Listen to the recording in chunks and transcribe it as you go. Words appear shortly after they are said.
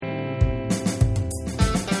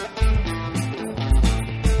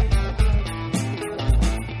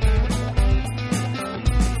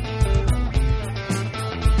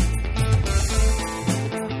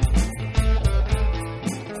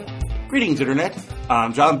Greetings, Internet.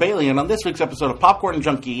 I'm John Bailey, and on this week's episode of Popcorn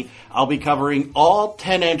Junkie, I'll be covering all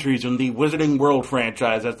 10 entries in the Wizarding World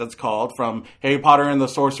franchise, as that's called, from Harry Potter and the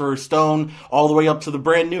Sorcerer's Stone all the way up to the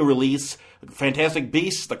brand new release, Fantastic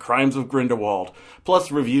Beasts: The Crimes of Grindelwald,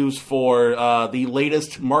 plus reviews for the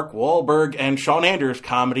latest Mark Wahlberg and Shawn Anders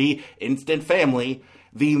comedy, Instant Family,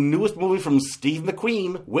 the newest movie from Steve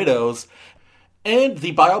McQueen, Widows, and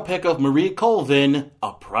the biopic of Maria Colvin,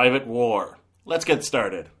 A Private War. Let's get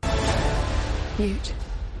started. Newt,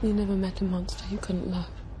 you never met a monster you couldn't love.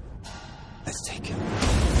 Let's take him.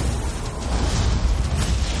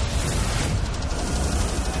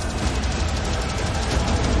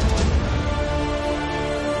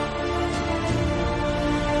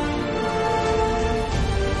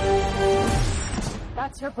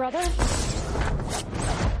 That's her brother? I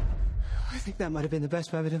think that might have been the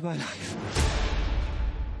best rabbit of my life.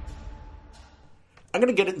 I'm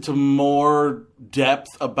going to get into more depth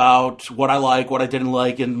about what I like, what I didn't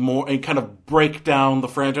like, and kind of break down the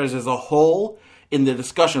franchise as a whole in the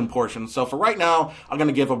discussion portion. So for right now, I'm going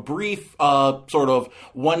to give a brief sort of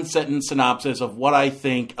one-sentence synopsis of what I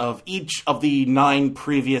think of each of the 9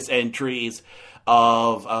 previous entries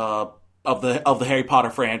of the Harry Potter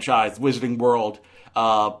franchise, Wizarding World,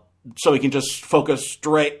 so we can just focus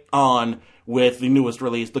straight on with the newest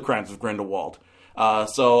release, The Crimes of Grindelwald.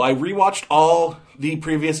 So I rewatched all the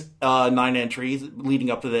previous 9 entries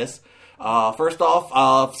leading up to this. First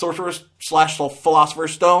off, Sorcerer's /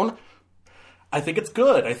 Philosopher's Stone. I think it's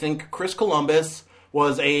good. I think Chris Columbus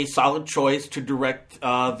was a solid choice to direct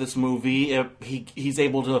this movie. He's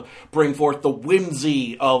able to bring forth the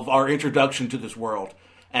whimsy of our introduction to this world.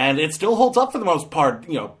 And it still holds up for the most part,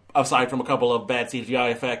 you know, aside from a couple of bad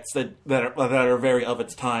CGI effects that are very of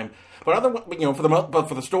its time. But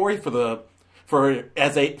for the story,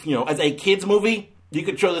 as a kids movie, you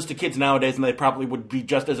could show this to kids nowadays, and they probably would be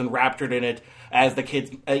just as enraptured in it as the kids,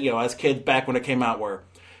 as kids back when it came out were.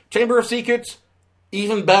 Chamber of Secrets,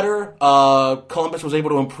 even better. Columbus was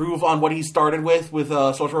able to improve on what he started with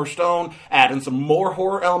Sorcerer's Stone, add in some more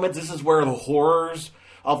horror elements. This is where the horrors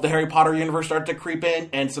of the Harry Potter universe start to creep in,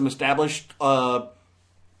 and some established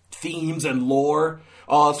themes and lore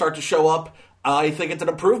start to show up. I think it's an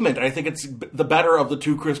improvement. I think it's the better of the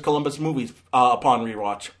 2 Chris Columbus movies upon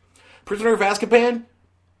rewatch. Prisoner of Azkaban,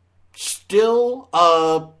 still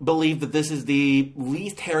believe that this is the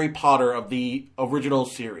least Harry Potter of the original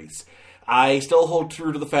series. I still hold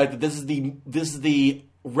true to the fact that this is the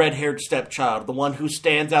red-haired stepchild, the one who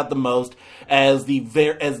stands out the most as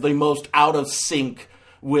the most out of sync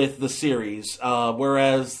with the series,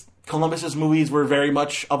 whereas Columbus's movies were very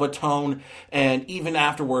much of a tone, and even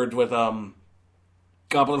afterwards with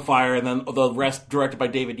Goblet of Fire and then the rest directed by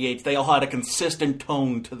David Yates, they all had a consistent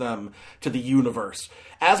tone to them, to the universe.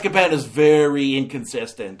 Azkaban is very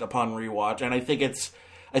inconsistent upon rewatch, and I think it's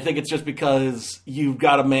just because you've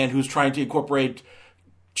got a man who's trying to incorporate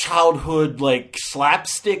childhood like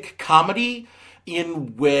slapstick comedy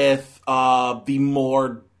in with the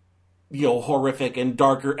more horrific and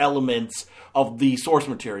darker elements of the source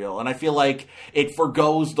material, and I feel like it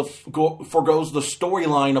forgoes the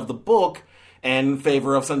storyline of the book in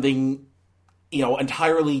favor of something,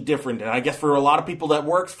 entirely different. And I guess for a lot of people that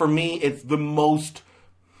works. For me, it's the most,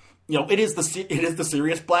 it is the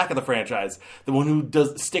Sirius Black of the franchise, the one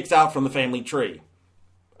who sticks out from the family tree.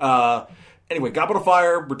 Anyway, Goblet of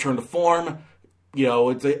Fire, return to form.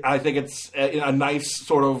 I think it's a nice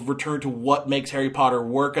sort of return to what makes Harry Potter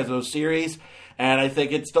work as a series, and I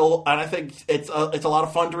think it's a lot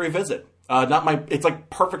of fun to revisit. It's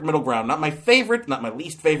like perfect middle ground. Not my favorite, not my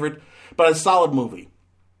least favorite, but a solid movie.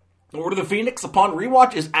 Order of the Phoenix, upon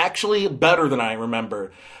rewatch, is actually better than I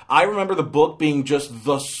remember. I remember the book being just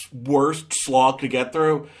the worst slog to get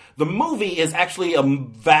through. The movie is actually a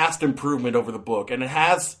vast improvement over the book, and it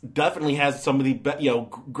definitely has some of the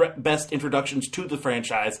best introductions to the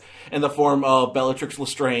franchise in the form of Bellatrix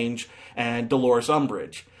Lestrange and Dolores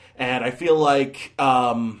Umbridge. And I feel like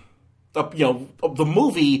the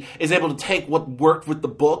movie is able to take what worked with the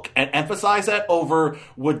book and emphasize that over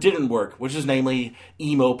what didn't work, which is namely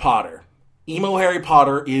emo Potter. Emo Harry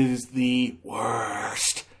Potter is the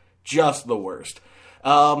worst. Just the worst.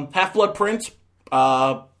 Half-Blood Prince,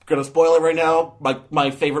 gonna spoil it right now,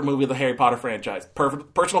 my favorite movie of the Harry Potter franchise.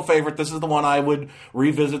 Personal favorite. This is the one I would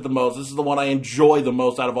revisit the most. This is the one I enjoy the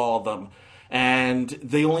most out of all of them. And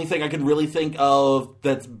the only thing I can really think of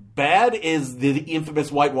that's bad is the infamous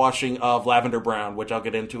whitewashing of Lavender Brown, which I'll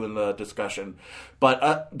get into in the discussion.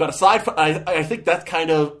 But aside from, I think that's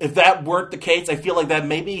kind of, if that weren't the case, I feel like that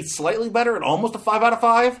may be slightly better and almost a 5 out of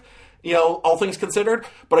 5. all things considered.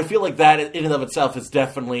 But I feel like that in and of itself is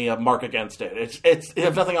definitely a mark against it. It's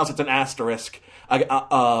if nothing else, it's an asterisk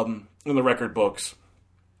in the record books.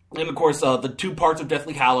 And of course, the two parts of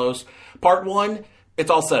Deathly Hallows. Part 1,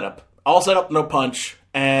 it's all set up, no punch,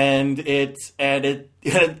 and it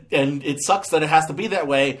sucks that it has to be that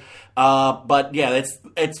way. But yeah,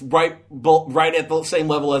 it's right at the same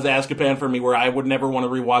level as Azkaban for me, where I would never want to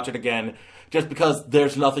rewatch it again, just because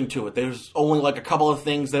there's nothing to it. There's only like a couple of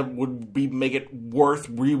things that would make it worth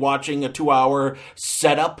rewatching a 2-hour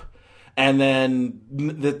setup, and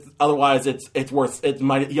then otherwise it's worth it.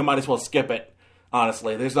 You might as well skip it.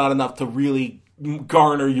 Honestly, there's not enough to really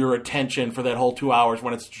garner your attention for that whole 2 hours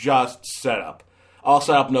when it's just setup. All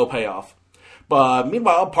setup, no payoff. But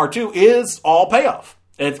meanwhile, part 2 is all payoff.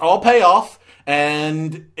 It's all payoff,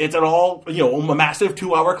 and it's a massive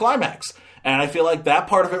 2-hour climax. And I feel like that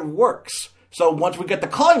part of it works. So once we get the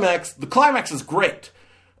climax is great.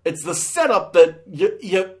 It's the setup that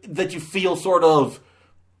you feel sort of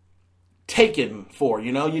taken for,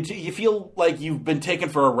 you feel like you've been taken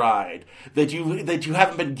for a ride, that you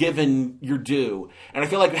haven't been given your due. And I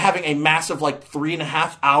feel like having a massive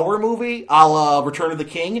 3.5-hour movie a la Return of the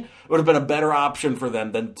King would have been a better option for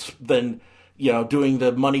them than doing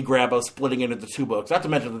the money grab of splitting it into 2 books. Not to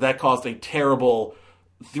mention that caused a terrible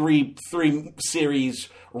three series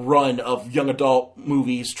run of young adult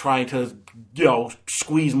movies trying to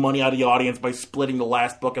squeeze money out of the audience by splitting the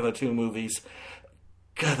last book of the 2 movies.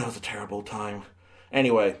 God, that was a terrible time.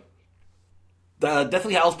 Anyway,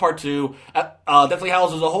 Deathly Hallows Part 2. Deathly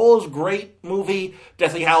Hallows as a whole is a great movie.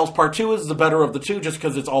 Deathly Hallows Part 2 is the better of the 2 just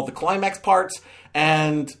because it's all the climax parts.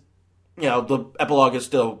 And, the epilogue is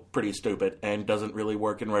still pretty stupid and doesn't really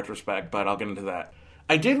work in retrospect, but I'll get into that.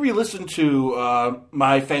 I did re-listen to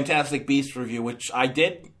my Fantastic Beasts review, which I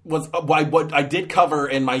did cover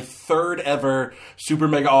in my 3rd ever Super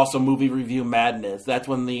Mega Awesome Movie Review Madness. That's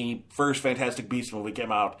when the first Fantastic Beasts movie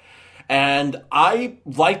came out. And I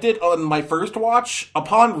liked it on my first watch.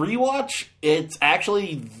 Upon rewatch, it's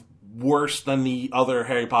actually worse than the other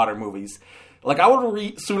Harry Potter movies. I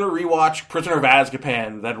would sooner rewatch Prisoner of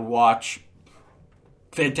Azkaban than watch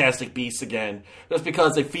Fantastic Beasts again, just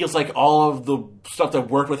because it feels like all of the stuff that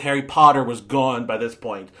worked with Harry Potter was gone by this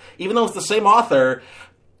point. Even though it's the same author,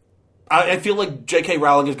 I feel like J.K.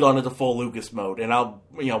 Rowling has gone into full Lucas mode, and I'll,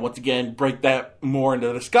 once again, break that more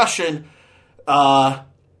into discussion.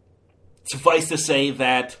 Suffice to say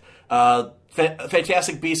that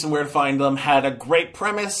Fantastic Beasts and Where to Find Them had a great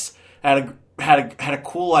premise, had a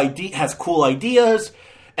cool idea, has cool ideas,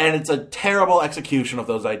 and it's a terrible execution of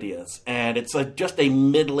those ideas. And it's just a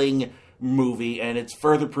middling movie, and it's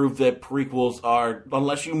further proof that prequels are,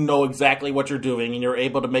 unless you know exactly what you're doing and you're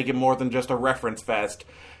able to make it more than just a reference fest,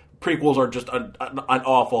 prequels are just an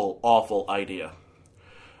awful, awful idea.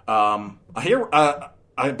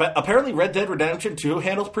 Apparently Red Dead Redemption 2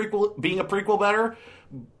 handles being a prequel better.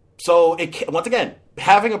 So, once again,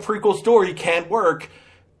 having a prequel story can work.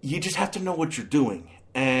 You just have to know what you're doing.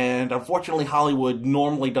 And unfortunately, Hollywood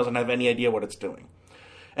normally doesn't have any idea what it's doing.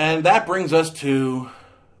 And that brings us to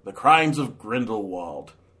The Crimes of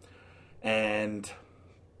Grindelwald. And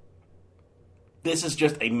this is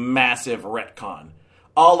just a massive retcon.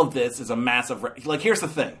 All of this is a massive here's the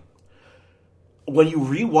thing. When you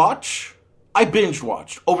rewatch, I binge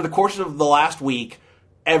watched over the course of the last week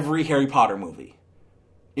every Harry Potter movie.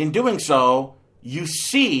 In doing so, you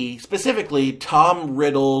see specifically Tom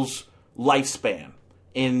Riddle's lifespan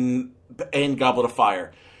in Goblet of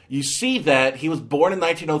Fire. You see that he was born in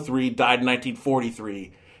 1903, died in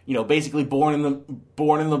 1943. Basically born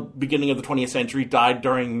in the beginning of the 20th century, died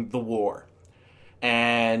during the war.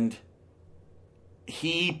 And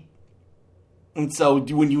so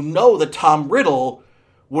when you know that Tom Riddle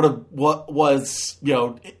was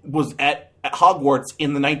at Hogwarts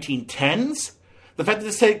in the 1910s, the fact that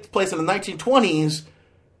this takes place in the 1920s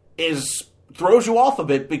throws you off a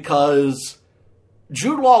bit, because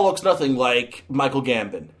Jude Law looks nothing like Michael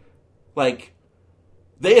Gambon.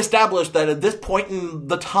 They established that at this point in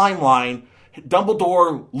the timeline,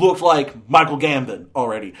 Dumbledore looked like Michael Gambon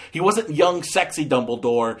already. He wasn't young, sexy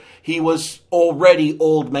Dumbledore. He was already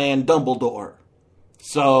old man Dumbledore.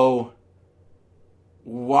 So,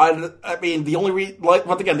 the only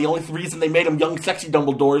reason they made him young, sexy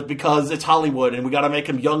Dumbledore is because it's Hollywood, and we gotta make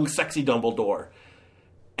him young, sexy Dumbledore.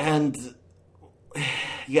 And,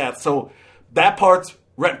 yeah, so that part's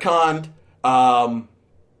retconned.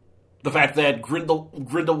 The fact that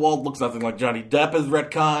Grindelwald looks nothing like Johnny Depp is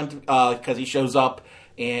retconned, because he shows up,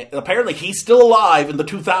 and apparently he's still alive in the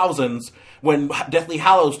 2000s when Deathly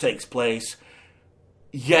Hallows takes place,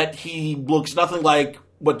 yet he looks nothing like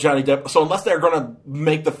what Johnny Depp. So unless they're going to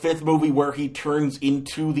make the 5th movie where he turns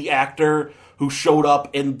into the actor who showed up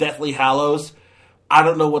in Deathly Hallows, I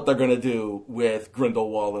don't know what they're going to do with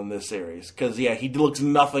Grindelwald in this series. Because, yeah, he looks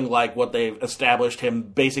nothing like what they've established him.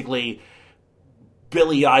 Basically,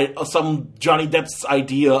 some Johnny Depp's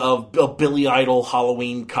idea of a Billy Idol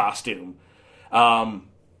Halloween costume. Retconning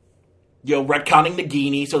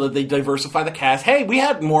Nagini so that they diversify the cast. Hey, we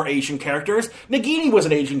had more Asian characters. Nagini was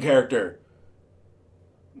an Asian character.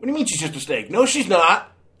 What do you mean she's just a snake? No, she's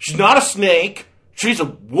not. She's not a snake. She's a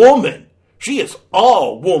woman. She is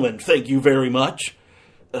all woman, thank you very much.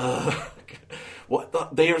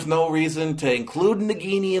 There's no reason to include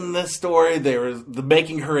Nagini in this story. There's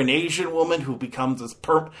making her an Asian woman who becomes a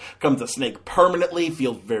snake permanently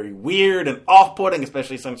feels very weird and off-putting,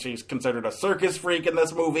 especially since she's considered a circus freak in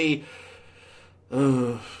this movie.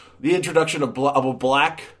 The introduction of a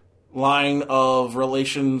black line of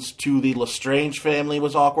relations to the Lestrange family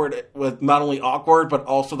was awkward. With not only awkward, but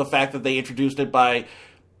also the fact that they introduced it by,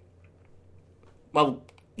 well,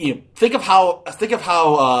 think of how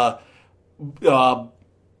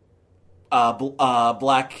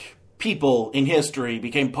black people in history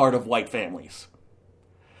became part of white families.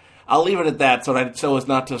 I'll leave it at that, so as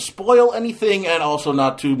not to spoil anything and also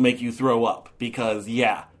not to make you throw up, because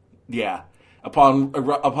yeah. Upon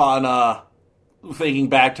thinking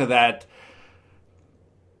back to that,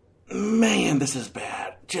 man, this is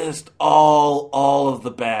bad. Just all of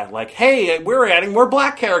the bad. Like, hey, we're adding more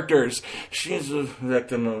black characters. She's a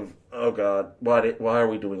victim of, oh God, why are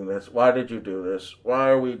we doing this? Why did you do this? Why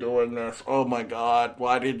are we doing this? Oh my God,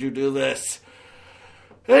 why did you do this?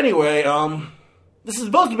 Anyway, this is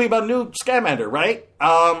supposed to be about Newt Scamander, right?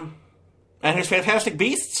 And his Fantastic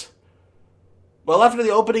Beasts? Well, after the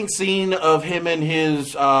opening scene of him in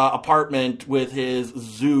his apartment with his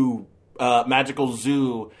zoo, magical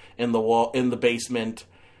zoo in the basement,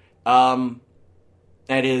 and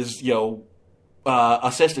his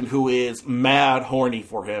assistant who is mad horny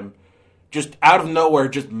for him, just out of nowhere,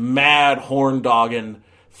 just mad horn dogging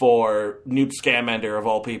for Newt Scamander of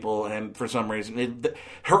all people, and for some reason,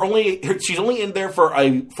 she's only in there for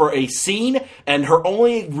a scene, and her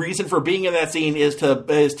only reason for being in that scene is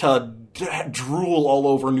to drool all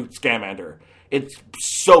over Newt Scamander. It's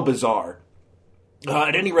so bizarre.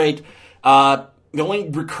 At any rate, the only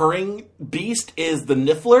recurring beast is the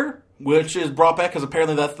Niffler, which is brought back because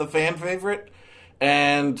apparently that's the fan favorite.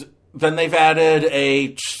 And then they've added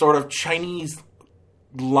a sort of Chinese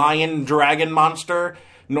lion dragon monster.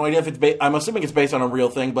 No idea if it's I'm assuming it's based on a real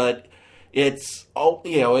thing, but it's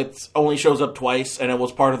only shows up twice, and it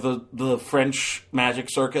was part of the French magic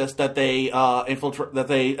circus that they infiltrate, that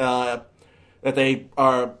they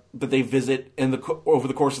visit over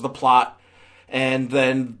the course of the plot. And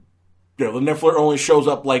then the Niffler only shows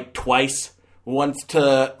up like twice. Once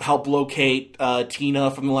to help locate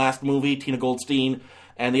Tina from the last movie, Tina Goldstein,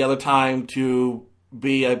 and the other time to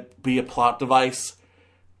be a plot device.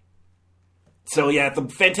 So yeah, the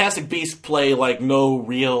Fantastic Beasts play like no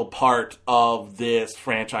real part of this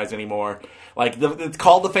franchise anymore. Like it's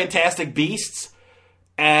called the Fantastic Beasts,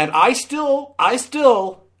 and I still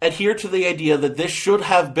adhere to the idea that this should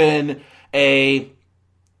have been a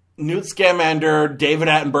Newt Scamander, David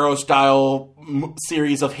Attenborough style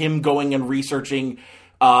series of him going and researching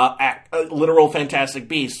literal Fantastic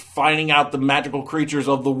Beasts, finding out the magical creatures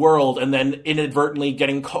of the world, and then inadvertently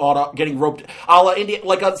getting caught up, getting roped, a la India,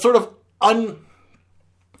 like a sort of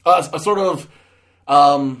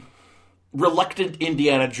reluctant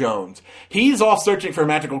Indiana Jones. He's off searching for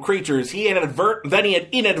magical creatures. He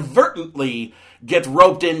inadvertently gets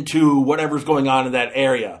roped into whatever's going on in that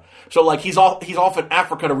area. So, like, he's off in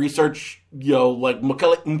Africa to research, like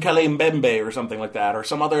Mkele Mbembe or something like that, or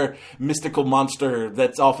some other mystical monster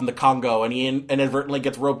that's off in the Congo, and he inadvertently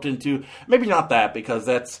gets roped into, maybe not that, because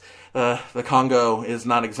that's, the Congo is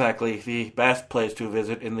not exactly the best place to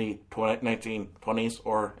visit in the 1920s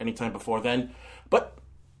or any time before then, but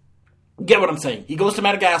get what I'm saying. He goes to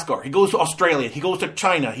Madagascar, he goes to Australia, he goes to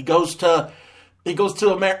China, he goes to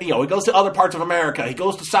America, he goes to other parts of America, he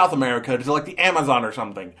goes to South America, to like the Amazon or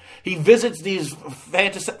something. He visits these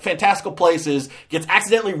fantastical places, gets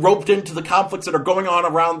accidentally roped into the conflicts that are going on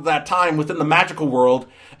around that time within the magical world,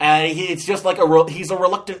 and it's just like he's a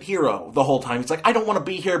reluctant hero the whole time. He's like, I don't want to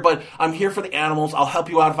be here, but I'm here for the animals, I'll help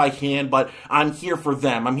you out if I can, but I'm here for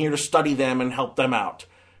them, I'm here to study them and help them out.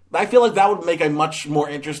 I feel like that would make a much more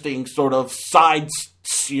interesting sort of side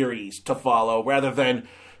series to follow, rather than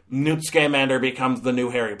Newt Scamander becomes the new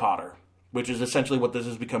Harry Potter, which is essentially what this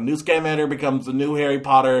has become. Newt Scamander becomes the new Harry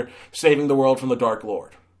Potter, saving the world from the Dark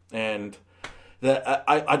Lord. And That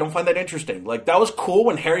I don't find that interesting. Like, that was cool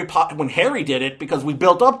when Harry did it, because we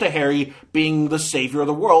built up to Harry being the savior of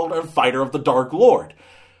the world and fighter of the Dark Lord.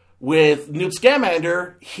 With Newt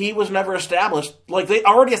Scamander, he was never established. Like, they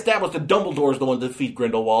already established that Dumbledore's the one to defeat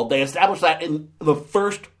Grindelwald. They established that in the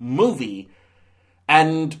first movie.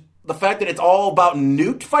 And the fact that it's all about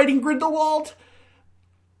Newt fighting Grindelwald,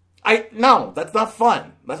 no, that's not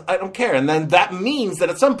fun. I don't care. And then that means that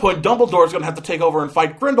at some point Dumbledore's going to have to take over and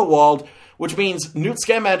fight Grindelwald, which means Newt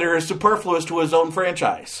Scamander is superfluous to his own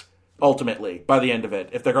franchise, ultimately, by the end of it,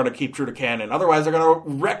 if they're going to keep true to canon. Otherwise, they're going to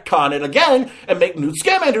retcon it again and make Newt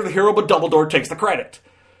Scamander the hero, but Dumbledore takes the credit.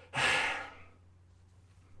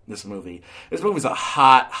 This movie's a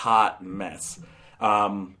hot mess.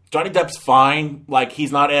 Johnny Depp's fine. Like,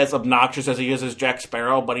 he's not as obnoxious as he is as Jack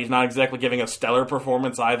Sparrow, but he's not exactly giving a stellar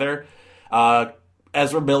performance either.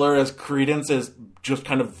 Ezra Miller as Credence is just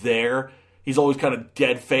kind of there. He's always kind of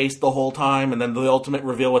dead-faced the whole time, and then the ultimate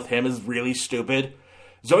reveal with him is really stupid.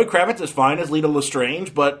 Zoe Kravitz is fine as Lita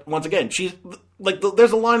Lestrange, but once again, she's like,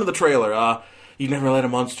 there's a line in the trailer, you never let a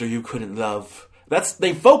monster you couldn't love.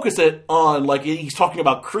 They focus it on, like, he's talking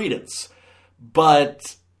about Credence,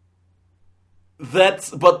 but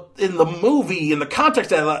in the movie, in the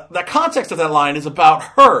context of that context of that line is about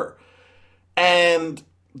her, and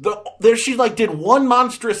she like did one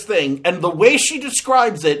monstrous thing, and the way she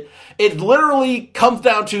describes it, it literally comes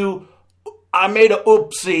down to, I made a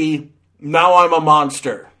oopsie, now I'm a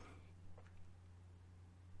monster.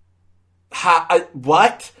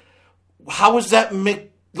 What? How is that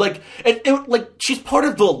like she's part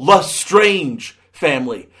of the Lestrange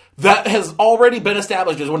family that has already been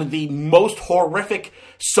established as one of the most horrific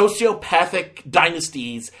sociopathic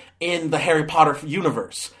dynasties in the Harry Potter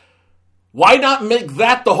universe. Why not make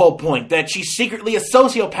that the whole point? That she's secretly a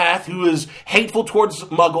sociopath who is hateful towards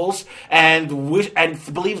muggles and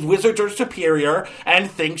believes wizards are superior and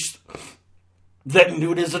thinks that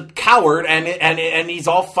Newt is a coward and he's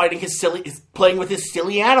all playing with his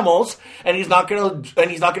silly animals, and he's not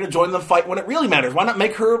gonna join the fight when it really matters. Why not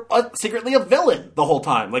make her secretly a villain the whole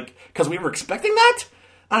time? Like, because we were expecting that?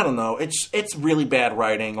 I don't know. It's really bad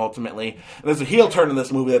writing, ultimately. And there's a heel turn in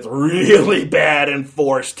this movie that's really bad and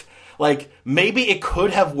forced. Like, maybe it could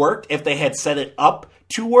have worked if they had set it up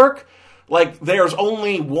to work. Like, there's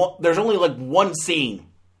only like one scene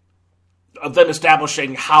of them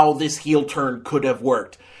establishing how this heel turn could have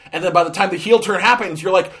worked. And then by the time the heel turn happens,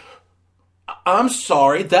 you're like, I'm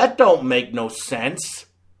sorry, that don't make no sense.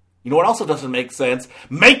 You know what also doesn't make sense?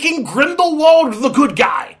 Making Grindelwald the good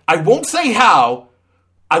guy. I won't say how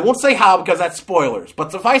because that's spoilers.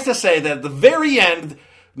 But suffice to say that at the very end,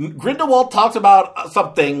 Grindelwald talks about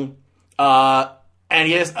something, and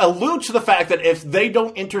he alludes to the fact that if they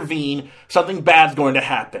don't intervene, something bad's going to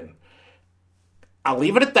happen. I'll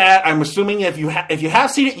leave it at that. I'm assuming if you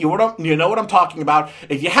have seen it, you know what I'm talking about.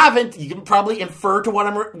 If you haven't, you can probably infer to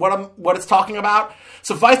what it's talking about.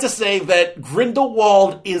 Suffice to say that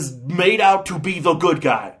Grindelwald is made out to be the good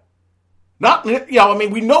guy. Not,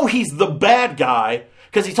 we know he's the bad guy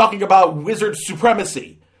because he's talking about wizard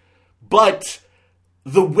supremacy. But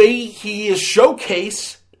the way he is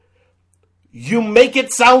showcased, you make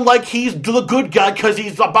it sound like he's the good guy because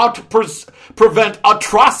he's about to prevent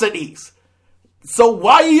atrocities. So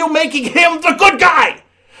why are you making him the good guy?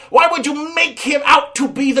 Why would you make him out to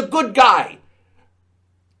be the good guy?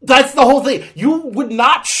 That's the whole thing. You would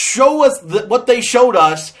not show us what they showed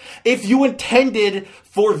us if you intended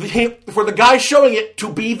for the guy showing it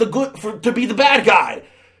to be to be the bad guy.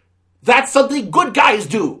 That's something good guys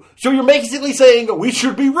do. So you're basically saying we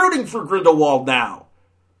should be rooting for Grindelwald now.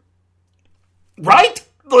 Right?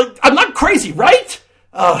 Like, I'm not crazy, right?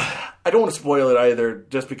 I don't want to spoil it either,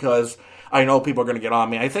 just because I know people are going to get on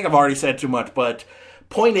me. I think I've already said too much, but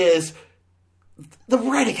point is, the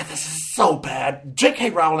writing of this is so bad.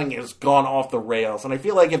 J.K. Rowling has gone off the rails, and I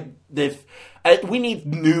feel like if we need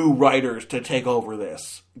new writers to take over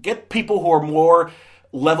this. Get people who are more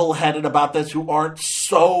level-headed about this, who aren't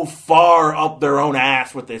so far up their own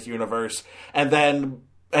ass with this universe, and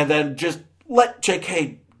then just let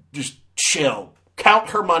J.K. just chill.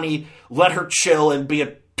 Count her money, let her chill, and be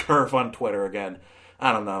a turf on Twitter again.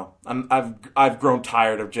 I don't know. I've grown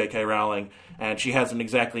tired of J.K. Rowling, and she hasn't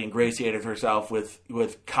exactly ingratiated herself with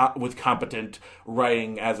competent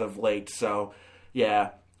writing as of late. So, yeah.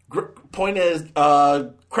 Point is,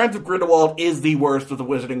 Crimes of Grindelwald is the worst of the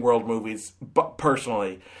Wizarding World movies. But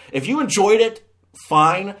personally, if you enjoyed it,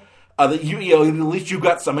 fine. At least you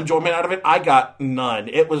got some enjoyment out of it. I got none.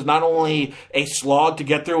 It was not only a slog to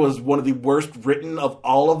get through; it was one of the worst written of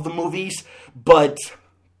all of the movies, but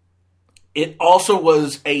it also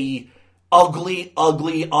was a ugly,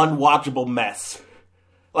 ugly, unwatchable mess.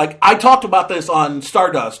 Like, I talked about this on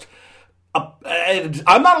Stardust, and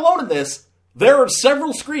I'm not alone in this. There are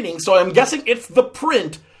several screenings, so I'm guessing it's the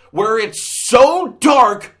print, where it's so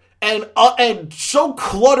dark and so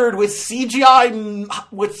cluttered with CGI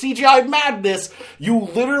madness, you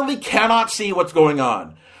literally cannot see what's going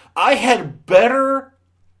on. I had better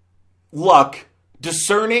luck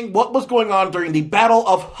discerning what was going on during the Battle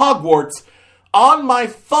of Hogwarts on my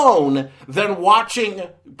phone than watching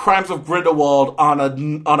Crimes of Grindelwald on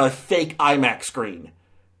a fake IMAX screen.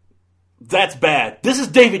 That's bad. This is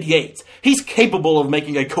David Yates. He's capable of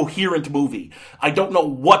making a coherent movie. I don't know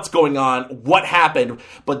what's going on, what happened,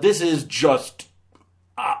 but this is just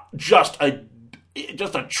a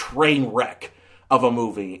train wreck of a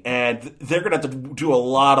movie, and they're gonna have to do a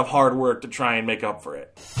lot of hard work to try and make up for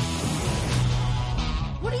it.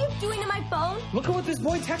 What are you doing to my phone? Look at what this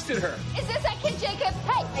boy texted her. Is this that kid, Jacob?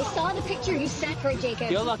 Hey, I saw the picture you sent her,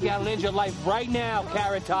 Jacob. You're lucky I'll end your life right now,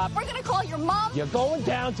 Carrot Top. We're gonna call your mom. You're going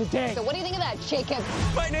down today. So what do you think of that, Jacob?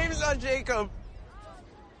 My name's not Jacob.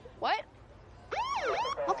 What?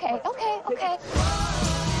 Okay.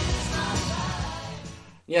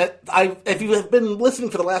 Yeah, if you have been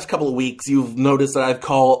listening for the last couple of weeks, you've noticed that I've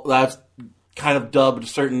kind of dubbed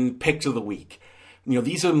certain picks of the week. You know,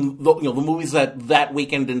 these are the movies that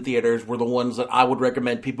weekend in theaters were the ones that I would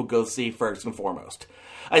recommend people go see first and foremost.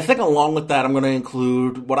 I think along with that, I'm going to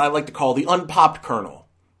include what I like to call the unpopped kernel.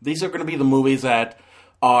 These are going to be the movies that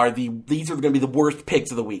these are going to be the worst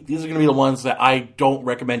picks of the week. These are going to be the ones that I don't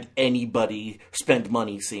recommend anybody spend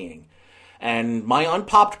money seeing. And my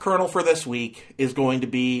unpopped kernel for this week is going to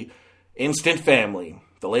be Instant Family,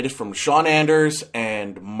 the latest from Shawn Anders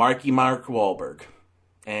and Marky Mark Wahlberg.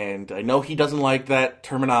 And I know he doesn't like that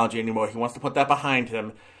terminology anymore. He wants to put that behind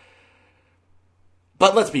him.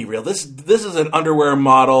 But let's be real. This is an underwear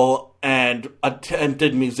model and a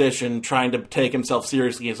talented musician trying to take himself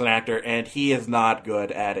seriously as an actor, and he is not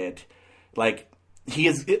good at it. Like,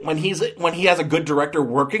 when he has a good director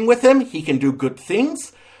working with him, he can do good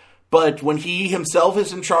things. But when he himself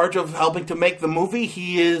is in charge of helping to make the movie,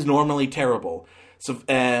 he is normally terrible. So,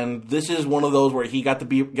 and this is one of those where he got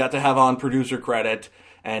to have on producer credit.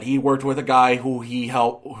 And he worked with a guy who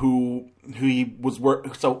helped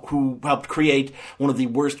create one of the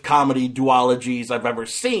worst comedy duologies I've ever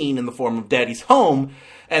seen in the form of Daddy's Home,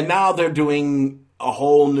 and now they're doing a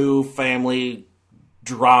whole new family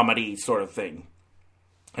dramedy sort of thing.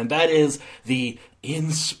 And that is the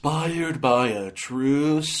Inspired by a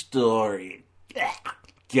True Story.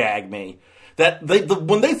 Gag me.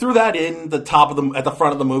 When they threw that in at the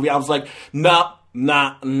front of the movie, I was like, nah.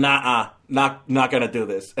 Not gonna do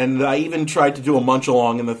this. And I even tried to do a munch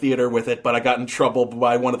along in the theater with it, but I got in trouble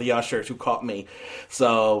by one of the ushers who caught me.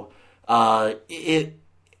 So, it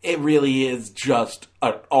really is just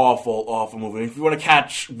an awful, awful movie. If you want to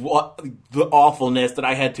catch the awfulness that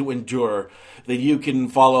I had to endure, then you can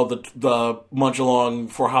follow the munch along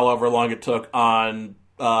for however long it took on,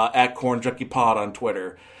 at CornJunkiePod on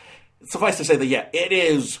Twitter. Suffice to say that, yeah, it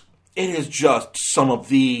is just some of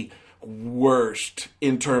the worst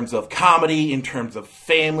in terms of comedy, in terms of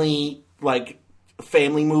family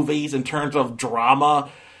movies, in terms of drama.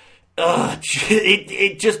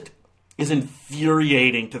 It just is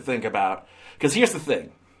infuriating to think about. Because here's the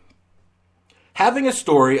thing. Having a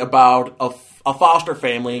story about a foster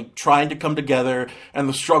family trying to come together and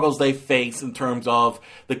the struggles they face in terms of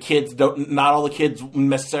the kids, not all the kids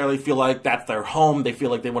necessarily feel like that's their home. They feel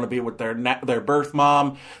like they want to be with their birth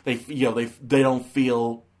mom. They don't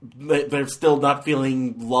feel... They're still not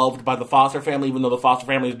feeling loved by the foster family, even though the foster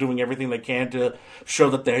family is doing everything they can to show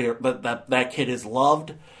that that kid is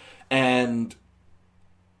loved, and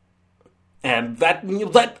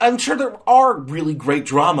that I'm sure there are really great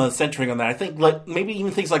dramas centering on that. I think maybe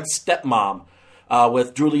even things like Stepmom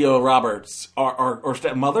with Julia Roberts or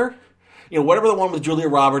Stepmother, whatever the one with Julia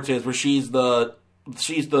Roberts is, where she's the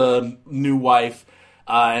new wife.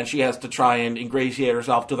 And she has to try and ingratiate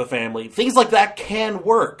herself to the family. Things like that can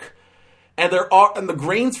work. And the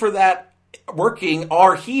grains for that working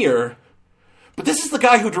are here. But this is the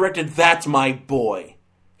guy who directed That's My Boy.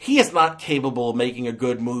 He is not capable of making a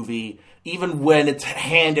good movie, even when it's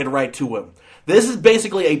handed right to him. This is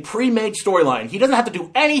basically a pre-made storyline. He doesn't have to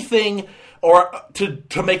do anything or to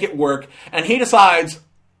make it work. And he decides,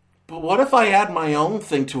 but what if I add my own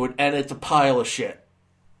thing to it and it's a pile of shit?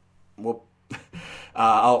 Well...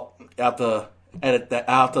 I'll have to edit that.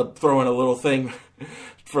 I'll have to throw in a little thing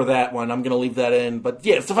for that one. I'm going to leave that in. But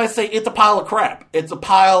yeah, so if I say it's a pile of crap, it's a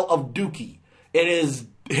pile of dookie. It is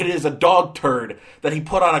a dog turd that he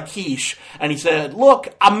put on a quiche, and he said,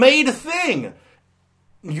 look, I made a thing.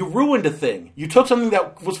 you ruined a thing. You took something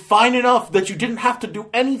that was fine enough that you didn't have to do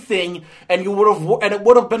anything, and it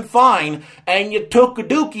would have been fine, and you took a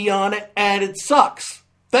dookie on it, and it sucks.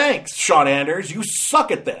 Thanks, Sean Anders. You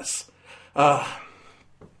suck at this. So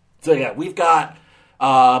yeah, we've got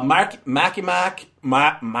Marky Mac.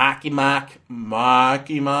 I'm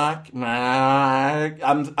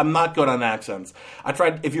not good on accents. I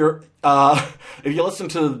tried. If you listen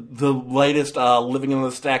to the latest Living in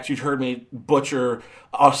the Stacks, you'd heard me butcher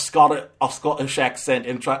a Scottish accent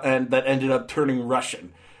and that ended up turning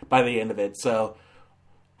Russian by the end of it. So,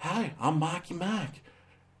 hi, I'm Marky Mac.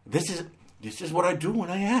 This is what I do when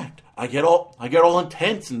I act. I get all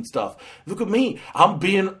intense and stuff. Look at me. I'm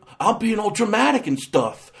being all dramatic and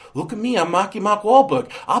stuff. Look at me. I'm Marky Mark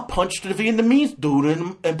Wahlberg. I punched the Vietnamese dude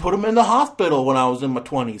and put him in the hospital when I was in my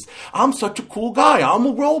 20s. I'm such a cool guy. I'm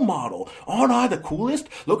a role model. Aren't I the coolest?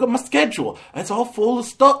 Look at my schedule. It's all full of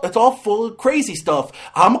stuff. It's all full of crazy stuff.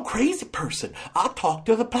 I'm a crazy person. I talk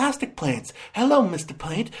to the plastic plants. Hello, Mr.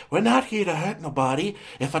 Plant. We're not here to hurt nobody.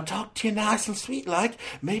 If I talk to you nice and sweet like,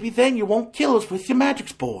 maybe then you won't kill us with your magic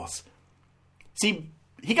spores. See,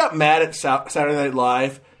 he got mad at Saturday Night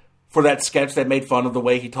Live for that sketch that made fun of the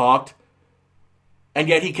way he talked. And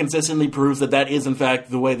yet he consistently proves that is, in fact,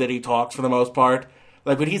 the way that he talks for the most part.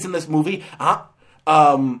 Like, when he's in this movie, like,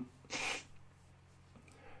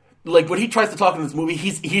 when he tries to talk in this movie,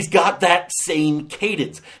 he's got that same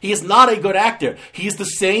cadence. He is not a good actor. He's the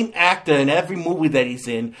same actor in every movie that he's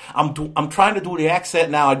in. I'm trying to do the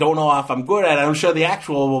accent now. I don't know if I'm good at it. I'm sure the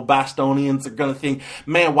actual Bostonians are going to think,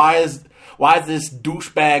 man, why is this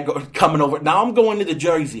douchebag coming over? Now I'm going to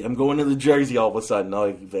Jersey. All of a sudden.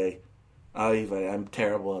 I'm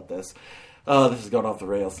terrible at this. This is going off the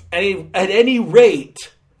rails. At any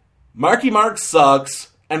rate, Marky Mark sucks,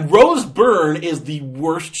 and Rose Byrne is the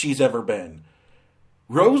worst she's ever been.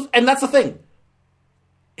 And that's the thing.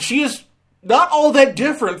 She is not all that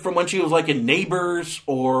different from when she was like in Neighbors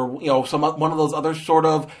or, one of those other sort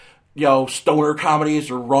of, stoner comedies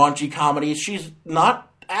or raunchy comedies. She's not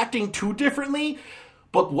acting too differently,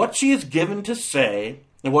 but what she is given to say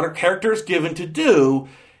and what her character is given to do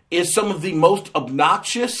is some of the most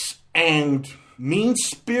obnoxious and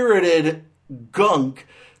mean-spirited gunk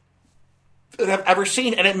that I've ever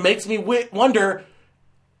seen, and it makes me wonder,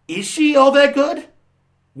 is she all that good?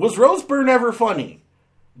 Was Rose Byrne ever funny?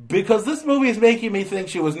 Because this movie is making me think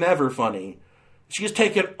she was never funny. She's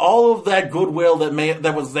taken all of that goodwill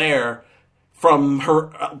that was there from her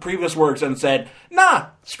previous works and said, nah,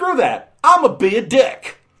 screw that. I'm going to be a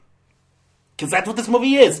dick. Because that's what this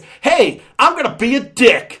movie is. Hey, I'm going to be a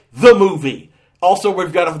dick. The movie. Also,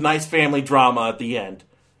 we've got a nice family drama at the end.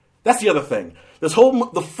 That's the other thing.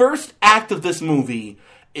 The first act of this movie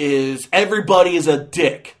is everybody is a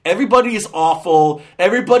dick. Everybody is awful.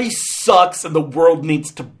 Everybody sucks and the world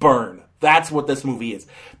needs to burn. That's what this movie is.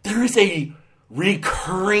 There is a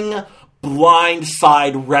recurring Blind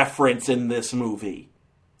Side reference in this movie.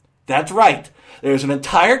 That's right. There's an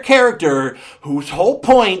entire character whose whole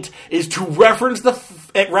point is to reference the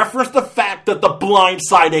fact that the blind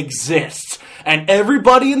side exists. And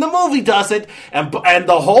everybody in the movie does it. And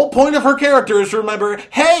the whole point of her character is to remember,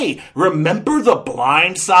 hey, remember the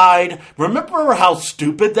blind side? Remember how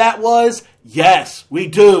stupid that was? Yes, we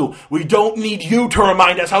do. We don't need you to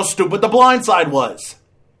remind us how stupid the blind side was.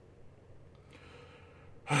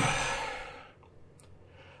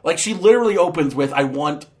 Like, she literally opens with, I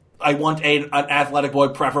want an athletic boy,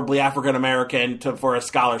 preferably African American, for a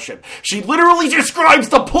scholarship. She literally describes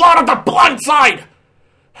the plot of The Blind Side.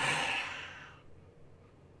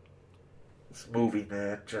 This movie,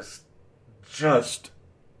 man, just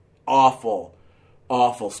awful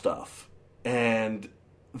stuff. And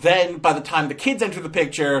then, by the time the kids enter the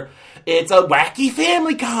picture, it's a wacky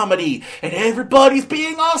family comedy, and everybody's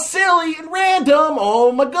being all silly and random.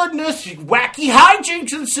 Oh my goodness, wacky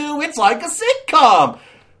hijinks ensue. It's like a sitcom.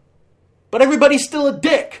 But everybody's still a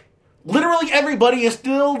dick. Literally everybody is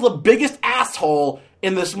still the biggest asshole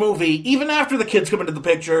in this movie, even after the kids come into the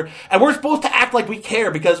picture, and we're supposed to act like we care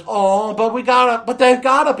because, but they've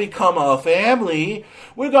gotta become a family.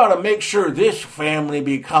 We gotta make sure this family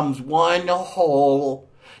becomes one whole.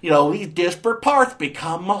 These disparate parts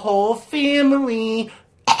become a whole family.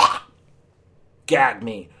 Gag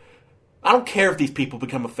me. I don't care if these people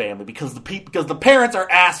become a family because the parents are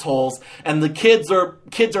assholes and the kids are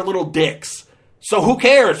little dicks. So who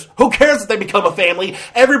cares? Who cares if they become a family?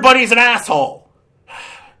 Everybody's an asshole.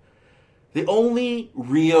 The only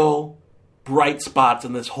real bright spots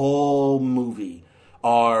in this whole movie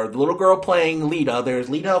are the little girl playing Lita. There's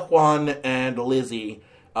Lita, Juan, and Lizzie.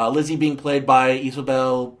 Lizzie being played by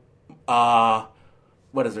Isabel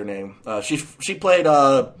what is her name? She played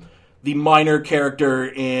the minor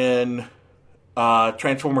character in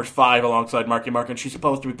Transformers 5 alongside Marky Mark, and she's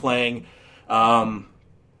supposed to be playing.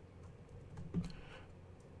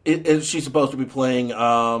 She's supposed to be playing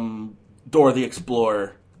Dora the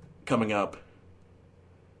Explorer coming up.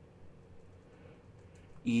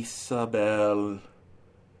 Isabella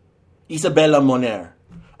Moner.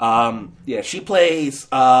 Yeah, she plays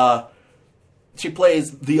the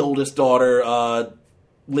oldest daughter,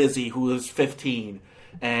 Lizzie, who is 15,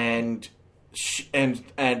 and she's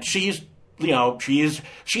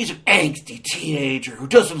she's an angsty teenager who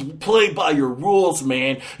doesn't play by your rules,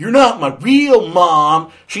 man. You're not my real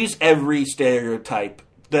mom. She's every stereotype.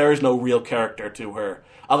 There is no real character to her,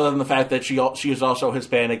 other than the fact that she is also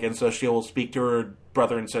Hispanic, and so she will speak to her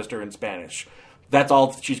brother and sister in Spanish. That's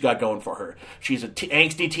all she's got going for her. She's an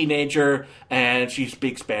angsty teenager, and she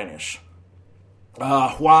speaks Spanish.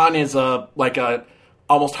 Juan is he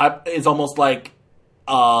almost has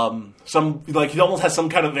some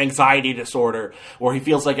kind of anxiety disorder where he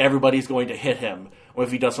feels like everybody's going to hit him or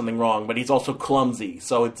if he does something wrong, but he's also clumsy.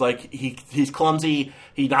 So it's like he's clumsy,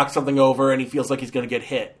 he knocks something over, and he feels like he's going to get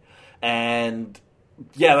hit. And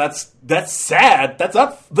yeah, that's sad. That's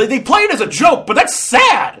not, they play it as a joke, but that's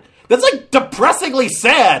sad. That's like depressingly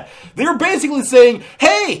sad. They're basically saying,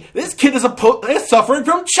 "Hey, this kid is suffering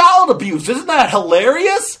from child abuse. Isn't that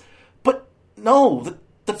hilarious?" But no,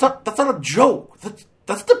 that's not a joke.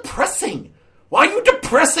 That's depressing. Why are you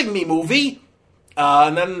depressing me, movie?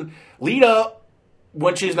 And then Lita,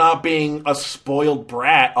 when she's not being a spoiled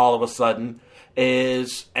brat, all of a sudden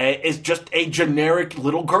is just a generic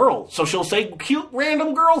little girl. So she'll say cute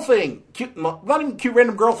random girl thing. Not even cute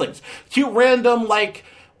random girl things. Cute random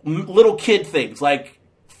little kid things, like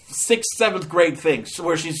 6th, 7th grade things,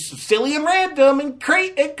 where she's silly and random and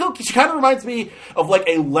kooky. She kind of reminds me of like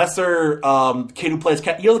a lesser kid who plays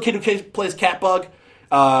cat. You know the kid who plays Catbug,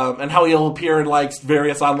 and how he'll appear in like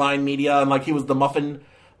various online media, and like he was the Muffin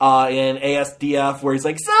in ASDF, where he's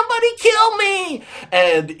like, "Somebody kill me,"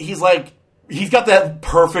 and he's got that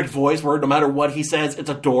perfect voice where no matter what he says, it's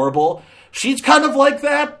adorable. She's kind of like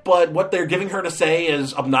that, but what they're giving her to say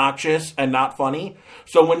is obnoxious and not funny.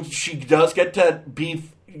 So when she does get to be,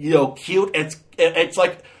 cute, it's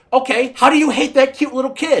like, okay, how do you hate that cute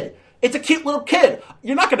little kid? It's a cute little kid.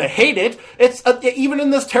 You're not going to hate it. It's even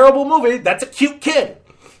in this terrible movie, that's a cute kid.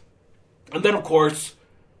 And then, of course,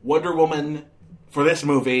 Wonder Woman for this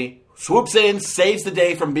movie swoops in, saves the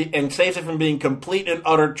day saves it from being complete and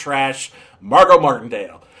utter trash. Margot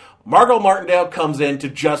Martindale. Margot Martindale comes in to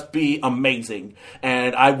just be amazing,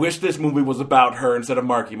 and I wish this movie was about her instead of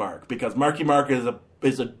Marky Mark, because Marky Mark is a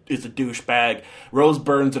douchebag. Rose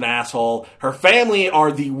Byrne's an asshole. Her family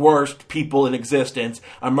are the worst people in existence,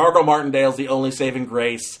 and Margot Martindale's the only saving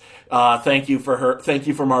grace. Thank you for her. Thank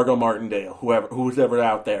you for Margot Martindale, who's ever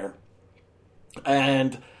out there.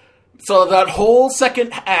 And so that whole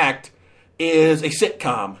second act is a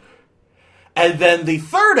sitcom, and then the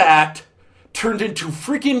third act turned into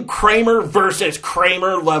freaking Kramer versus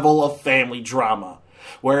Kramer level of family drama,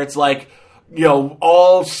 where it's like,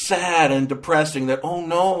 all sad and depressing that, oh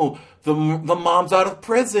no, the mom's out of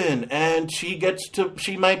prison and she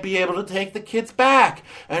might be able to take the kids back,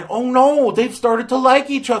 and oh no, they've started to like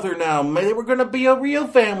each other now. They were going to be a real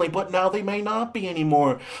family, but now they may not be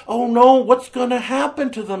anymore. Oh no, what's going to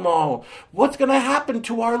happen to them all? What's going to happen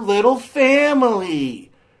to our little family?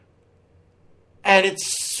 And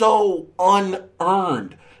it's so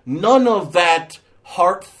unearned. None of that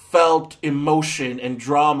heartfelt emotion and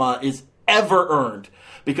drama is ever earned,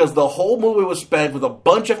 because the whole movie was spent with a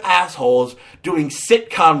bunch of assholes doing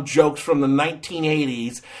sitcom jokes from the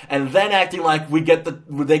 1980s, and then acting like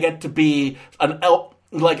they get to be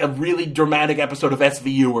like a really dramatic episode of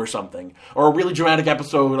SVU or something, or a really dramatic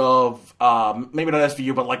episode of maybe not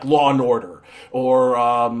SVU, but like Law and Order, or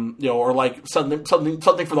or like something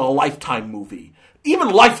for the Lifetime movie.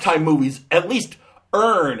 Even Lifetime movies at least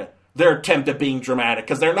earn their attempt at being dramatic,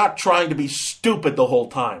 because they're not trying to be stupid the whole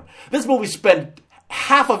time. This movie spent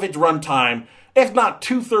half of its runtime, if not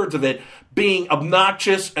 2/3 of it, being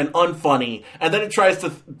obnoxious and unfunny, and then it tries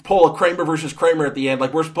to pull a Kramer versus Kramer at the end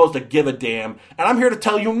like we're supposed to give a damn, and I'm here to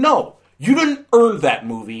tell you, no, you didn't earn that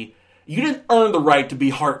movie. You didn't earn the right to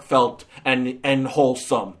be heartfelt and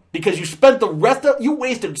wholesome, because you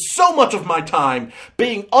wasted so much of my time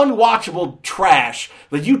being unwatchable trash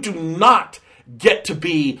that you do not get to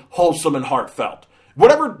be wholesome and heartfelt.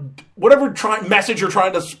 Whatever message you're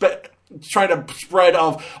trying to try to spread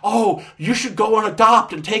of, oh, you should go and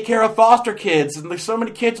adopt and take care of foster kids, and there's so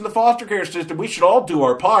many kids in the foster care system, we should all do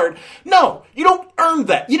our part. No, you don't earn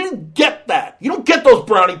that. You didn't get that. You don't get those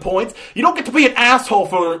brownie points. You don't get to be an asshole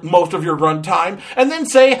for most of your runtime and then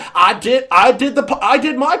say, I did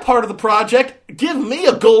my part of the project, give me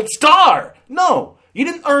a gold star. No, you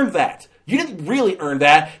didn't earn that. You didn't really earn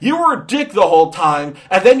that. You were a dick the whole time,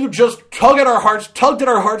 and then you just tugged at our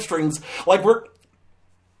heartstrings like we're...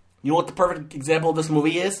 You know what the perfect example of this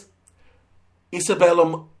movie is?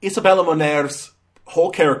 Isabella Moner's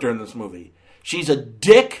whole character in this movie. She's a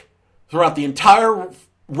dick throughout her entire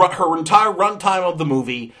runtime of the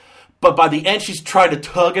movie, but by the end she's trying to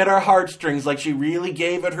tug at our heartstrings like she really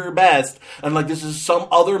gave it her best, and like this is some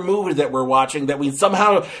other movie that we're watching that we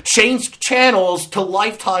somehow changed channels to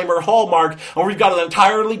Lifetime or Hallmark, and we've got an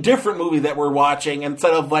entirely different movie that we're watching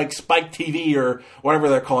instead of like Spike TV or whatever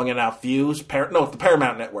they're calling it now, Fuse? It's the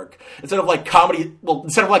Paramount Network. Instead of like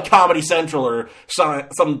Comedy Central or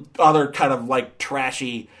some other kind of like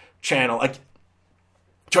trashy channel. Like,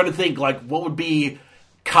 trying to think like what would be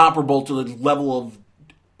comparable to the level of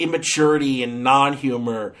immaturity and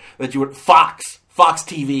non-humor that you would... Fox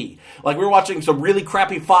TV. Like, we were watching some really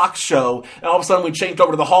crappy Fox show, and all of a sudden we changed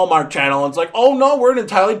over to the Hallmark Channel, and it's like, oh no, we're an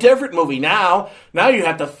entirely different movie now. Now you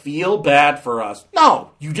have to feel bad for us.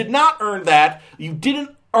 No, you did not earn that. You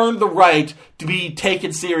didn't earn the right to be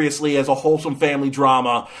taken seriously as a wholesome family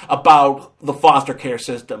drama about the foster care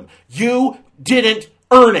system. You didn't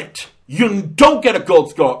earn it. You don't get a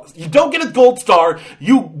gold star. You don't get a gold star.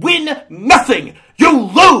 You win nothing. You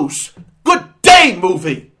lose. Good day,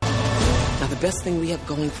 movie. Now, the best thing we have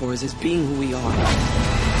going for us is being who we are.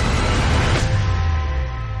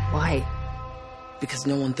 Why? Because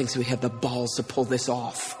no one thinks we have the balls to pull this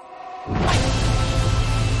off.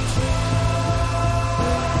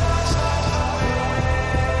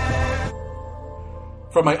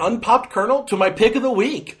 From my unpopped kernel to my pick of the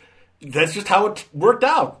week. That's just how it worked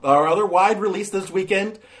out. Our other wide release this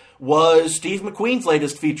weekend was Steve McQueen's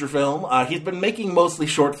latest feature film. He's been making mostly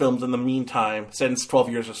short films in the meantime since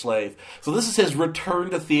 12 Years a Slave. So this is his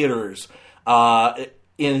return to theaters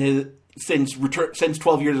since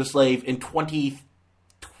 12 Years a Slave in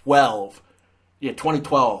 2012. Yeah,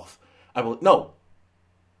 2012.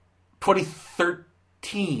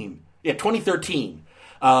 2013. Yeah, 2013.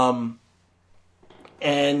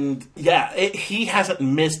 And yeah, he hasn't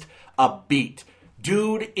missed a beat.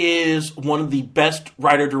 Dude is one of the best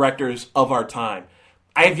writer-directors of our time.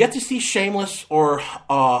 I have yet to see Shameless or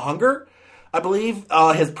Hunger, I believe.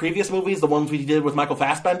 His previous movies, the ones we did with Michael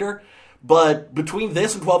Fassbender. But between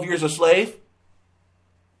this and 12 Years a Slave,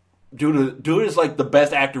 dude is like the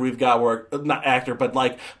best actor we've got not actor, but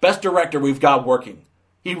like best director we've got working.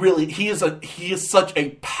 He is such a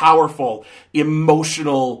powerful,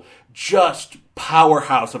 emotional, just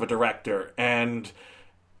powerhouse of a director. And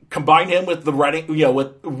combine him with the writing,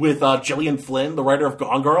 with Gillian Flynn, the writer of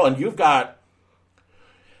Gone Girl, and you've got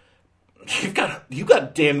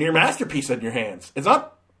damn near masterpiece in your hands. It's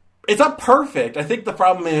not perfect. I think the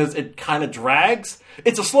problem is it kind of drags.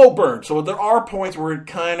 It's a slow burn, so there are points where it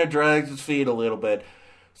kind of drags its feet a little bit.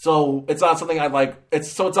 So it's not something I like.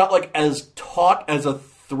 It's not like as taut as a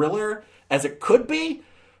thriller as it could be,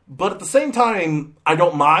 but at the same time, I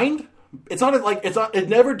don't mind.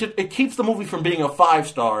 It keeps the movie from being a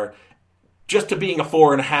 5-star just to being a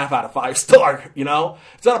 4.5 out of 5 star, you know?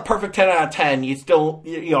 It's not a perfect 10 out of 10. You still,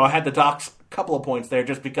 I had to dock a couple of points there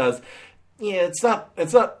just because, it's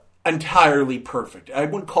not entirely perfect. I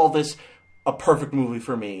wouldn't call this a perfect movie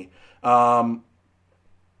for me.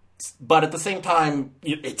 But at the same time,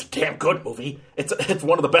 it's a damn good movie. It's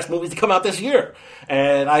one of the best movies to come out this year,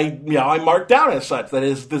 and I marked down as such.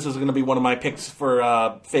 This is going to be one of my picks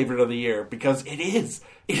for favorite of the year because it is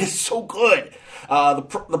so good.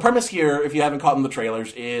 The premise here, if you haven't caught in the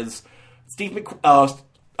trailers, is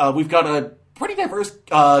we've got a pretty diverse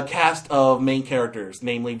cast of main characters,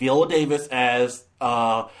 namely Viola Davis as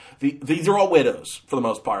these are all widows for the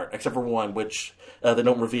most part, except for one, which. They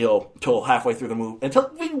don't reveal until halfway through the movie. By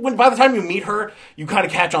the time you meet her, you kind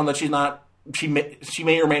of catch on that she's not. She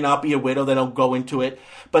may or may not be a widow. They don't go into it,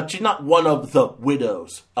 but she's not one of the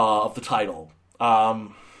widows of the title.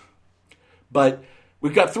 But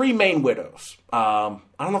we've got 3 main widows. I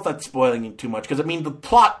don't know if that's spoiling it too much because the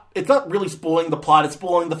plot. It's not really spoiling the plot. It's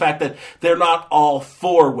spoiling the fact that they're not all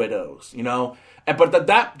 4 widows. But the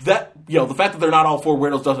fact that they're not all 4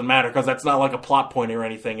 widows doesn't matter because that's not like a plot point or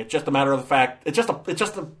anything. It's just a matter of the fact. It's just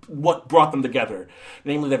what brought them together.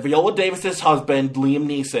 Namely, that Viola Davis's husband Liam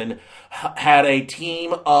Neeson had a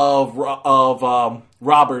team of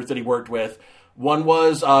robbers that he worked with One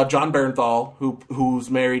was John Bernthal, who's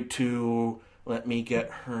married to. Let me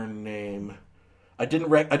get her name. I didn't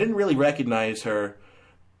really recognize her,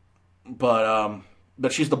 but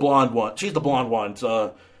she's the blonde one. She's the blonde one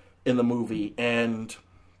in the movie, and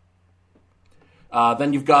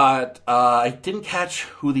then you've got. I didn't catch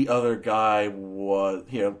who the other guy was.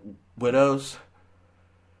 Here, widows.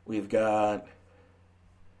 We've got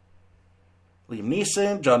Liam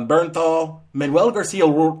Neeson, John Bernthal, Manuel Garcia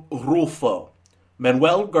Rulfo.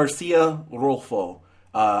 Manuel Garcia Rulfo.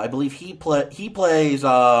 I believe he plays. He was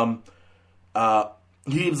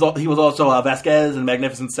also Vasquez in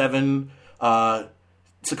Magnificent Seven.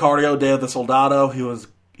 Sicario, Day of the Soldado.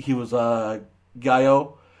 He was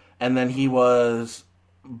Gallo, and then he was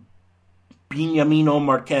Beniamino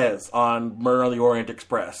Marquez on Murder on the Orient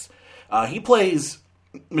Express. He plays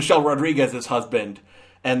Michelle Rodriguez's husband,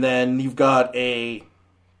 and then you've got a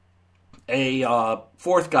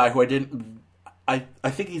fourth guy who I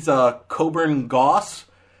think he's Coburn Goss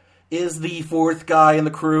is the fourth guy in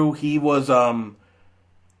the crew. He was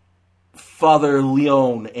Father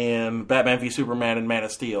Leon in Batman v Superman and Man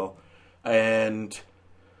of Steel, and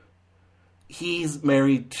he's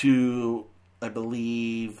married to, I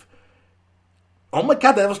believe. Oh my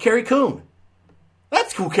God, that was Carrie Coon.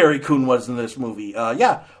 That's who Carrie Coon was in this movie.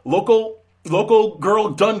 Local girl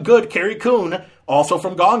done good. Carrie Coon, also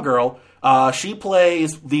from Gone Girl. She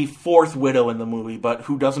plays the fourth widow in the movie, but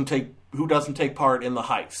who doesn't take part in the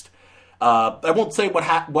heist. I won't say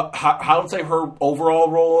I won't say her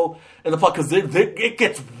overall role in the plot, because it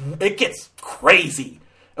gets crazy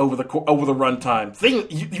over the runtime.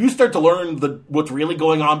 You start to learn what's really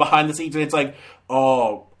going on behind the scenes, and it's like,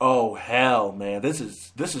 oh hell, man, this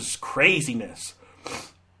is craziness.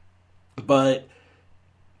 But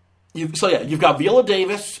you've got Viola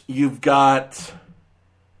Davis, you've got.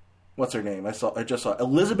 What's her name? I just saw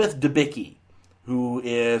Elizabeth Debicki, who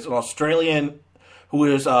is an Australian, who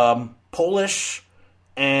is Polish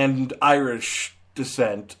and Irish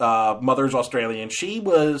descent. Mother's Australian. She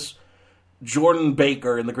was Jordan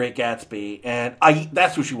Baker in The Great Gatsby, and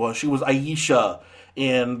that's who she was. She was Aisha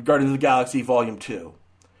in Guardians of the Galaxy Volume 2,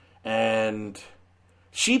 and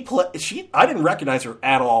I didn't recognize her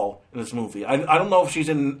at all in this movie. I don't know if she's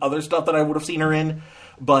in other stuff that I would have seen her in,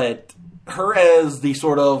 but her as the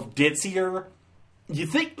sort of ditzier, you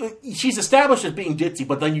think she's established as being ditzy,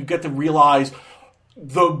 but then you get to realize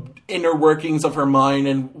the inner workings of her mind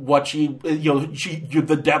and what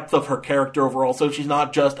the depth of her character overall. So she's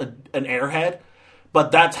not just an airhead,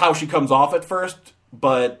 but that's how she comes off at first.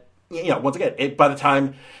 But once again, by the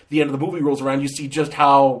time the end of the movie rolls around, you see just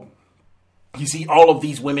how you see all of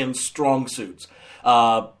these women's strong suits.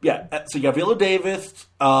 So you have Viola Davis,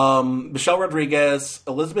 Michelle Rodriguez,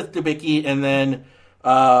 Elizabeth Debicki, and then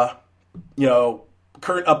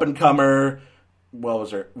current up and comer. What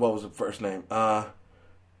was her first name? Why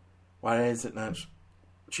is it not?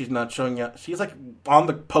 She's not showing yet. She's like on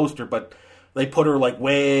the poster, but they put her like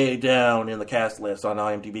way down in the cast list on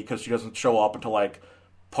IMDb because she doesn't show up until like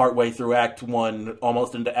partway through Act 1,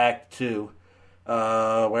 almost into Act 2.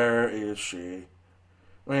 Where is she?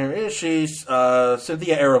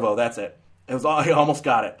 Cynthia Erivo, that's it. I almost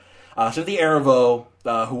got it. Cynthia Erivo,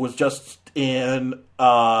 who was just in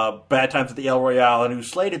Bad Times at the El Royale and who's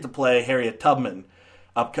slated to play Harriet Tubman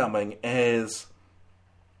upcoming, is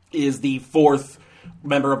the fourth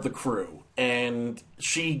member of the crew. And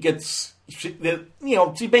she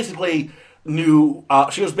basically knew,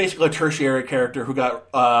 she was basically a tertiary character who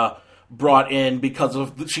got brought in because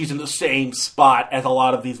of she's in the same spot as a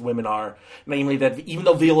lot of these women are. Namely that even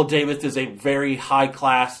though Viola Davis is a very high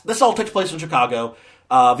class, this all takes place in Chicago.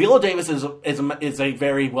 Viola Davis is a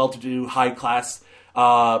very well-to-do, high class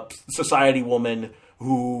society woman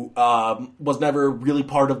who was never really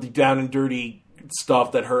part of the down and dirty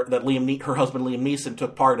stuff that her husband Liam Neeson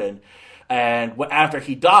took part in. And after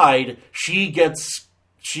he died, she's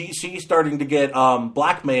starting to get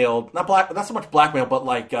blackmailed. Not so much blackmail, but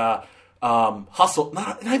like hustle.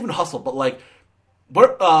 Not even hustle, but like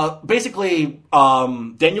basically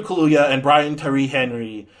Daniel Kaluuya and Brian Tyree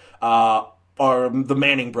Henry are the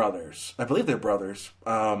Manning brothers. I believe they're brothers.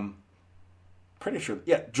 Pretty sure.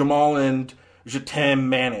 Yeah, Jamal and Jatam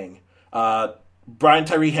Manning. Brian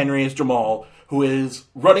Tyree Henry is Jamal, who is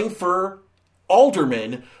running for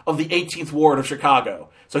alderman of the 18th Ward of Chicago.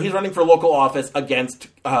 So he's running for local office against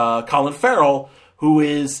Colin Farrell,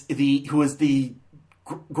 who's been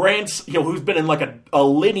in like a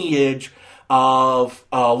lineage of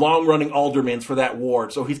long-running aldermans for that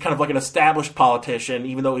ward. So he's kind of like an established politician,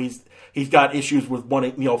 even though he's got issues with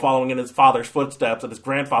following in his father's footsteps and his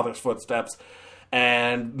grandfather's footsteps.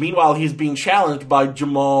 And meanwhile, he's being challenged by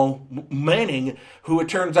Jamal Manning, who it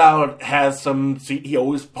turns out has he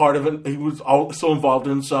was part of it. He was also involved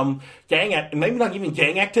in some maybe not even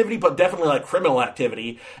gang activity, but definitely like criminal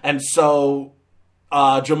activity. And so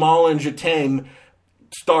Jamal and Jatane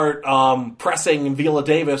start pressing Viola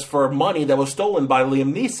Davis for money that was stolen by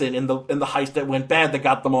Liam Neeson in the heist that went bad that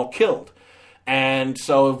got them all killed. And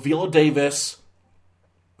so Viola Davis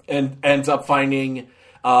ends up finding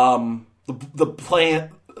the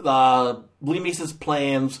plan, Liam Neeson's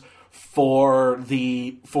plans for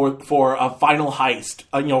a final heist,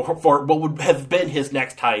 for what would have been his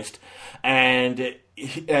next heist, and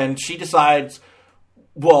she decides,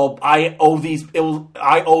 well, I'm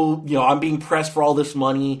being pressed for all this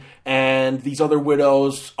money, and these other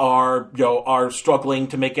widows are struggling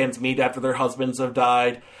to make ends meet after their husbands have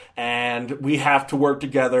died, and we have to work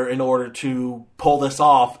together in order to pull this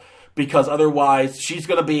off, because otherwise she's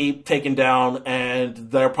going to be taken down, and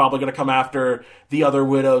they're probably going to come after the other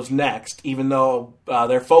widows next, even though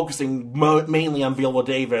they're focusing mainly on Viola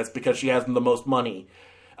Davis because she has the most money.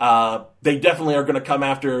 They definitely are going to come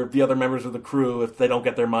after the other members of the crew if they don't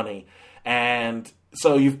get their money. And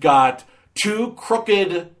so you've got two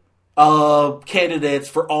crooked candidates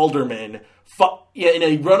for alderman in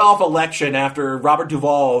a runoff election after Robert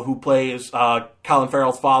Duvall, who plays Colin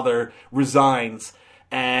Farrell's father, resigns.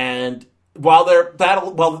 And while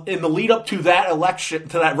in the lead up to that election,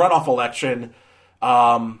 to that runoff election,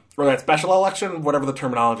 or that special election, whatever the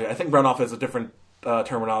terminology, I think runoff is a different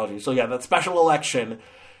terminology. So yeah, that special election.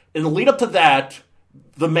 In the lead up to that,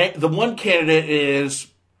 the one candidate is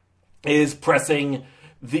pressing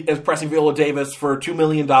Viola Davis for $2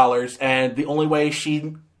 million, and the only way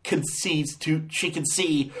she can see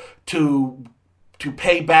to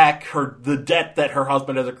pay back the debt that her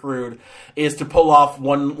husband has accrued is to pull off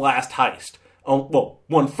one last heist.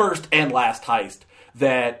 One first and last heist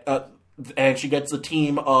and she gets the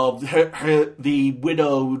team of the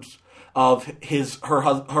widows of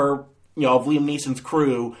Liam Neeson's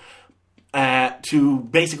crew to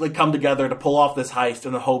basically come together to pull off this heist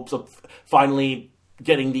in the hopes of finally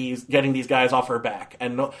getting these guys off her back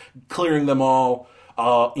and clearing them all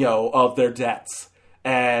of their debts.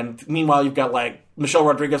 And meanwhile, you've got Michelle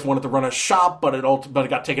Rodriguez wanted to run a shop, but it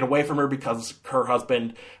got taken away from her because her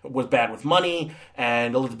husband was bad with money,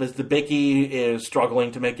 and Elizabeth Debicki is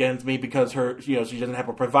struggling to make ends meet because she doesn't have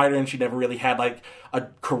a provider, and she never really had a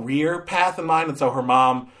career path in mind, and so her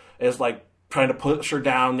mom is trying to push her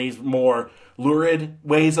down these more lurid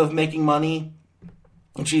ways of making money,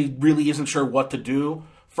 and she really isn't sure what to do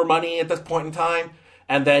for money at this point in time.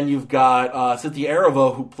 And then you've got Cynthia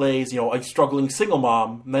Erivo, who plays, a struggling single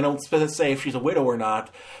mom. And they don't say if she's a widow or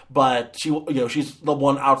not, but she's the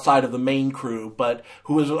one outside of the main crew, but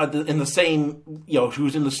who is in the same,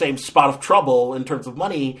 who's in the same spot of trouble in terms of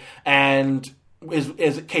money, and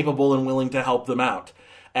is capable and willing to help them out.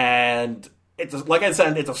 And like I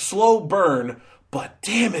said, it's a slow burn, but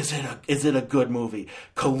damn, is it a good movie?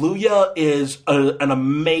 Kaluuya is an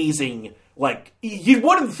amazing, you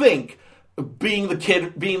wouldn't think. Being the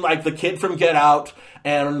kid from Get Out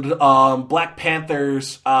and Black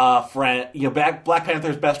Panther's friend, Black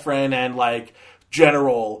Panther's best friend and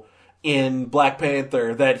general in Black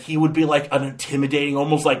Panther, that he would be an intimidating,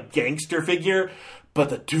 almost gangster figure. But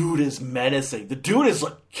the dude is menacing. The dude is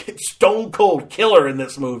stone cold killer in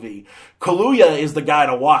this movie. Kaluuya is the guy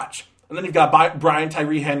to watch. And then you've got Brian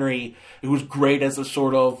Tyree Henry, who's great as a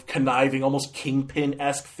sort of conniving, almost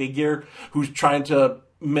Kingpin-esque figure who's trying to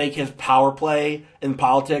make his power play in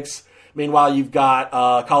politics. Meanwhile, you've got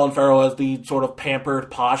Colin Farrell as the sort of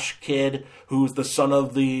pampered, posh kid who's the son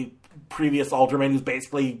of the previous alderman who's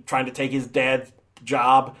basically trying to take his dad's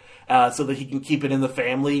job so that he can keep it in the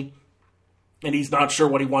family. And he's not sure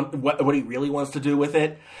what he really wants to do with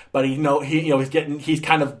it, but he's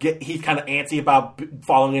kind of antsy about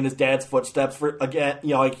following in his dad's footsteps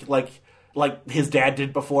like his dad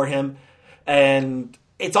did before him. And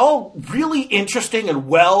it's all really interesting and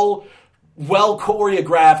well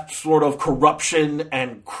choreographed sort of corruption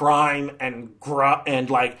and crime and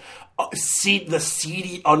the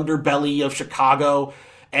seedy underbelly of Chicago,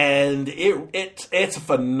 and it's a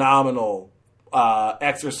phenomenal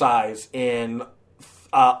exercise in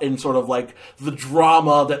sort of the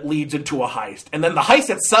drama that leads into a heist. And then the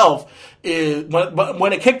heist itself is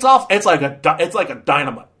when it kicks off, it's like a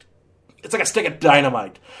dynamite. It's like a stick of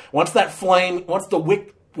dynamite. Once the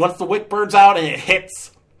wick burns out and it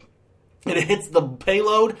hits the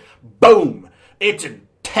payload, boom! It's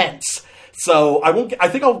intense. So I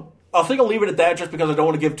think I'll leave it at that, just because I don't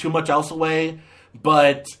want to give too much else away.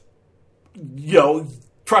 But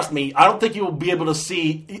trust me, I don't think you'll be able to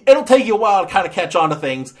see. It'll take you a while to kind of catch on to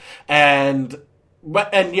things, and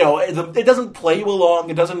it doesn't play you along.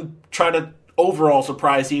 It doesn't try to overall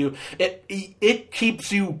surprise you. It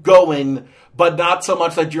keeps you going, but not so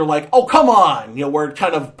much that you're like, oh, come on, where it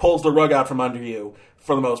kind of pulls the rug out from under you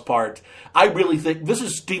for the most part. I really think this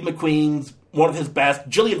is Steve McQueen's one of his best.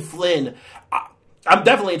 Gillian Flynn, I'm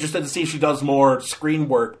definitely interested to see if she does more screen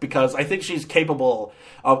work, because I think she's capable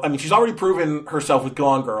of, she's already proven herself with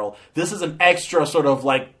Gone Girl. This is an extra sort of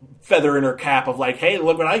like feather in her cap of like, hey,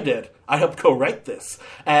 look what I did. I helped co-write this.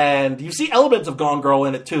 And you see elements of Gone Girl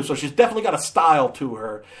in it too, so she's definitely got a style to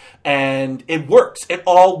her. And it works. It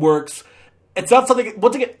all works. It's not something,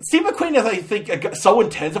 once again, Steve McQueen is, I think, so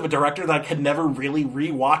intense of a director that I could never really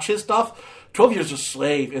rewatch his stuff. 12 Years a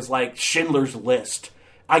Slave is like Schindler's List.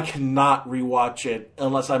 I cannot rewatch it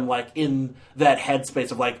unless I'm like in that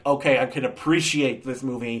headspace of like, okay, I can appreciate this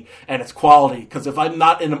movie and its quality. Because if I'm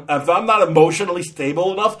not emotionally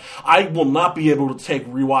stable enough, I will not be able to take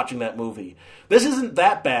rewatching that movie. This isn't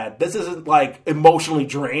that bad. This isn't like emotionally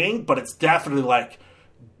draining, but it's definitely like,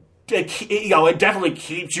 it definitely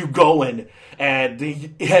keeps you going, and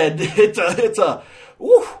it's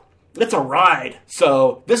a ride.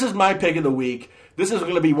 So this is my pick of the week. This is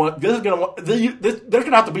going to be one. There's going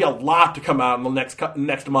to have to be a lot to come out in the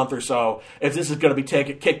next month or so if this is going to be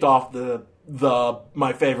kicked off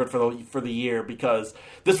my favorite for the year, because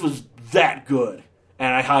this was that good.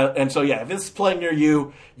 And so yeah, if this is playing near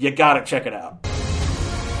you, you got to check it out.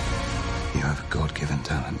 You have a God-given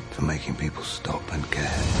talent for making people stop and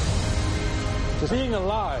care. Being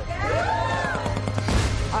alive.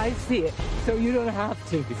 I see it, so you don't have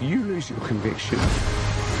to. If you lose your conviction,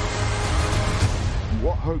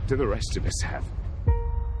 what hope do the rest of us have?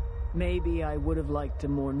 Maybe I would have liked a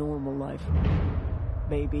more normal life.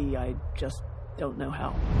 Maybe I just don't know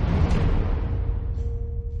how.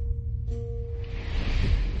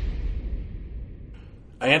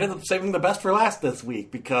 I ended up saving the best for last this week,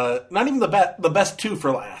 because not even the best two for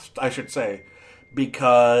last, I should say,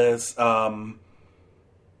 because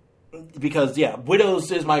yeah,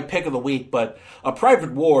 Widows is my pick of the week, but A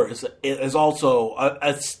Private War is also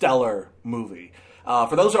a stellar movie.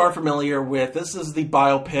 For those who aren't familiar with, this is the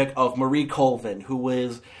biopic of Marie Colvin, who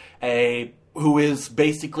is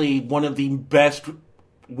basically one of the best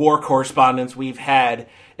war correspondents we've had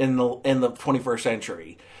in the 21st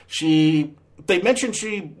century. They mentioned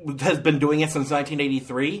she has been doing it since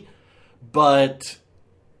 1983, but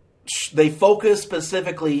they focus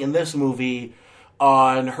specifically in this movie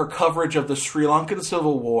on her coverage of the Sri Lankan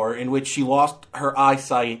Civil War, in which she lost her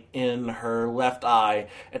eyesight in her left eye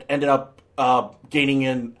and ended up gaining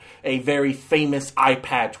in a very famous eye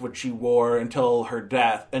patch, which she wore until her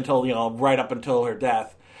death, right up until her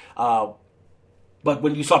death. But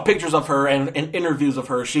when you saw pictures of her and interviews of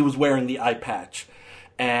her, she was wearing the eye patch.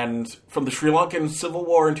 And from the Sri Lankan Civil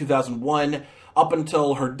War in 2001 up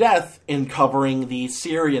until her death in covering the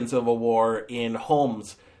Syrian Civil War in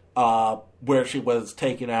Homs, where she was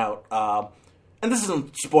taken out. And this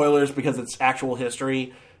isn't spoilers because it's actual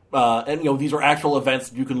history. And these are actual events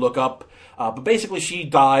that you can look up. But basically she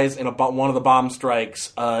dies in one of the bomb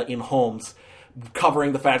strikes in Homs,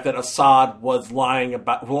 covering the fact that Assad was lying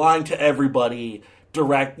to everybody,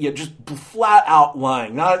 just flat out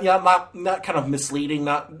lying, not kind of misleading,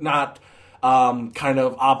 not kind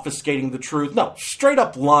of obfuscating the truth. No, straight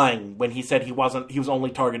up lying when he said he was only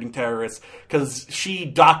targeting terrorists, because she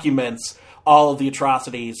documents all of the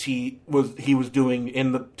atrocities he was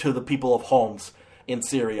doing to the people of Homs in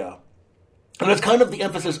Syria. And that's kind of the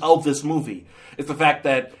emphasis of this movie, is the fact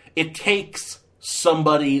that it takes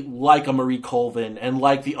somebody like a Marie Colvin and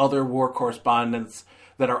like the other war correspondents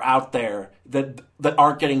that are out there that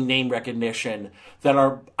aren't getting name recognition, that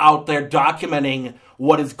are out there documenting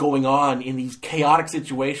what is going on in these chaotic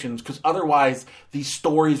situations, because otherwise these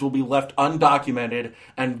stories will be left undocumented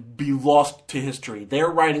and be lost to history.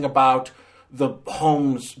 They're writing about the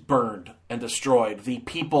homes burned and destroyed, the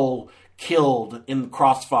people killed in the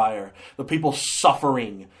crossfire, the people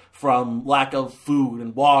suffering from lack of food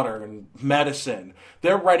and water and medicine.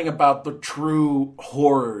 They're writing about the true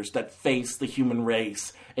horrors that face the human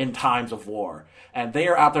race in times of war. And they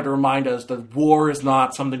are out there to remind us that war is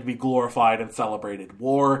not something to be glorified and celebrated.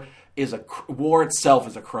 War itself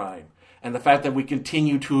is a crime. And the fact that we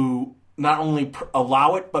continue to not only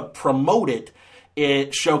allow it, but promote it,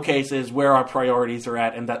 it showcases where our priorities are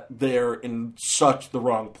at and that they're in such the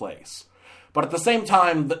wrong place. But at the same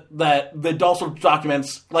time, that also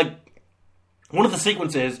documents, like, one of the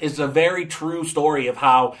sequences is a very true story of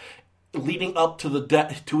how, leading up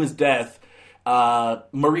to his death,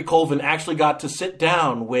 Marie Colvin actually got to sit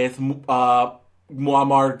down with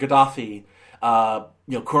Muammar Gaddafi,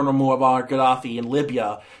 Colonel Muammar Gaddafi in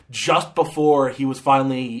Libya, just before he was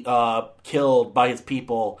finally killed by his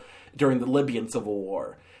people during the Libyan civil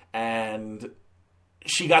war. And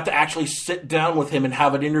she got to actually sit down with him and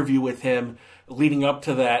have an interview with him leading up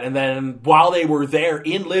to that. And then while they were there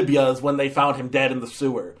in Libya is when they found him dead in the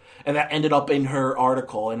sewer. And that ended up in her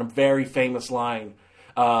article in a very famous line.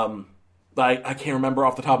 I can't remember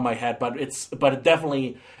off the top of my head, but it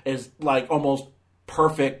definitely is like almost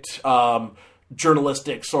perfect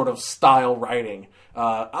journalistic sort of style writing.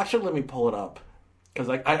 Actually, let me pull it up because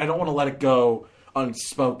I don't want to let it go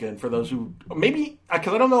unspoken for those who maybe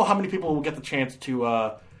because I don't know how many people will get the chance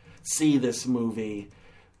to see this movie.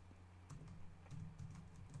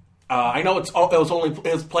 I know it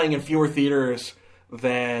was playing in fewer theaters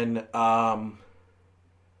than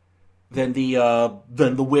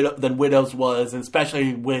Widows was, and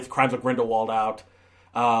especially with Crimes of Grindelwald out.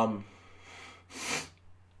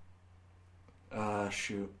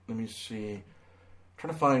 Shoot, let me see. I'm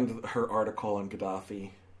trying to find her article on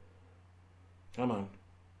Gaddafi. Come on.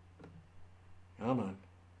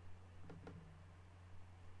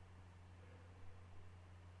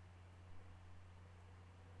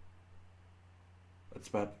 That's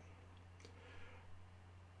bad.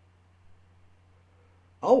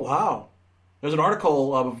 Oh, wow. There's an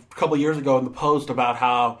article a couple years ago in the Post about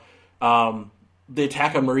how the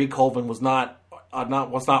attack on Marie Colvin was not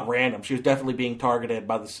random. She was definitely being targeted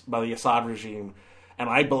by the Assad regime, and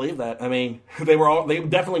I believe that. I mean, they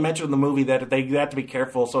definitely mentioned in the movie that they had to be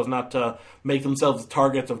careful so as not to make themselves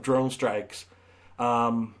targets of drone strikes.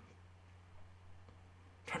 Trying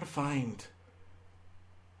to find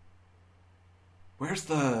where's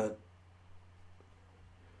the.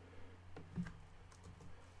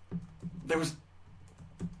 There was.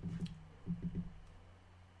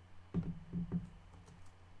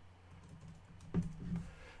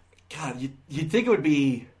 God, you'd think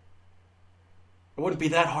it wouldn't be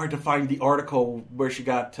that hard to find the article where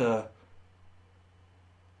that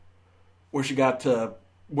was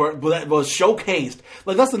showcased.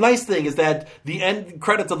 Like, that's the nice thing, is that the end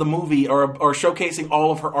credits of the movie are showcasing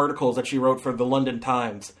all of her articles that she wrote for the London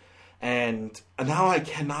Times. And now I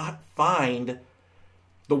cannot find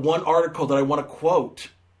the one article that I want to quote.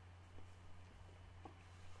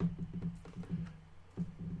 All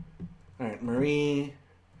right, Marie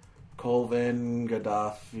Colvin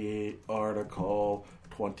Gaddafi article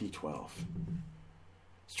 2012.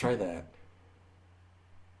 Let's try that.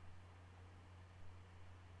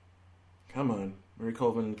 Come on. Marie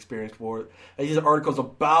Colvin experienced war. These are articles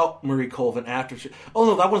about Marie Colvin after she... Oh,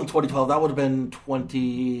 no, that wasn't 2012. That would have been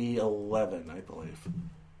 2011, I believe.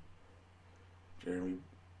 Jeremy...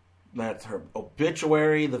 That's her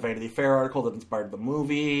obituary, the Vanity Fair article that inspired the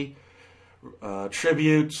movie,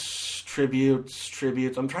 tributes.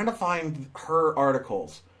 I'm trying to find her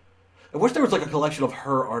articles. I wish there was like a collection of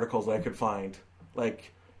her articles that I could find.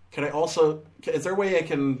 Like, can I also... Is there a way I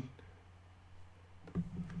can...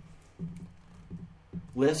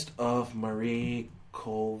 List of Marie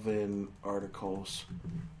Colvin articles.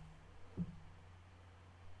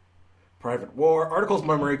 Private War. Articles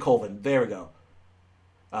by Marie Colvin. There we go.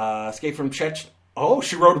 Escape from Chechnya. Oh,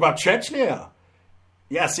 she wrote about Chechnya.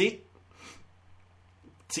 Yeah, see,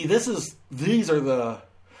 these are the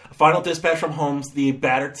Final Dispatch from Homs, the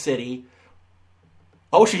Battered City.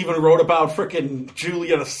 Oh, she even wrote about frickin'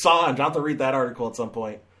 Julian Assange. I'll have to read that article at some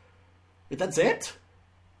point. Wait, that's it?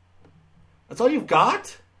 That's all you've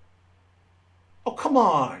got? Oh, come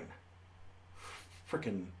on.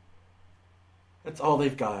 Frickin'. That's all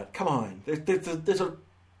they've got. Come on. It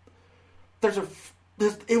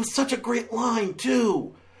was such a great line,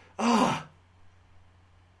 too. It's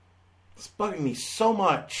bugging me so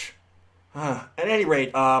much. At any rate,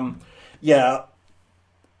 yeah.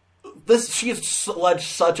 She has led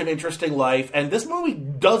such an interesting life, and this movie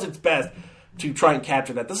does its best to try and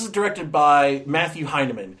capture that. This is directed by Matthew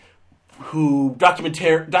Heineman, who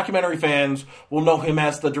documentary fans will know him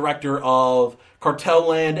as the director of Cartel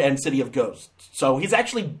Land and City of Ghosts. So he's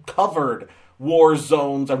actually covered war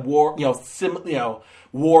zones and war-like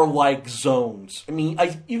zones. I mean,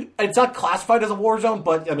 it's not classified as a war zone,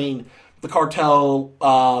 but I mean, the cartel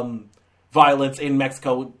violence in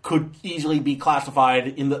Mexico could easily be classified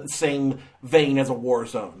in the same vein as a war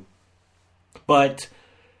zone. But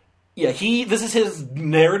yeah, this is his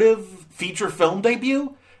narrative feature film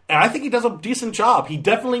debut, and I think he does a decent job. He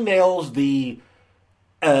definitely nails the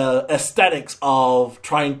aesthetics of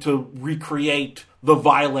trying to recreate the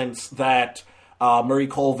violence that Marie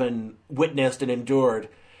Colvin witnessed and endured,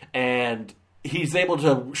 and he's able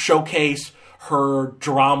to showcase her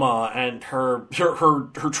drama and her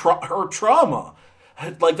trauma.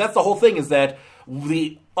 Like, that's the whole thing, is that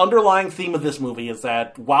the underlying theme of this movie is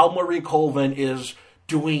that while Marie Colvin is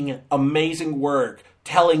doing amazing work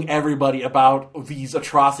telling everybody about these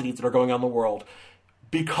atrocities that are going on in the world,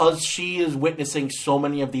 because she is witnessing so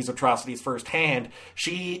many of these atrocities firsthand,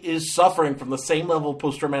 she is suffering from the same level of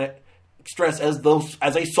post-traumatic stress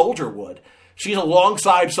as a soldier would. She's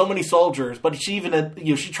alongside so many soldiers, but she even,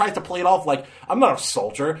 she tries to play it off like, I'm not a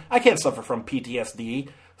soldier, I can't suffer from PTSD.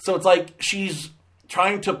 So it's like she's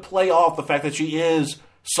trying to play off the fact that she is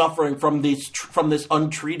suffering from this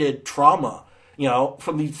untreated trauma,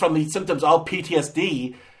 from the symptoms of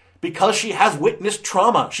PTSD, because she has witnessed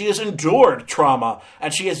trauma. She has endured trauma,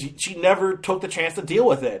 and she never took the chance to deal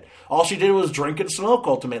with it. All she did was drink and smoke,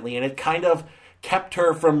 ultimately, and it kind of kept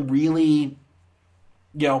her from really,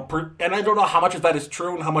 and I don't know how much of that is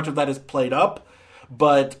true and how much of that is played up,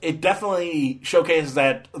 but it definitely showcases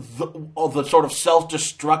that the sort of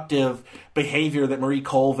self-destructive behavior that Marie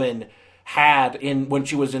Colvin had when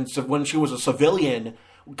she was a civilian,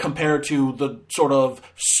 compared to the sort of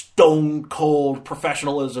stone-cold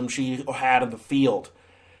professionalism she had in the field.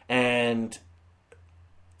 And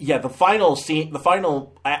yeah, the final scene, the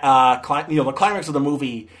climax of the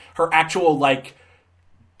movie, her actual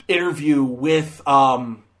interview with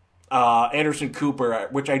Anderson Cooper,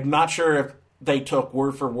 which I'm not sure if they took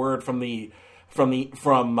word for word from that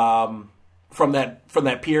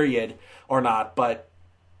period or not, but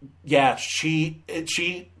yeah, she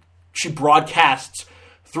broadcasts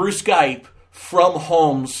through Skype from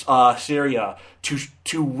Homs, Syria, to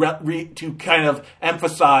kind of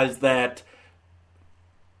emphasize that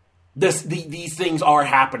these things are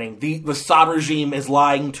happening. The Assad regime is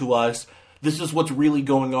lying to us. This is what's really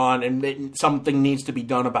going on, and something needs to be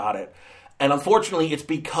done about it. And unfortunately, it's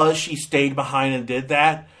because she stayed behind and did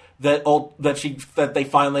that they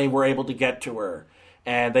finally were able to get to her.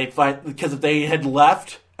 And because if they had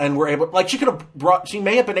left and were able, she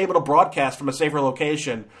may have been able to broadcast from a safer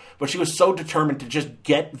location, but she was so determined to just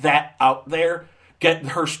get that out there, get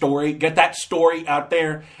that story out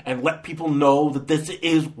there, and let people know that this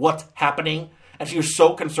is what's happening. And she was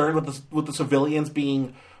so concerned with the civilians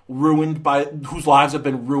being whose lives have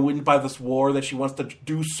been ruined by this war, that she wants to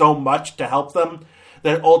do so much to help them,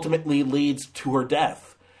 that it ultimately leads to her death.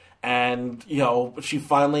 And, she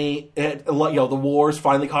finally, the wars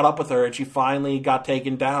finally caught up with her, and she finally got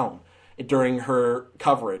taken down during her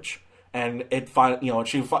coverage. And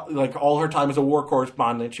she, all her time as a war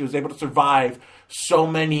correspondent, she was able to survive so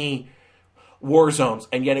many war zones,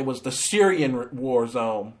 and yet it was the Syrian war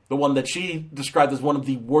zone, the one that she described as one of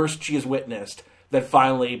the worst she has witnessed, that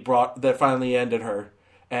finally ended her.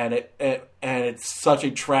 And it's such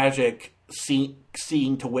a tragic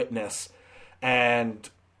scene to witness. And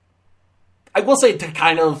I will say, to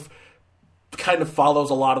kind of follows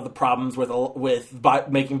a lot of the problems with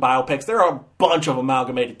making biopics. There are a bunch of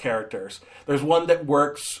amalgamated characters. There's one that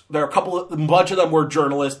works. There are a bunch of them were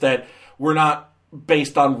journalists that were not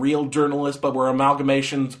based on real journalists, but were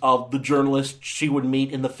amalgamations of the journalists she would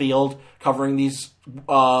meet in the field covering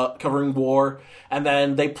war. And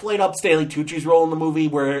then they played up Stanley Tucci's role in the movie,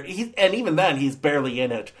 and even then he's barely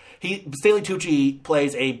in it. Stanley Tucci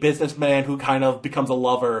plays a businessman who kind of becomes a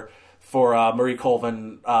lover for Marie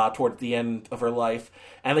Colvin towards the end of her life,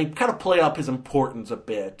 and they kind of play up his importance a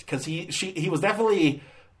bit, because he was definitely,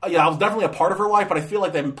 I was definitely a part of her life, but I feel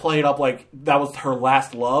like they played up like that was her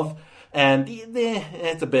last love, and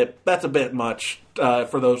that's a bit much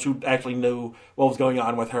for those who actually knew what was going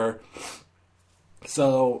on with her.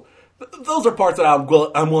 So those are parts that I'm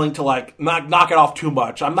willing to not knock it off too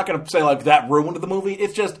much. I'm not going to say that ruined the movie.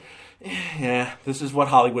 It's just, this is what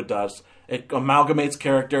Hollywood does. It amalgamates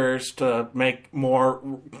characters to make more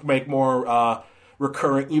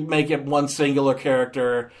recurring. You make it one singular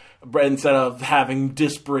character instead of having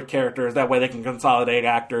disparate characters. That way they can consolidate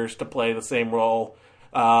actors to play the same role.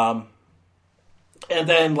 And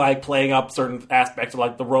then playing up certain aspects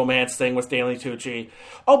of the romance thing with Stanley Tucci.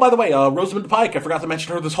 Oh, by the way, Rosamund Pike, I forgot to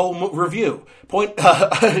mention her this whole review.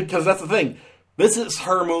 Because that's the thing. This is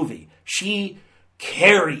her movie. She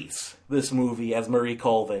carries this movie as Marie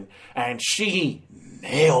Colvin, and she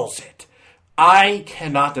nails it. I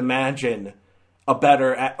cannot imagine a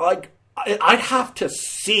better... I'd have to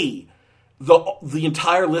see the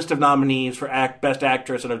entire list of nominees for Best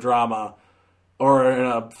Actress in a Drama, or in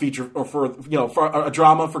a feature, or for a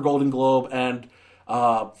drama for Golden Globe, and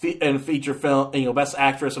feature film, Best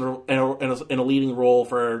Actress in a leading role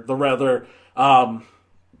for the rather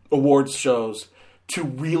awards shows. To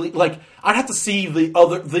really I'd have to see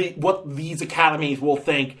what these academies will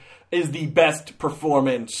think is the best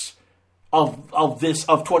performance of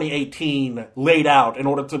 2018 laid out in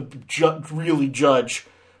order to really judge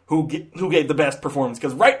who gave the best performance.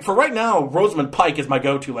 Because right now, Rosamund Pike is my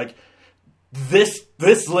go-to. Like, this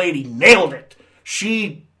lady nailed it.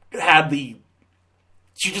 She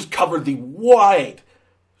just covered the wide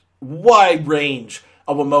range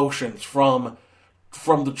of emotions from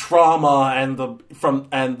the trauma and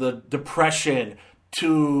the depression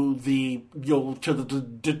to the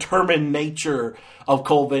determined nature of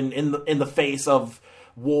Colvin in the face of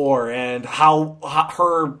war, and how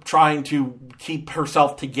her trying to keep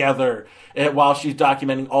herself together while she's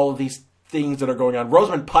documenting all of these things that are going on.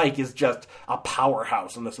 Rosamund Pike is just a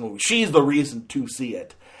powerhouse in this movie. She's the reason to see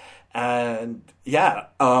it. And yeah,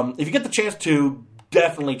 if you get the chance to,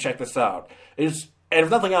 definitely check this out. And if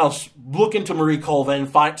nothing else, look into Marie Colvin,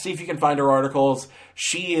 see if you can find her articles.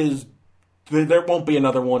 There won't be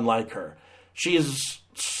another one like her.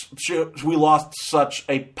 We lost such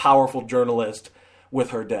a powerful journalist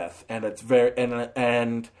with her death, and it's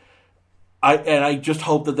I just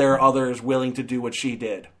hope that there are others willing to do what she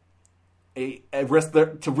did.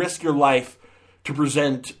 To risk your life to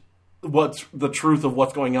present what's the truth of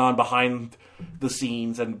what's going on behind the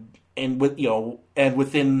scenes, and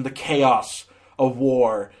within the chaos of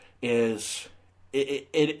war is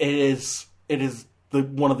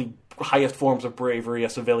one of the highest forms of bravery a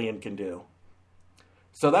civilian can do.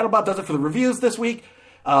 So that about does it for the reviews this week.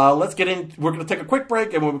 Let's get in. We're going to take a quick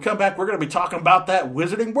break, and when we come back, we're going to be talking about that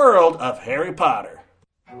wizarding world of Harry Potter.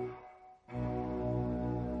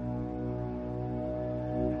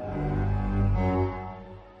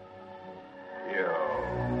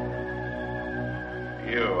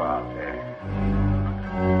 You out there.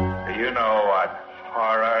 Do you know what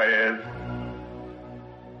horror is?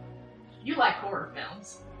 You like horror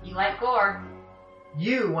films. You like gore.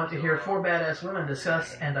 You want to hear four badass women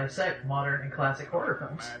discuss and dissect modern and classic horror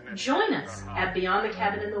films. Join us at Beyond the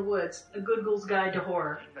Cabin in the Woods, a Good Ghoul's Guide to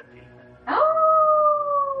Horror.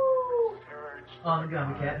 Oh! On the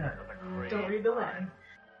Gummy Cat Network. Don't read the Latin.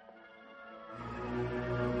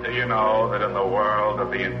 Do you know that in the world of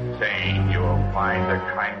the insane you will find a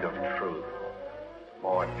kind of truth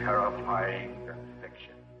more terrifying than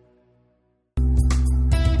fiction?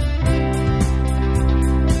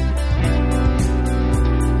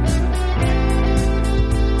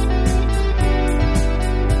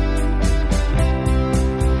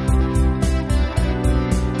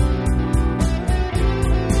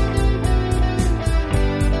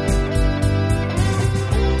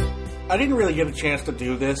 I didn't really get a chance to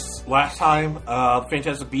do this last time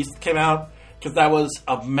Fantastic Beasts came out, because that was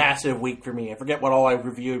a massive week for me. I forget what all I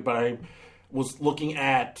reviewed, but I was looking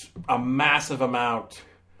at a massive amount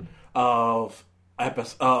of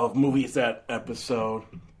movies that episode.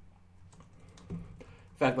 In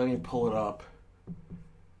fact, let me pull it up.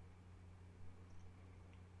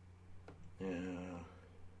 Yeah.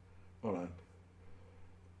 Hold on.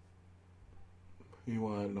 You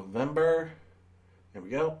want November? There we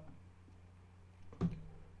go.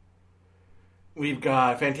 We've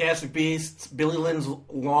got Fantastic Beasts, Billy Lynn's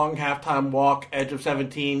Long Halftime Walk, Edge of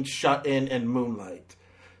 17, Shut In, and Moonlight.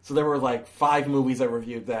 So there were like 5 movies I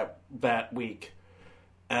reviewed that week.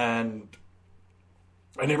 And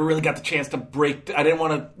I never really got the chance to I didn't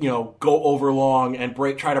want to, go over long and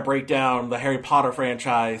try to break down the Harry Potter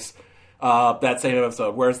franchise that same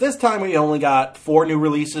episode. Whereas this time we only got 4 new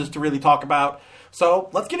releases to really talk about. So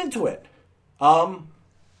let's get into it.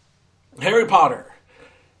 Harry Potter.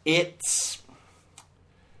 It's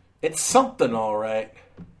something, all right.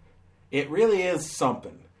 It really is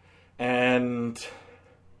something. And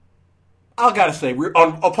I gotta say,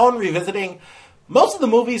 upon revisiting, most of the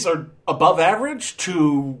movies are above average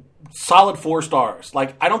to solid 4 stars.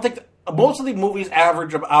 Like, I don't think most of the movies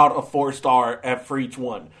average out a 4-star for each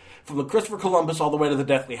one. From the Christopher Columbus all the way to the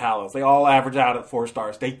Deathly Hallows, they all average out at 4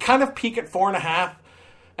 stars. They kind of peak at 4.5,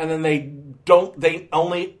 and then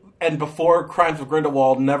and before Crimes of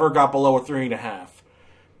Grindelwald, never got below a 3.5.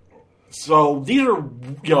 So these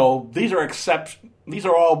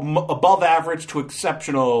are all above average to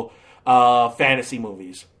exceptional fantasy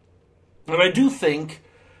movies. And I do think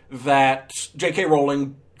that J.K.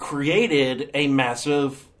 Rowling created a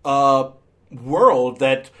massive world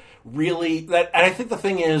and I think the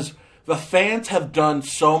thing is, the fans have done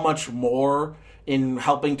so much more in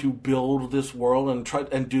helping to build this world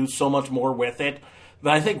and do so much more with it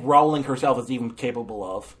that I think Rowling herself is even capable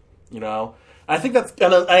of. I think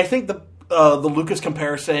the Lucas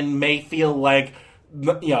comparison may feel like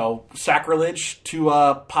sacrilege to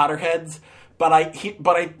Potterheads, but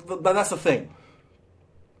that's the thing.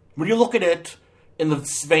 When you look at it in the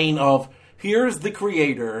vein of, here's the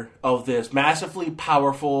creator of this massively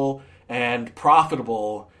powerful and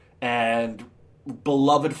profitable and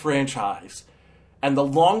beloved franchise. And the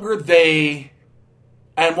longer they...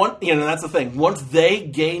 And that's the thing. Once they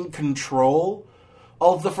gain control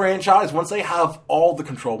of the franchise, once they have all the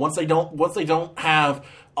control, once they don't have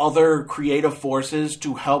other creative forces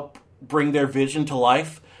to help bring their vision to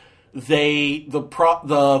life, the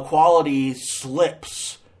quality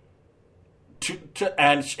slips.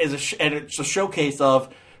 And it's a showcase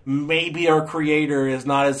of maybe our creator is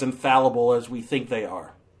not as infallible as we think they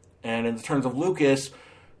are. And in terms of Lucas,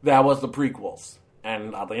 that was the prequels.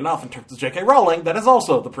 And oddly enough, in terms of J.K. Rowling, that is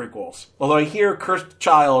also the prequels. Although I hear Cursed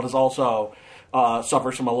Child is also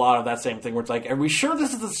suffers from a lot of that same thing, where it's like, are we sure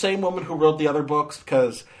this is the same woman who wrote the other books?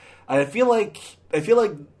 Because I feel like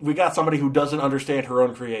we got somebody who doesn't understand her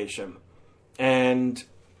own creation. And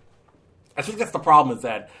I think that's the problem, is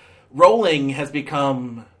that Rowling has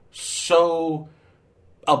become so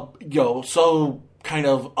kind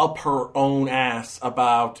of up her own ass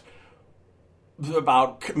about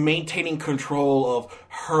maintaining control of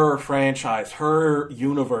her franchise, her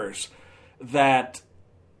universe, that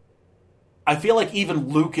I feel like even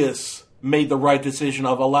Lucas made the right decision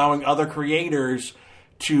of allowing other creators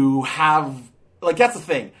to have... Like, that's the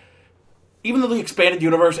thing. Even though the expanded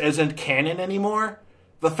universe isn't canon anymore,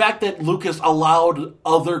 the fact that Lucas allowed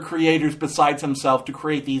other creators besides himself to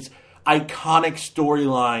create these iconic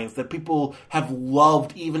storylines that people have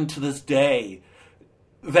loved even to this day,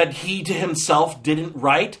 that he to himself didn't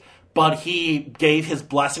write, but he gave his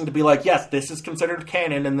blessing to be like, yes, this is considered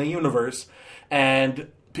canon in the universe,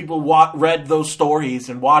 and people read those stories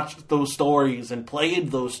and watched those stories and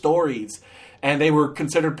played those stories, and they were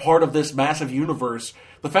considered part of this massive universe.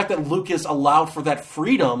 The fact that Lucas allowed for that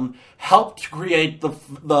freedom helped create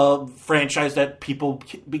the franchise that people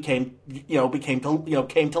came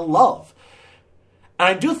to love. And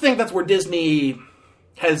I do think that's where Disney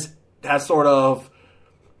has sort of,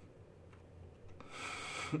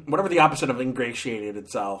 whatever the opposite of ingratiated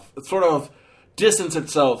itself, it's sort of distanced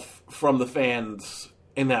itself from the fans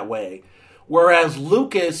in that way. Whereas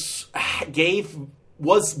Lucas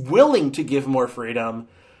was willing to give more freedom,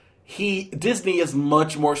 Disney is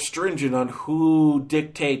much more stringent on who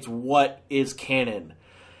dictates what is canon.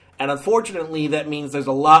 And unfortunately, that means there's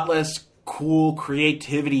a lot less cool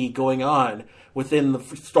creativity going on within the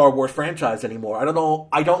Star Wars franchise anymore. I don't know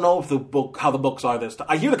if how the books are this time.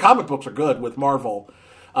 I hear the comic books are good with Marvel.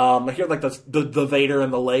 I hear like the Vader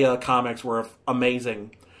and the Leia comics were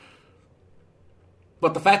amazing.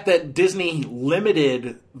 But the fact that Disney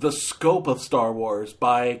limited the scope of Star Wars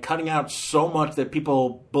by cutting out so much that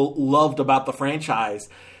people loved about the franchise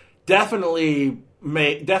definitely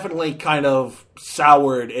kind of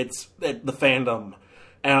soured the fandom,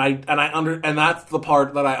 and that's the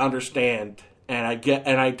part that I understand and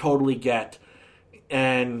I totally get.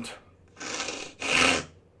 And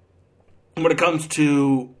when it comes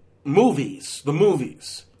to the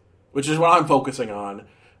movies, which is what I'm focusing on,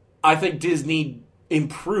 I think Disney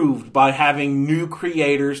improved by having new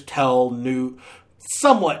creators tell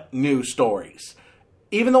somewhat new stories.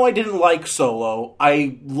 Even though I didn't like Solo,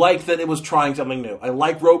 I liked that it was trying something new. I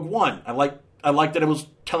liked Rogue One. I liked that it was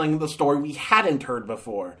telling the story we hadn't heard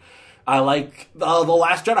before. I like The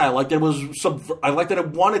Last Jedi. I liked that it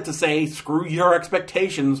wanted to say, "Screw your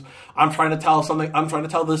expectations. I'm trying to tell something. I'm trying to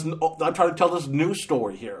tell this new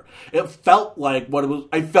story here." It felt like what it was.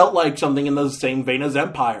 I felt like something in the same vein as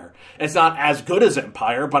Empire. It's not as good as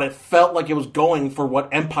Empire, but it felt like it was going for what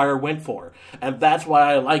Empire went for, and that's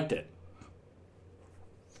why I liked it.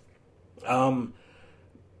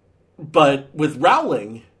 But with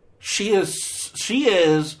Rowling, she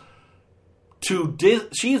is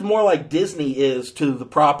more like Disney is to the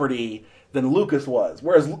property than Lucas was.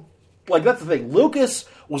 Whereas, like, that's the thing. Lucas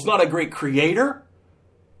was not a great creator,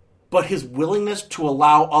 but his willingness to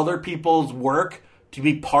allow other people's work to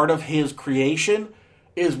be part of his creation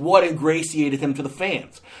is what ingratiated him to the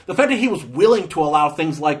fans. The fact that he was willing to allow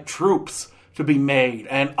things like Troops to be made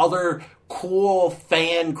and other cool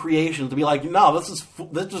fan creations to be like, no, this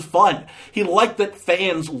is fun. He liked that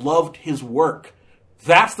fans loved his work.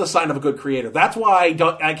 That's the sign of a good creator. That's why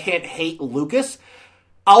I can't hate Lucas.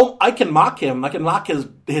 I can mock him. I can mock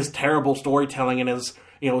his terrible storytelling and his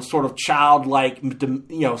sort of childlike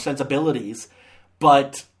sensibilities,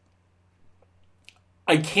 but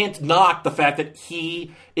I can't knock the fact that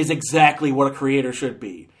he is exactly what a creator should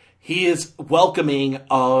be. He is welcoming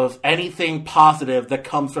of anything positive that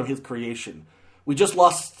comes from his creation. We just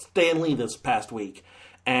lost Stan Lee this past week,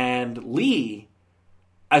 and Lee,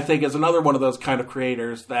 I think, is another one of those kind of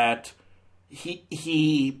creators that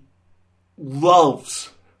he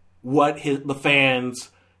loves what the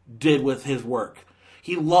fans did with his work.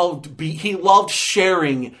 He loved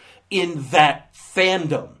sharing in that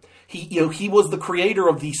fandom. He was the creator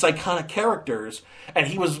of these iconic characters, and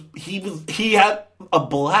he had a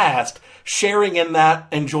blast sharing in that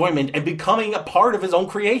enjoyment and becoming a part of his own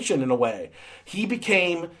creation in a way. He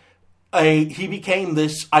became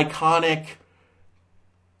this iconic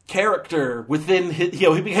character within his,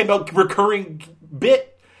 he became a recurring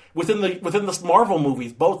bit within the Marvel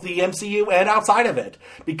movies, both the MCU and outside of it,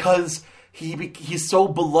 because he's so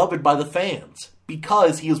beloved by the fans,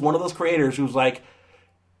 because he is one of those creators who's like,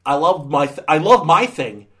 I love my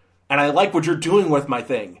thing, and I like what you're doing with my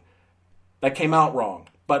thing. That came out wrong,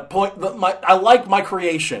 but I like my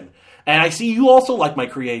creation, and I see you also like my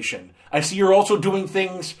creation. I see you're also doing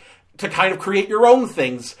things to kind of create your own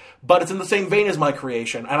things, but it's in the same vein as my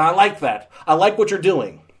creation, and I like that. I like what you're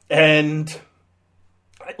doing, and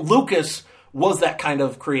Lucas was that kind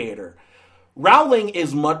of creator. Rowling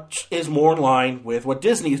is more in line with what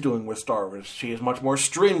Disney is doing with Star Wars. She is much more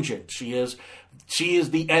stringent. She is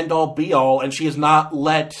the end-all, be-all, and she has not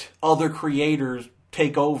let other creators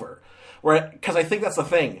take over. Because I think that's the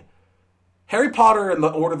thing. Harry Potter and the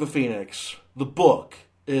Order of the Phoenix, the book,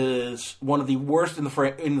 is one of the worst in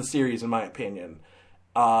the series, in my opinion.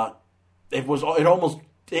 I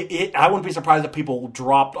wouldn't be surprised if people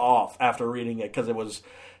dropped off after reading it, because it was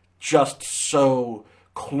just so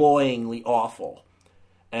cloyingly awful.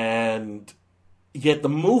 And yet the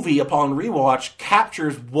movie, upon rewatch,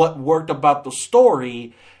 captures what worked about the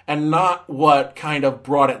story and not what kind of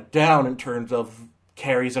brought it down in terms of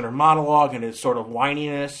Carrie's inner monologue and his sort of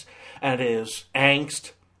whininess and his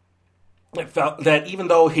angst. It felt that even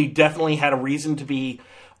though he definitely had a reason to be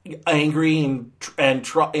angry and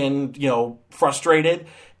frustrated,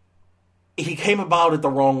 he came about it the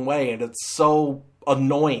wrong way, and it's so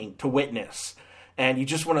annoying to witness. And you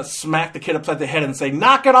just want to smack the kid upside the head and say,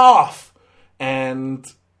 knock it off! And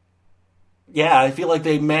yeah, I feel like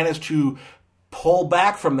they managed to pull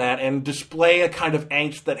back from that and display a kind of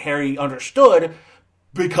angst that Harry understood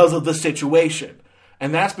because of the situation.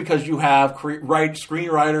 And that's because you have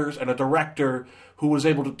screenwriters and a director who was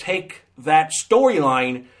able to take that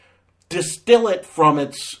storyline, distill it from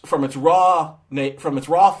its raw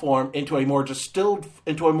form into a more distilled,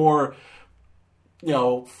 into a more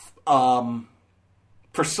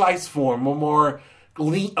precise form, a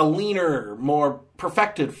leaner, more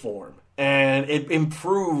perfected form, and it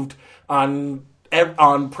improved on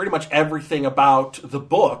pretty much everything about the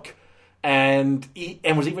book, and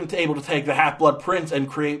was even able to take the Half-Blood Prince and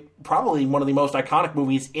create probably one of the most iconic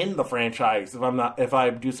movies in the franchise, if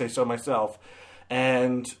I do say so myself.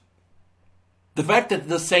 And the fact that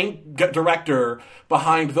the same director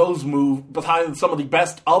behind some of the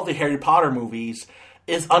best of the Harry Potter movies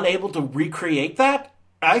is unable to recreate that,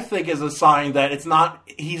 I think is a sign that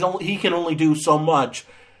he can only do so much,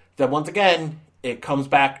 that once again, it comes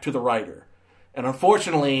back to the writer. And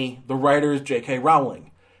unfortunately, the writer is J.K. Rowling.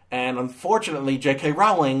 And unfortunately, J.K.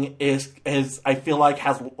 Rowling I feel like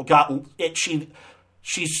has got it.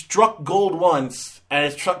 She struck gold once, and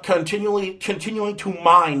is continuing to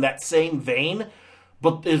mine that same vein,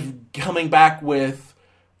 but is coming back with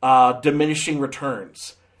diminishing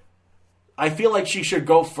returns. I feel like she should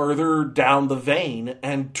go further down the vein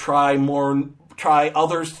and try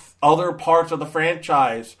other parts of the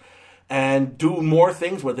franchise and do more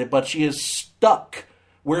things with it, but she is stuck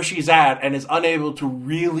where she's at and is unable to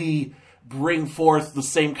really bring forth the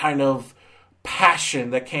same kind of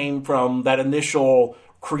passion that came from that initial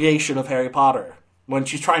creation of Harry Potter. When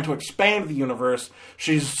she's trying to expand the universe,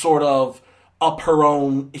 she's sort of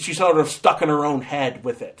stuck in her own head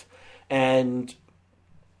with it. And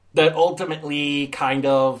that ultimately kind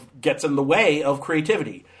of gets in the way of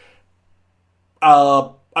creativity.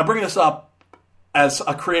 I bring this up as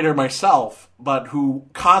a creator myself, but who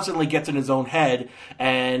constantly gets in his own head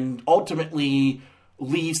and ultimately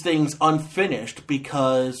leaves things unfinished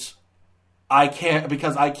because I get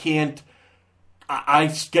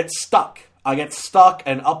stuck. I get stuck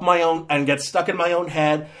and get stuck in my own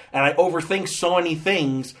head, and I overthink so many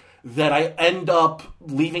things that I end up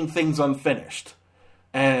leaving things unfinished.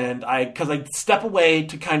 And because I step away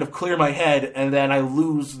to kind of clear my head, and then I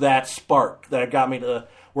lose that spark that got me to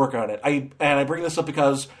work on it. I bring this up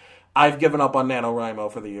because I've given up on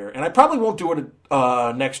NaNoWriMo for the year, and I probably won't do it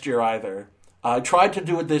next year either. I tried to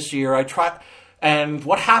do it this year. And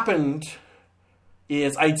what happened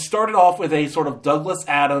is I started off with a sort of Douglas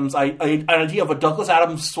Adams, an idea of a Douglas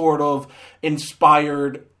Adams sort of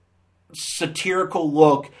inspired satirical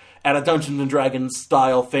look at a Dungeons & Dragons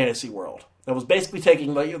style fantasy world. That was basically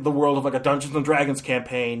taking the world of like a Dungeons and Dragons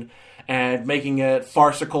campaign and making it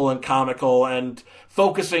farcical and comical and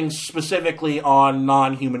focusing specifically on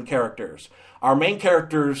non-human characters. Our main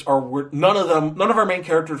characters none of our main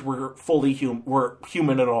characters were fully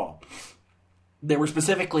human at all. They were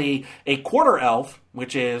specifically a quarter elf,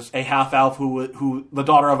 which is a half elf who the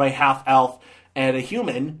daughter of a half elf and a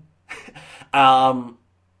human. I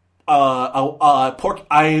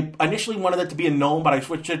initially wanted it to be a gnome, but I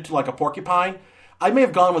switched it to like a porcupine. I may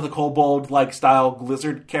have gone with a kobold-like style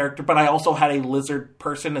lizard character, but I also had a lizard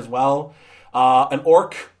person as well. An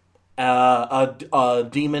orc, a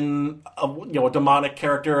demon, a demonic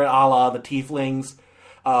character, a la the Tieflings,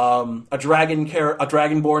 a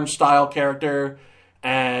dragonborn style character,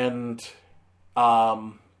 and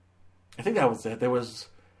I think that was it.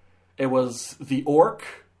 It was the orc,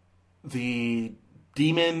 the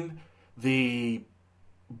demon, the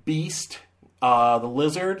beast, the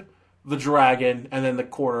lizard, the dragon, and then the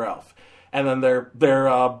quarter elf. And then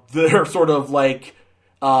they're sort of like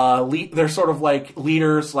they're sort of like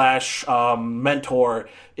leader / mentor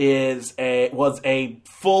was a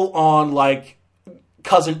full on like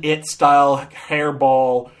Cousin It style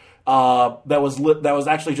hairball that was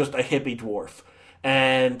actually just a hippie dwarf,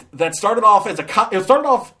 and that started off as it started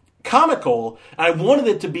off comical, and I wanted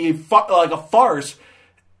it to be like a farce.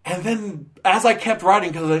 And then, as I kept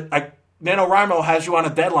writing, because NaNoWriMo has you on a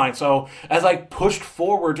deadline, so as I pushed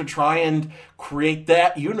forward to try and create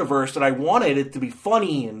that universe that I wanted it to be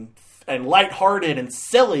funny and lighthearted and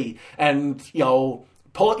silly, and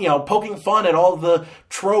poking fun at all the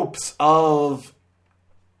tropes of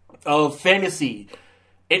fantasy,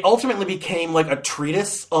 it ultimately became like a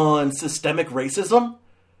treatise on systemic racism.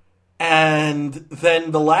 And then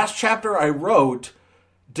the last chapter I wrote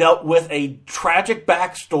dealt with a tragic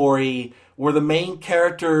backstory where the main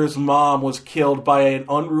character's mom was killed by an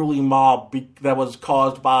unruly mob that was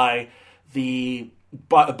caused by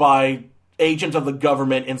by agents of the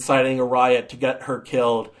government inciting a riot to get her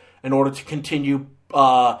killed in order to continue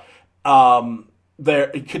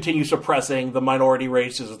suppressing the minority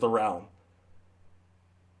races of the realm.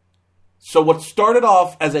 So what started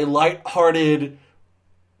off as a lighthearted,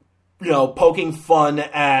 poking fun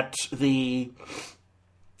at fantasy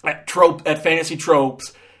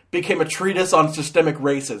tropes became a treatise on systemic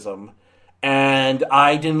racism, and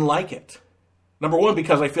I didn't like it. Number one,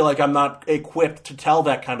 because I feel like I'm not equipped to tell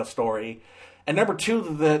that kind of story, and number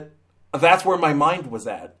two, that's where my mind was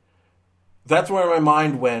at. That's where my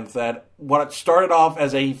mind went, that what started off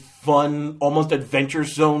as a fun, almost Adventure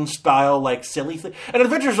Zone style, like silly thing, and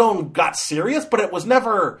Adventure Zone got serious, but it was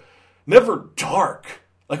never dark.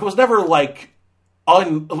 Like, it was never like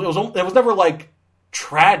it was never like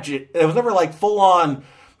tragic. It was never like full on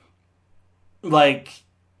like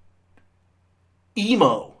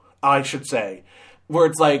emo, I should say, where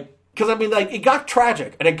it's like, because I mean, like, it got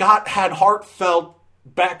tragic and it had heartfelt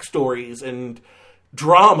backstories and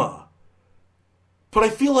drama, but I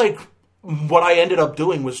feel like what I ended up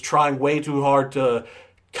doing was trying way too hard to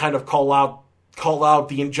kind of call out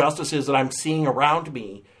the injustices that I'm seeing around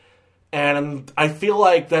me, and I feel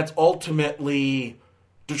like that's ultimately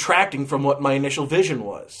detracting from what my initial vision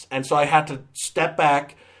was. And so I had to step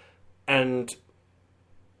back, and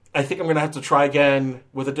I think I'm going to have to try again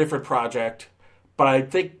with a different project. But I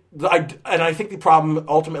think the problem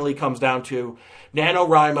ultimately comes down to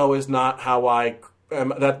NaNoWriMo is not how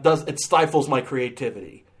it stifles my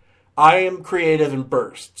creativity. I am creative in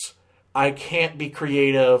bursts. I can't be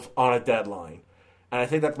creative on a deadline. And I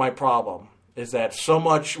think that's my problem, is that so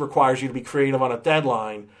much requires you to be creative on a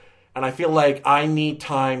deadline, and I feel like I need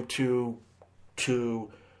time to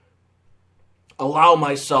allow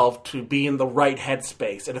myself to be in the right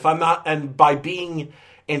headspace. And if I'm not, and by being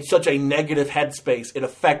in such a negative headspace, it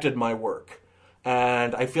affected my work.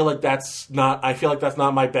 And I feel like that's not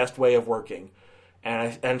my best way of working.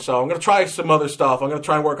 And so I'm going to try some other stuff. I'm going to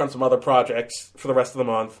try and work on some other projects for the rest of the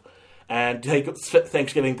month and take a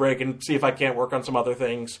Thanksgiving break and see if I can't work on some other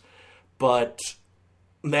things. But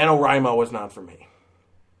NaNoWriMo is not for me.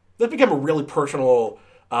 That became a really personal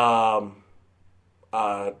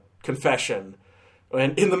confession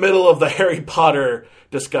and in the middle of the Harry Potter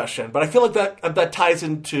discussion. But I feel like that ties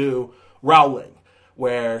into Rowling,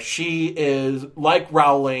 where she is like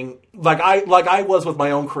Rowling, like I was with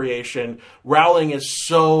my own creation. Rowling is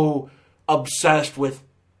so obsessed with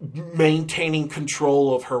maintaining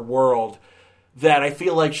control of her world that I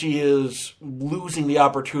feel like she is losing the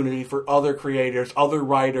opportunity for other creators, other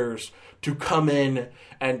writers to come in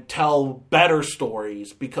and tell better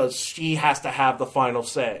stories because she has to have the final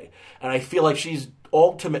say. And I feel like she's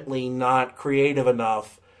ultimately not creative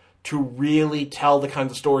enough to really tell the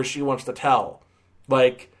kinds of stories she wants to tell.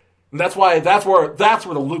 Like, that's where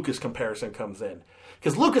the Lucas comparison comes in,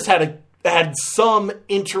 because Lucas had some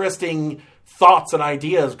interesting thoughts and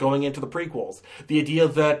ideas going into the prequels. The idea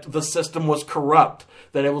that the system was corrupt,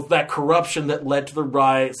 that it was that corruption that led to the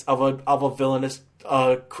rise of a villainous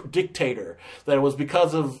dictator, that it was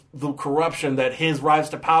because of the corruption that his rise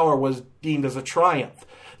to power was deemed as a triumph.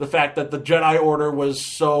 The fact that the Jedi Order was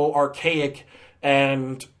so archaic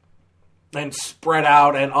and spread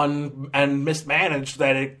out and mismanaged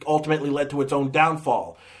that it ultimately led to its own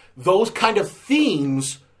downfall. Those kind of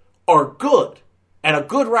themes are good. And a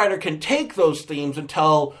good writer can take those themes and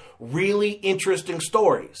tell really interesting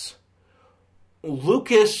stories.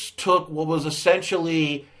 Lucas took what was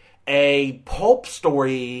essentially a pulp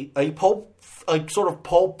story, a sort of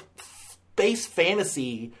pulp space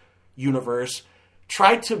fantasy universe,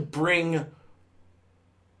 tried to bring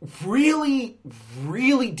really,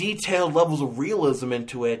 really detailed levels of realism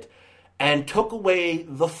into it, and took away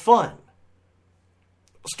the fun.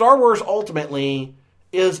 Star Wars ultimately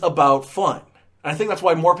is about fun. And I think that's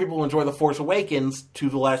why more people enjoy The Force Awakens to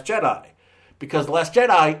The Last Jedi. Because The Last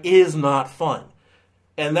Jedi is not fun.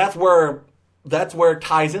 And that's where it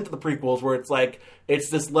ties into the prequels, where it's like, it's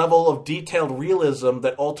this level of detailed realism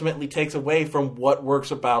that ultimately takes away from what works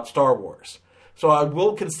about Star Wars. So I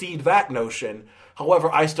will concede that notion. However,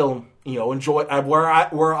 I still, enjoy, where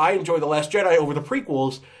I enjoy The Last Jedi over the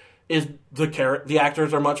prequels is the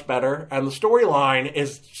actors are much better, and the storyline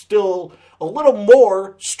is still a little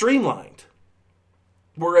more streamlined.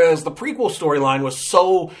 Whereas the prequel storyline was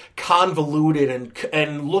so convoluted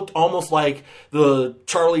and looked almost like the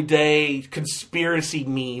Charlie Day conspiracy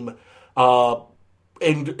meme. I'm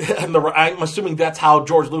assuming that's how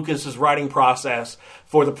George Lucas's writing process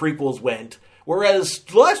for the prequels went. Whereas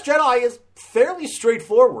The Last Jedi is fairly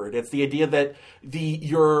straightforward. It's the idea that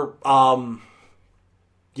your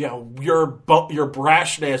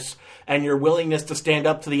brashness and your willingness to stand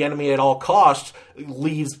up to the enemy at all costs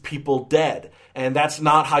leaves people dead. And that's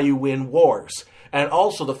not how you win wars. And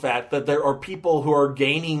also the fact that there are people who are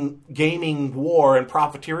gaining war and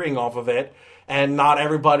profiteering off of it, and not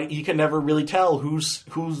everybody, you can never really tell who's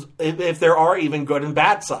if there are even good and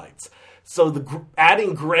bad sides. So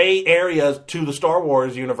adding gray areas to the Star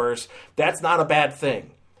Wars universe, that's not a bad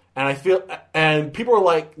thing. And I feel, and people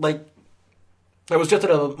are like, I was just at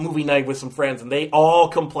a movie night with some friends, and they all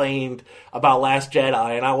complained about Last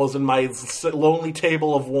Jedi, and I was in my lonely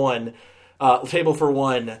table for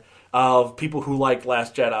one of people who liked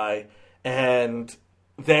Last Jedi, and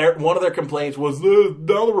one of their complaints was,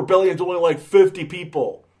 now the rebellion's only like 50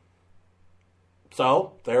 people.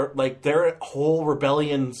 So they're whole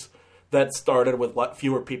rebellions that started with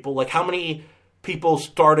fewer people. Like, how many people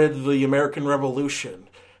started the American Revolution?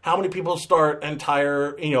 How many people start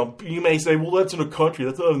entire, you may say, well, that's in a country,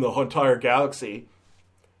 that's not in the entire galaxy.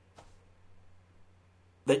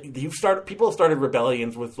 People have started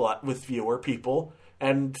rebellions with fewer people,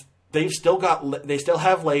 and they still have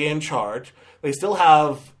Leia in charge. They still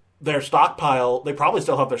have their stockpile. They probably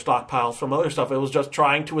still have their stockpiles from other stuff. It was just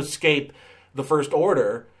trying to escape the First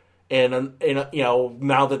Order, and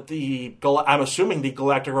now that I'm assuming the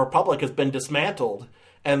Galactic Republic has been dismantled,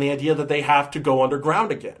 and the idea that they have to go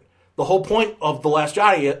underground again. The whole point of The Last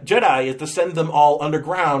Jedi is to send them all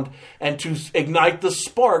underground and to ignite the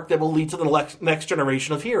spark that will lead to the next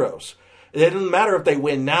generation of heroes. It doesn't matter if they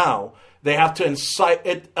win now. They have to incite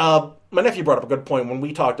it. My nephew brought up a good point when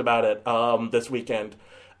we talked about it this weekend.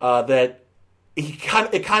 That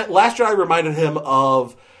Last Jedi reminded him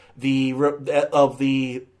of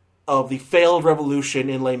the failed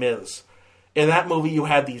revolution in Les Mis. In that movie, you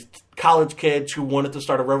had these college kids who wanted to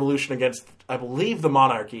start a revolution against, I believe, the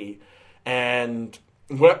monarchy, and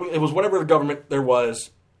it was whatever the government there was,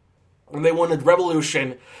 and they wanted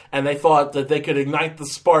revolution, and they thought that they could ignite the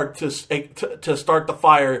spark to start the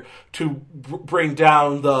fire to bring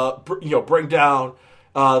down the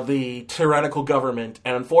tyrannical government,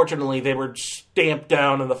 and unfortunately, they were stamped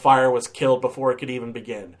down, and the fire was killed before it could even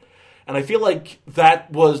begin. And I feel like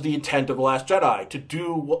that was the intent of The Last Jedi, to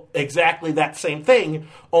do exactly that same thing,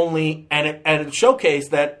 and it showcased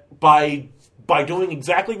that by doing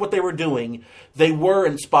exactly what they were doing, they were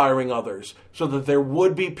inspiring others, so that there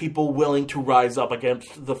would be people willing to rise up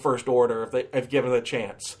against the First Order if given a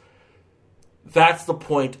chance. That's the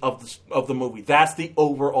point of the movie. That's the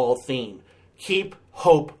overall theme. Keep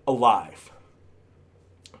hope alive.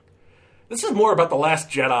 This is more about The Last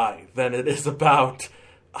Jedi than it is about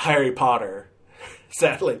Harry Potter,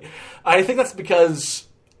 sadly. I think that's because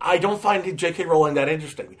I don't find J.K. Rowling that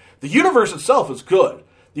interesting. The universe itself is good.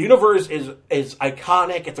 The universe is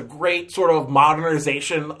iconic. It's a great sort of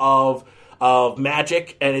modernization of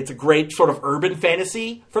magic, and it's a great sort of urban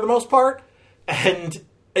fantasy for the most part. And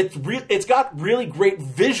it's got really great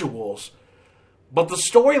visuals, but the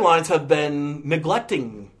storylines have been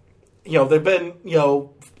neglecting. They've been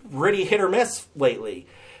really hit or miss lately,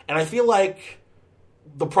 and I feel like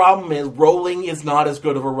the problem is Rowling is not as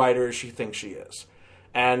good of a writer as she thinks she is.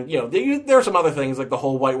 And there are some other things like the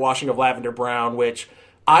whole whitewashing of Lavender Brown, which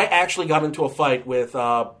I actually got into a fight with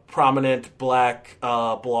prominent black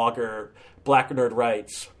blogger, Black Nerd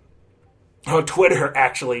Rights, on Twitter,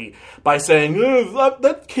 actually, by saying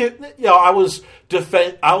that kid. I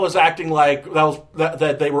was acting like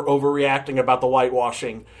that they were overreacting about the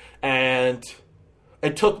whitewashing, and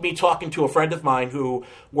it took me talking to a friend of mine who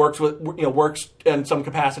works in some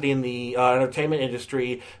capacity in the entertainment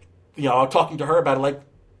industry. Talking to her about it, like,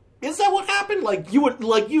 is that what happened?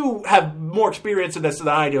 You have more experience in this than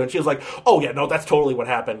I do, and she was like, "Oh yeah, no, that's totally what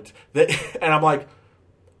happened." And I'm like,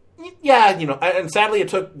 yeah, and sadly it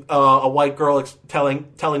took a white girl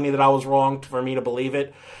telling me that I was wrong for me to believe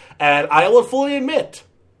it. And I will fully admit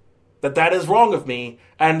that is wrong of me.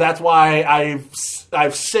 And that's why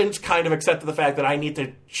I've since kind of accepted the fact that I need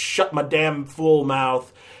to shut my damn fool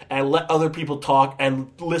mouth and let other people talk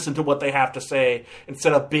and listen to what they have to say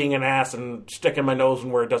instead of being an ass and sticking my nose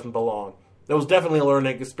in where it doesn't belong. That was definitely a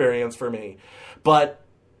learning experience for me. But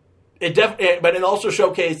it also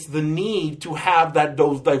showcased the need to have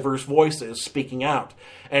those diverse voices speaking out.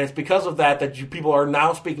 And it's because of that people are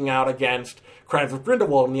now speaking out against Crimes of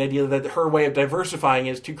Grindelwald, and the idea that her way of diversifying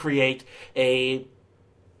is to create an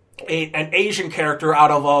Asian character out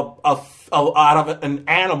of an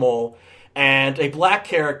animal, and a black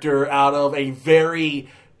character out of a very,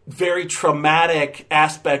 very traumatic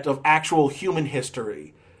aspect of actual human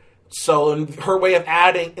history. So in her way of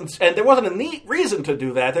adding, and there wasn't a neat reason to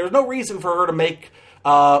do that. There was no reason for her to make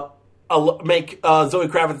Zoe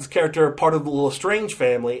Kravitz's character part of the Lestrange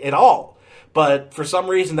family at all. But for some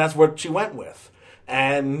reason, that's what she went with.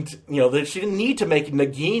 And, that she didn't need to make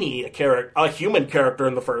Nagini a human character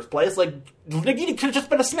in the first place. Like, Nagini could have just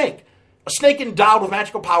been a snake. A snake endowed with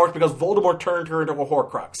magical powers because Voldemort turned her into a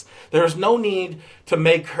Horcrux. There's no need to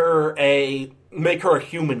make her a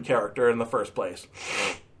human character in the first place.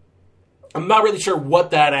 I'm not really sure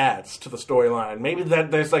what that adds to the storyline.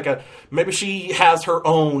 Maybe she has her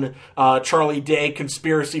own Charlie Day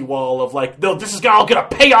conspiracy wall of like, no, this is all gonna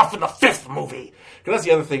pay off in the 5th movie. Because that's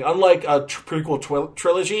the other thing. Unlike a prequel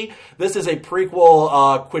trilogy, this is a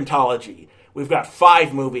prequel quintology. We've got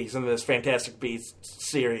 5 movies in this Fantastic Beasts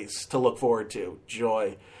series to look forward to.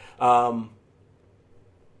 Joy.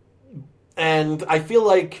 And I feel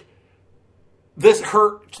like this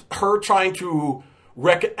her trying to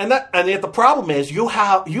and yet the problem is you've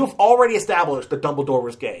already established that Dumbledore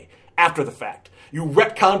was gay after the fact. You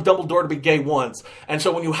retconned Dumbledore to be gay once, and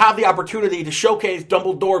so when you have the opportunity to showcase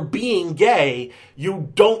Dumbledore being gay, you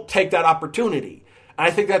don't take that opportunity. And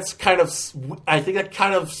I think that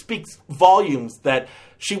kind of speaks volumes that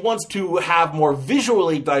she wants to have more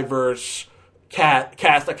visually diverse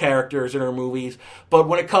cast of characters in her movies, but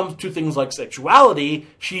when it comes to things like sexuality,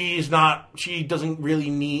 she's not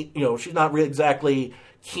really exactly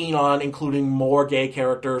keen on including more gay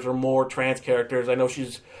characters or more trans characters. I know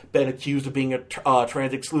she's been accused of being a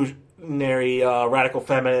trans exclusionary radical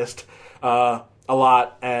feminist a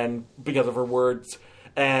lot, and because of her words,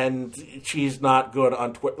 and she's not good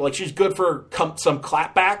on Twitter. Like, she's good for some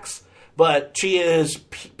clapbacks, but she is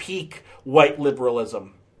peak white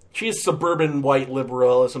liberalism. She is suburban white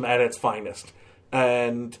liberalism at its finest.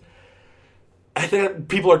 And I think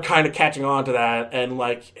people are kind of catching on to that and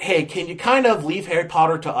like, hey, can you kind of leave Harry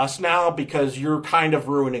Potter to us now because you're kind of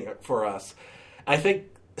ruining it for us? I think,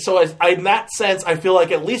 so in that sense, I feel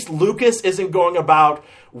like at least Lucas isn't going about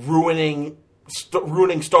ruining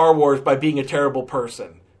Star Wars by being a terrible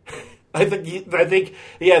person. I think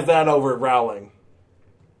he has that over Rowling.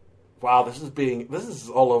 Wow, this is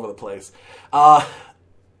all over the place.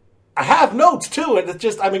 I have notes too, and it's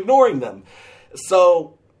just I'm ignoring them.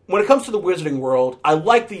 So when it comes to the Wizarding World, I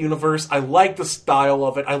like the universe, I like the style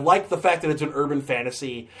of it, I like the fact that it's an urban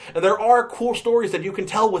fantasy, and there are cool stories that you can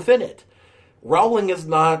tell within it. Rowling is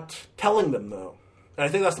not telling them, though. And I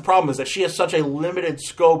think that's the problem, is that she has such a limited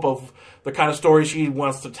scope of the kind of stories she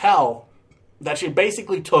wants to tell, that she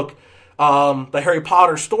basically took the Harry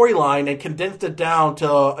Potter storyline and condensed it down to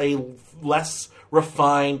a less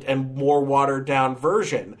refined and more watered-down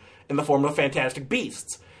version in the form of Fantastic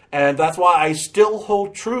Beasts. And that's why I still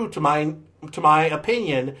hold true to my my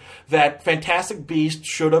opinion, that Fantastic Beasts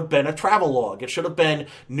should have been a travelogue. It should have been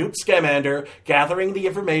Newt Scamander gathering the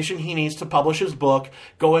information he needs to publish his book,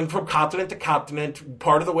 going from continent to continent,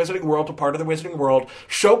 part of the Wizarding World to part of the Wizarding World,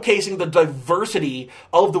 showcasing the diversity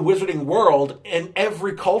of the Wizarding World in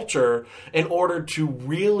every culture in order to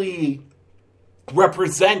really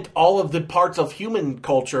represent all of the parts of human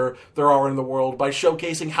culture there are in the world by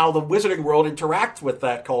showcasing how the Wizarding World interacts with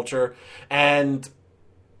that culture and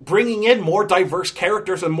bringing in more diverse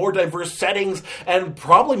characters and more diverse settings and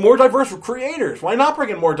probably more diverse creators. Why not bring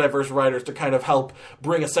in more diverse writers to kind of help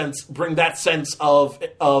bring that sense of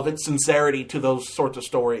its sincerity to those sorts of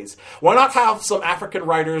stories? Why not have some African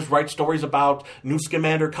writers write stories about Newt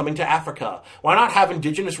Scamander coming to Africa? Why not have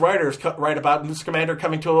indigenous writers write about Newt Scamander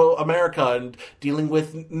coming to America and dealing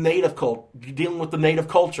with the native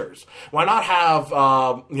cultures? Why not have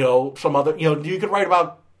some other, you could write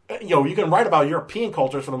about you can write about European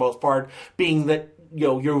cultures for the most part, being that,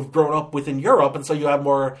 you've grown up within Europe, and so you have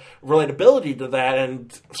more relatability to that,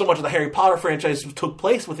 and so much of the Harry Potter franchise took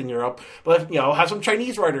place within Europe. But, have some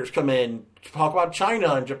Chinese writers come in, talk about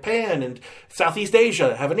China and Japan and Southeast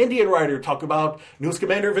Asia. Have an Indian writer talk about Newt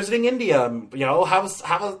Scamander visiting India.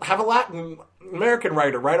 Have a Latin American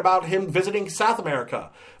writer write about him visiting South America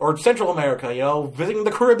or Central America, visiting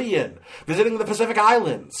the Caribbean, visiting the Pacific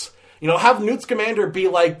Islands. Have Newt Scamander be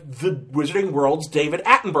like the Wizarding World's David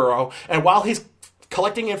Attenborough, and while he's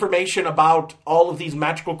collecting information about all of these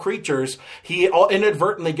magical creatures, he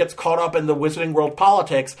inadvertently gets caught up in the Wizarding World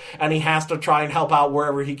politics, and he has to try and help out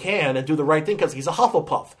wherever he can and do the right thing because he's a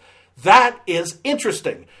Hufflepuff. That is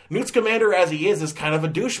interesting. Newt Scamander, as he is kind of a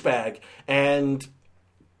douchebag, and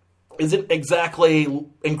isn't exactly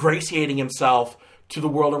ingratiating himself to the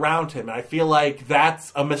world around him. And I feel like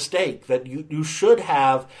that's a mistake, that you should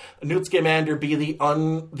have Newt Scamander be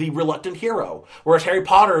the reluctant hero. Whereas Harry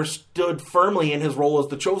Potter stood firmly in his role as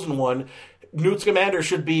the chosen one, Newt Scamander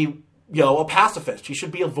should be, a pacifist. He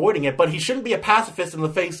should be avoiding it, but he shouldn't be a pacifist in the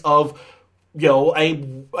face of,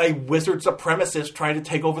 a wizard supremacist trying to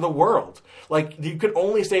take over the world. Like, you can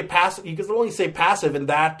only say passive in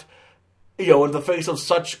that, in the face of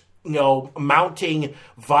such mounting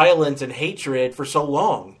violence and hatred for so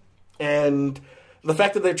long. And the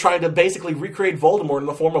fact that they're trying to basically recreate Voldemort in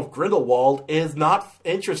the form of Grindelwald is not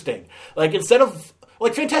interesting.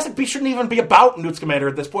 Fantastic Beasts shouldn't even be about Newt Scamander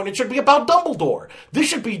at this point. It should be about Dumbledore. This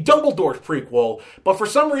should be Dumbledore's prequel. But for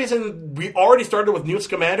some reason, we already started with Newt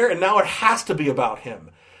Scamander, and now it has to be about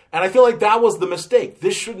him. And I feel like that was the mistake.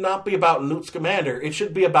 This should not be about Newt Scamander. It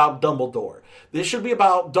should be about Dumbledore. This should be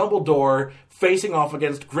about Dumbledore facing off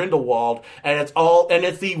against Grindelwald, and it's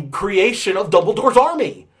the creation of Dumbledore's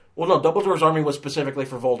army. Well, no, Dumbledore's army was specifically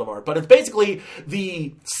for Voldemort, but it's basically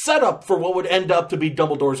the setup for what would end up to be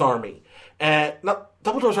Dumbledore's army. And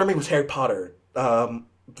Dumbledore's army was Harry Potter,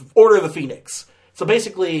 Order of the Phoenix. So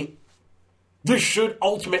basically, the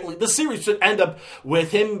series should end up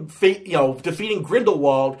with him, defeating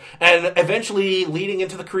Grindelwald and eventually leading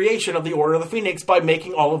into the creation of the Order of the Phoenix by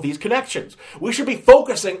making all of these connections. We should be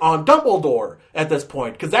focusing on Dumbledore at this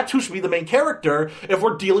point, because that's who should be the main character if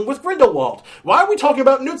we're dealing with Grindelwald. Why are we talking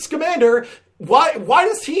about Newt Scamander? How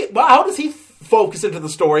does he focus into the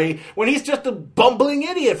story when he's just a bumbling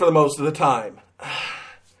idiot for the most of the time?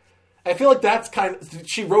 I feel like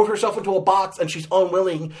she wrote herself into a box, and she's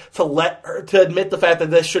unwilling to admit the fact that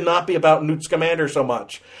this should not be about Newt Scamander so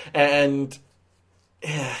much. And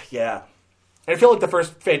yeah, I feel like the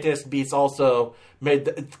first Fantastic Beasts also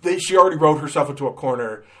she already wrote herself into a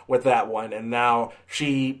corner with that one, and now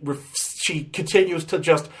she continues to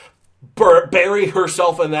just bury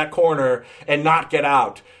herself in that corner and not get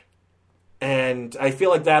out. And I feel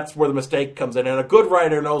like that's where the mistake comes in. And a good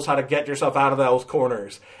writer knows how to get yourself out of those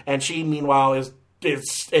corners. And she, meanwhile, is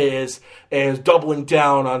doubling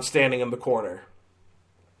down on standing in the corner.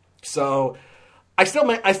 So I still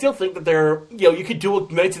think that you could do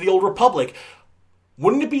a Knights of the Old Republic.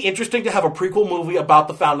 Wouldn't it be interesting to have a prequel movie about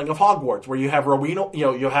the founding of Hogwarts, where you have Rowena,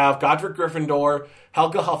 you have Godric Gryffindor,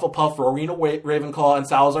 Helga Hufflepuff, Rowena Ravenclaw, and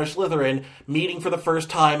Salazar Slytherin meeting for the first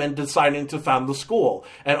time and deciding to found the school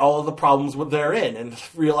and all of the problems therein, and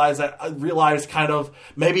realize kind of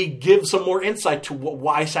maybe give some more insight to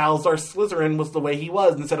why Salazar Slytherin was the way he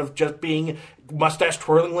was instead of just being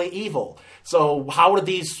mustache-twirlingly evil. So how did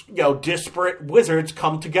these disparate wizards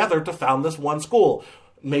come together to found this one school?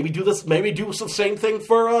 Maybe do the same thing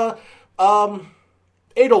for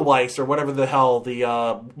Edelweiss or whatever the hell the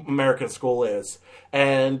American school is,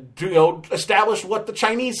 and establish what the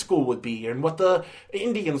Chinese school would be and what the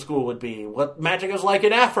Indian school would be, what magic is like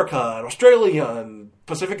in Africa and Australia and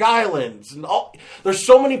Pacific Islands, and all. There's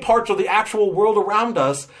so many parts of the actual world around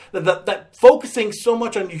us that focusing so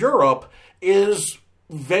much on Europe is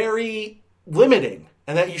very limiting.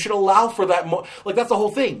 And that you should allow for that more. Like, that's the whole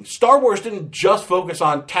thing. Star Wars didn't just focus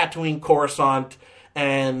on Tatooine, Coruscant,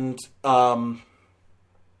 and Tatooine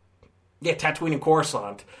and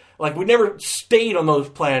Coruscant. Like, we never stayed on those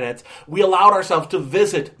planets. We allowed ourselves to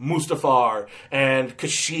visit Mustafar and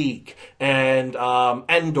Kashyyyk and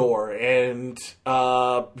Endor and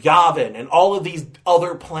Yavin and all of these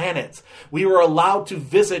other planets. We were allowed to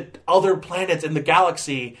visit other planets in the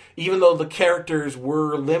galaxy, even though the characters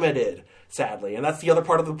were limited, sadly. And that's the other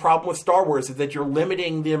part of the problem with Star Wars, is that you're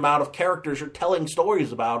limiting the amount of characters you're telling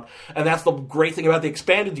stories about. And that's the great thing about the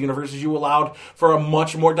expanded universe, is you allowed for a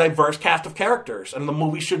much more diverse cast of characters. And the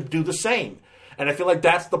movie should do the same. And I feel like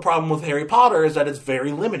that's the problem with Harry Potter, is that it's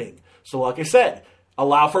very limiting. So like I said,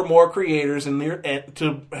 allow for more creators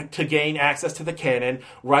to gain access to the canon,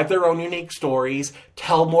 write their own unique stories,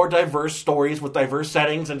 tell more diverse stories with diverse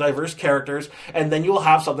settings and diverse characters, and then you'll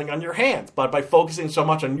have something on your hands. But by focusing so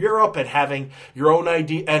much on Europe and having your own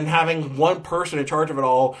idea and having one person in charge of it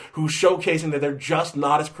all who's showcasing that they're just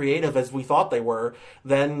not as creative as we thought they were,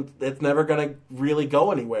 then it's never going to really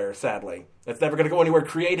go anywhere, sadly. It's never going to go anywhere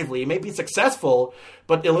creatively. It may be successful,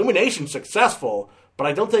 but Illumination's successful. But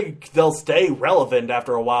I don't think they'll stay relevant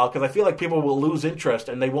after a while, because I feel like people will lose interest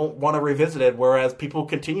and they won't want to revisit it, whereas people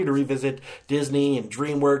continue to revisit Disney and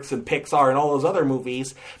DreamWorks and Pixar and all those other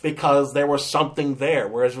movies because there was something there,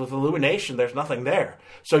 whereas with Illumination, there's nothing there.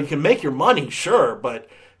 So you can make your money, sure, but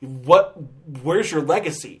where's your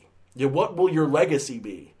legacy? What will your legacy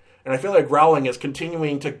be? And I feel like Rowling is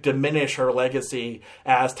continuing to diminish her legacy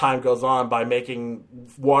as time goes on by making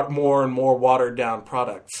more and more watered-down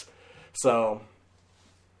products. So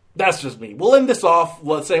that's just me. We'll end this off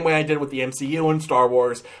the same way I did with the MCU and Star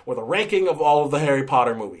Wars, with a ranking of all of the Harry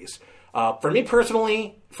Potter movies. For me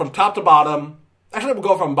personally, from top to bottom, actually we'll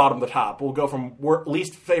go from bottom to top. We'll go from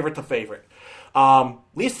least favorite to favorite.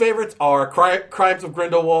 Least favorites are Crimes of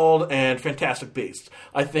Grindelwald and Fantastic Beasts.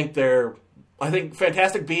 I think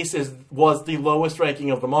Fantastic Beasts was the lowest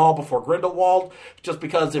ranking of them all before Grindelwald, just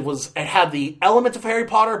because it had the elements of Harry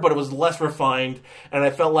Potter, but it was less refined, and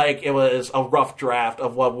I felt like it was a rough draft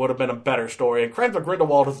of what would have been a better story. And Crimes of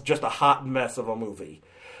Grindelwald is just a hot mess of a movie.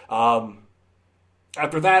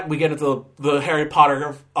 After that, we get into the Harry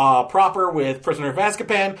Potter proper with Prisoner of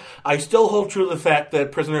Azkaban. I still hold true to the fact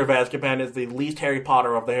that Prisoner of Azkaban is the least Harry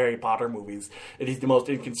Potter of the Harry Potter movies. It is the most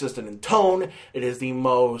inconsistent in tone. It is the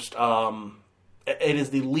most it is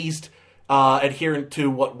the least adherent to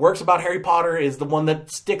what works about Harry Potter, is the one that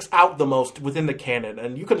sticks out the most within the canon.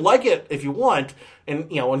 And you can like it if you want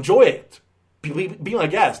and, enjoy it. Be my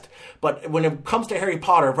guest. But when it comes to Harry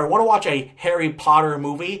Potter, if I want to watch a Harry Potter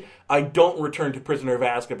movie, I don't return to Prisoner of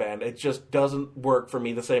Azkaban. It just doesn't work for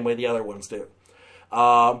me the same way the other ones do.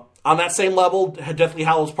 On that same level, Deathly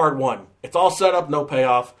Hallows Part 1. It's all set up, no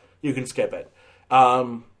payoff. You can skip it.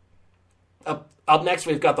 Up next,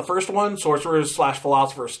 we've got the first one, Sorcerer's /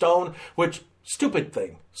 Philosopher's Stone, which, stupid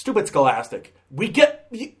Scholastic.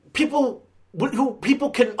 People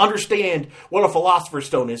can understand what a Philosopher's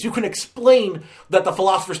Stone is. You can explain that the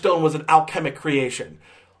Philosopher's Stone was an alchemic creation.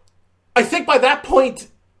 I think by that point,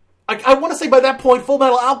 I want to say by that point, Full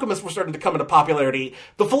Metal Alchemist was starting to come into popularity.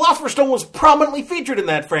 The Philosopher's Stone was prominently featured in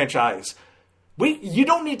that franchise. You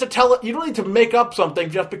don't need to you don't need to make up something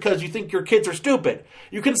just because you think your kids are stupid.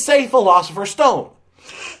 You can say Philosopher's Stone.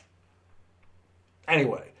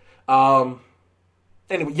 Anyway, yeah,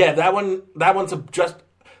 that one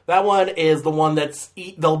is the one that's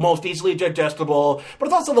the most easily digestible, but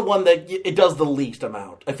it's also the one that it does the least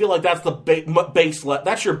amount. I feel like that's the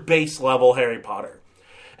that's your base level Harry Potter.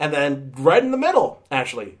 And then right in the middle,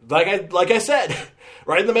 actually, like I said,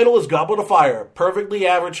 right in the middle is Goblet of Fire. Perfectly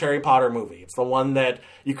average Harry Potter movie. It's the one that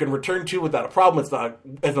you can return to without a problem. It's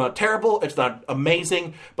not terrible. It's not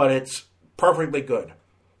amazing, but it's perfectly good.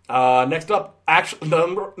 Next up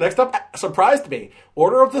surprised me.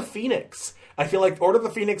 Order of the Phoenix. I feel like Order of the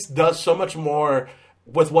Phoenix does so much more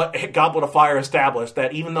with what Goblet of Fire established,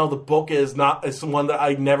 that even though the book is one that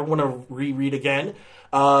I never want to reread again,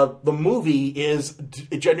 the movie is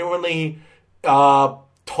genuinely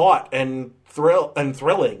taut and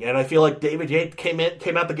thrilling, and I feel like David Yates came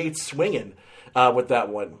out the gate swinging with that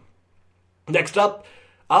one. Next up,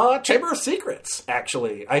 Chamber of Secrets.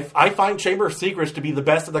 Actually, I find Chamber of Secrets to be the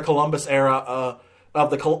best of the Columbus era of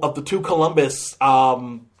the two Columbus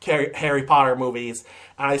Harry Potter movies.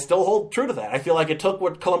 And I still hold true to that. I feel like it took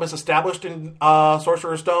what Columbus established in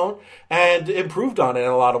Sorcerer's Stone and improved on it in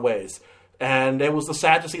a lot of ways. And it was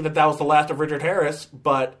sad to see that was the last of Richard Harris,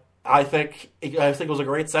 but I think it was a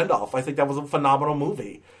great send-off. I think that was a phenomenal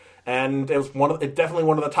movie. And it was definitely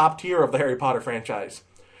one of the top tier of the Harry Potter franchise.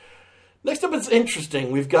 Next up, it's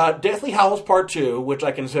interesting. We've got Deathly Hallows Part 2, which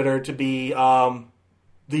I consider to be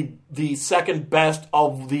the second best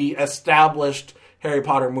of the established Harry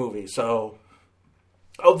Potter movies. So,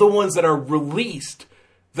 of the ones that are released,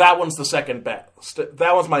 that one's the second best.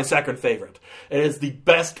 That one's my second favorite. It is the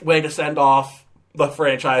best way to send off the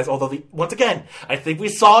franchise, although once again, I think we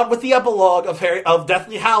saw it with the epilogue of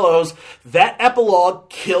Deathly Hallows. That epilogue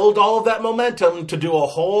killed all of that momentum to do a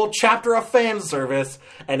whole chapter of fan service,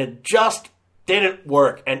 and it just didn't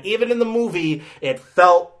work. And even in the movie, it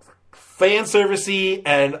felt fan servicey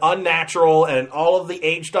and unnatural, and all of the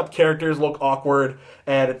aged up characters look awkward,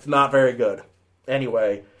 and it's not very good.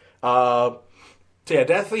 Anyway, so yeah,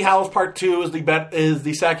 Deathly Hallows Part 2 is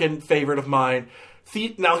the second favorite of mine.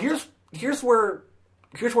 Now here's where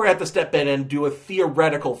I have to step in and do a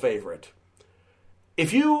theoretical favorite.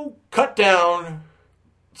 If you cut down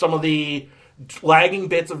some of the lagging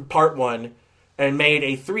bits of Part 1 and made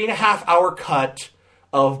a 3.5-hour cut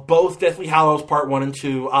of both Deathly Hallows Part 1 and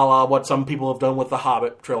 2, a la what some people have done with the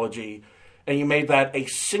Hobbit trilogy, and you made that a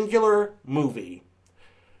singular movie,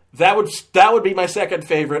 that would be my second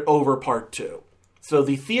favorite over Part 2. So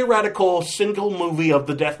the theoretical single movie of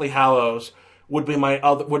the Deathly Hallows would be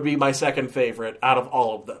my second favorite out of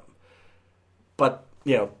all of them. But,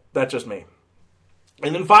 that's just me.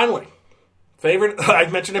 And then finally, favorite,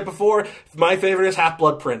 I've mentioned it before, my favorite is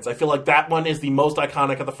Half-Blood Prince. I feel like that one is the most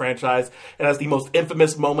iconic of the franchise. It has the most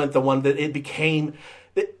infamous moment, the one that it became.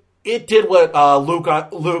 It did what Luke,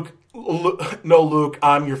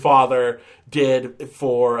 I'm your father did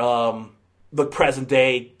for the present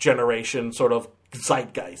day generation sort of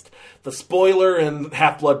zeitgeist. The spoiler in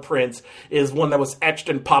Half-Blood Prince is one that was etched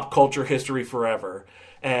in pop culture history forever.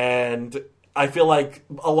 And I feel like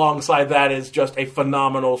alongside that is just a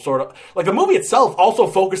phenomenal sort of... Like, the movie itself also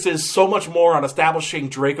focuses so much more on establishing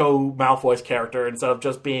Draco Malfoy's character instead of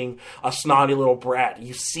just being a snotty little brat.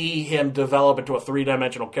 You see him develop into a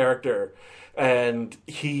three-dimensional character. And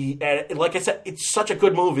like I said, it's such a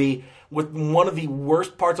good movie, with one of the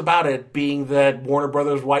worst parts about it being that Warner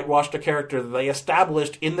Brothers whitewashed a character that they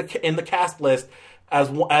established in the cast list as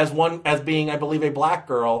being, I believe, a black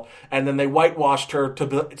girl, and then they whitewashed her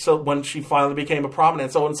so when she finally became a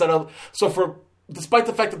prominent. So despite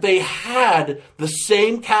the fact that they had the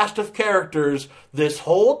same cast of characters this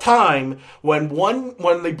whole time, when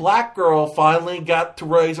the black girl finally got to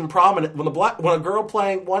raise in prominence, when a black girl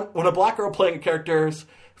playing a character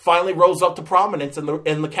finally rose up to prominence in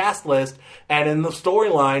the cast list and in the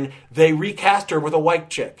storyline, they recast her with a white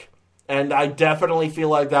chick. And I definitely feel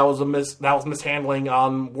like that was mishandling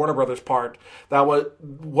on Warner Brothers' part. That was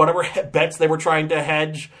whatever bets they were trying to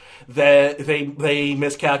hedge, that they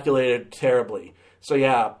miscalculated terribly. So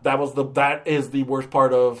yeah, that is the worst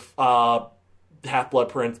part of Half-Blood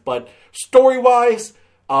Prince. But story-wise,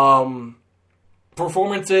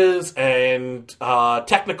 performances, and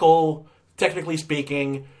technically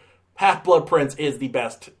speaking, Half-Blood Prince is the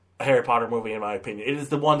best Harry Potter movie in my opinion. It is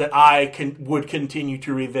the one that I would continue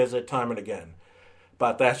to revisit time and again.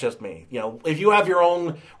 But that's just me. If you have your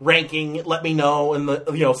own ranking, let me know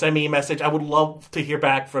send me a message. I would love to hear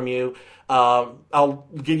back from you. I'll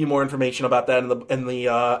give you more information about that in the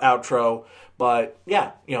outro. But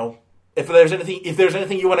yeah, if there's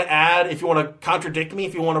anything you want to add, if you want to contradict me,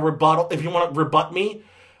 if you want to rebut me, if you want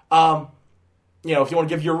to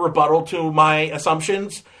give your rebuttal to my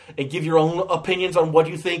assumptions and give your own opinions on what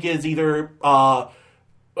you think is either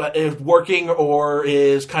is working or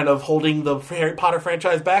is kind of holding the Harry Potter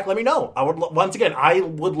franchise back, let me know. I would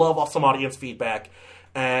love some audience feedback,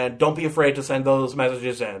 and don't be afraid to send those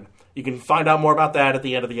messages in. You can find out more about that at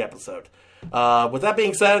the end of the episode. With that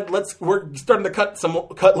being said, we're starting to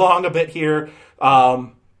cut long a bit here.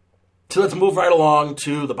 So let's move right along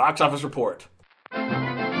to the box office report.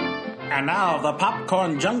 And now the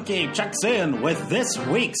popcorn junkie checks in with this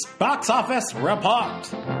week's box office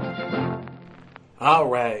report. All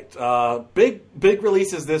right, big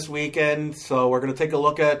releases this weekend, so we're going to take a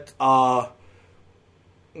look at what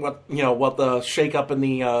the shakeup in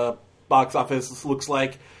the box office looks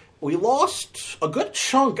like. We lost a good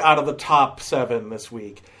chunk out of the top 7 this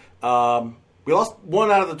week. We lost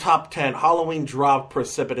one out of the top 10. Halloween dropped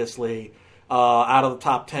precipitously out of the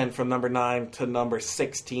top 10 from number 9 to number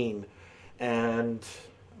 16. And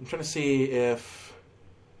I'm trying to see if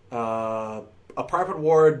A Private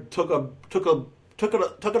War took an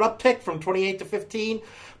uptick from 28 to 15,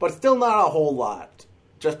 but still not a whole lot.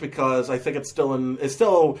 Just because I think it's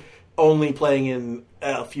still only playing in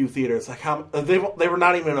a few theaters. Like they were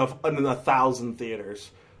not even in 1,000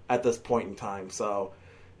 theaters at this point in time. So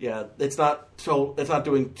yeah, it's not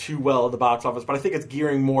doing too well at the box office. But I think it's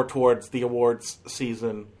gearing more towards the awards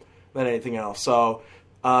season than anything else. So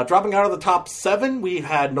dropping out of the top 7, we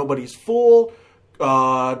had Nobody's Fool,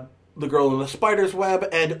 The Girl in the Spider's Web,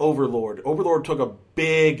 and Overlord. Overlord took a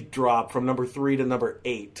big drop from number 3 to number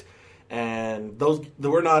 8. And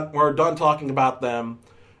we're done talking about them.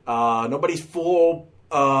 Nobody's Fool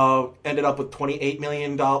ended up with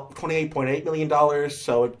 $28.8 million,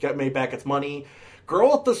 so it made back its money.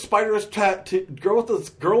 Girl in the Spider's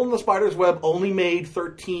Web only made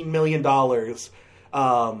 $13 million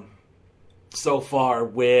so far,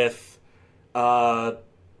 with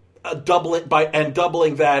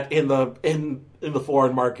doubling that in the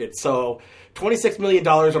foreign market. So $26 million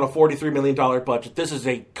on a $43 million budget. This is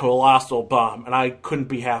a colossal bomb, and I couldn't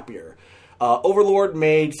be happier. Overlord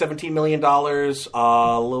made $17 million.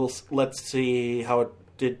 Let's see how it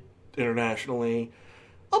did internationally.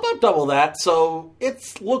 About double that. So it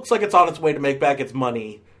looks like it's on its way to make back its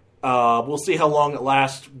money. We'll see how long it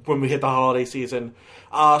lasts when we hit the holiday season.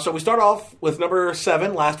 So we start off with number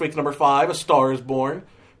 7, last week's number 5, A Star Is Born.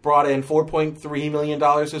 Brought in $4.3 million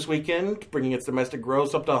this weekend, bringing its domestic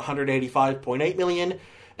gross up to $185.8 million,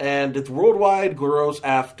 and its worldwide gross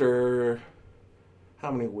after how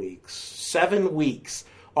many weeks? 7 weeks,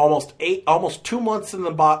 almost 2 months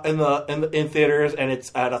in theaters, and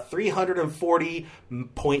it's at a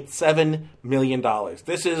 $340.7 million.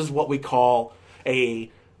 This is what we call a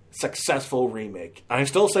successful remake. I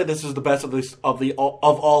still say this is the best of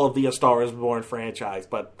all of the A Star Is Born franchise,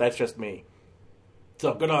 but that's just me.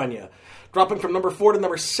 So, good on you. Dropping from number 4 to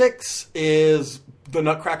number 6 is The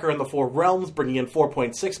Nutcracker and the Four Realms, bringing in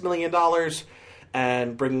 $4.6 million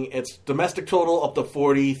and bringing its domestic total up to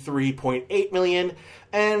 $43.8 million,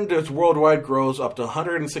 and its worldwide gross up to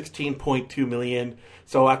 $116.2 million.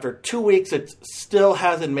 So, after 2 weeks, it still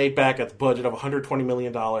hasn't made back its budget of $120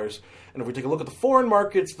 million. And if we take a look at the foreign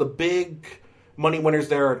markets, the big money winners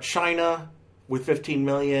there are China with $15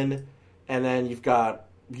 million, and then you've got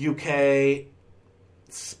UK,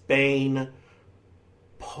 Spain,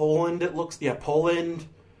 Poland, Poland,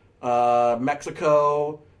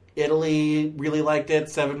 Mexico, Italy really liked it,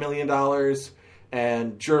 $7 million,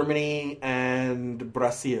 and Germany and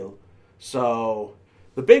Brazil. So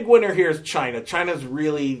the big winner here is China. China's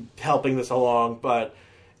really helping this along, but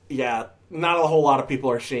yeah, not a whole lot of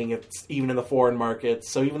people are seeing it, even in the foreign markets.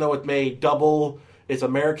 So even though it made double its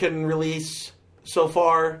American release so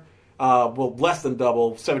far, less than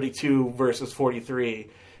double, 72 versus 43.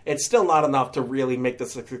 It's still not enough to really make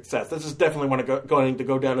this a success. This is definitely going to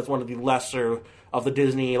go down as one of the lesser of the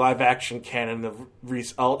Disney live-action canon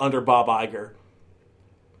under Bob Iger.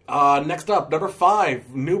 Next up, number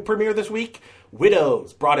 5, new premiere this week,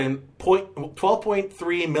 Widows. Brought in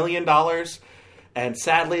 $12.3 million, and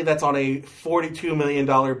sadly, that's on a $42 million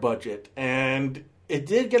budget. And it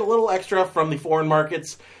did get a little extra from the foreign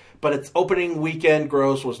markets, but its opening weekend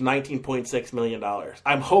gross was $19.6 million.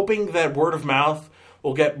 I'm hoping that word of mouth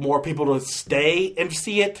will get more people to stay and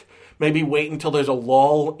see it. Maybe wait until there's a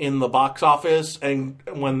lull in the box office and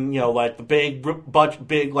when, the big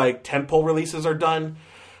tentpole releases are done.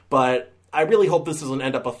 But I really hope this doesn't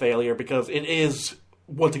end up a failure, because it is,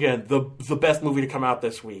 once again, the best movie to come out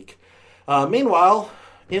this week. Meanwhile,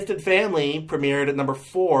 Instant Family premiered at number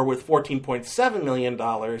 4 with $14.7 million.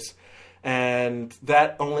 And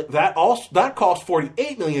that cost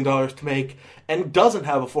 $48 million to make and doesn't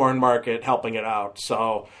have a foreign market helping it out.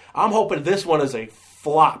 So I'm hoping this one is a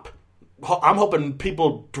flop. I'm hoping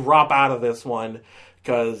people drop out of this one,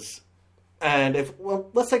 let's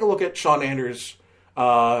take a look at Sean Anders'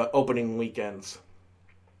 opening weekends.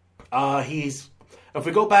 If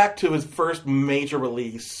we go back to his first major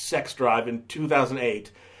release, Sex Drive, in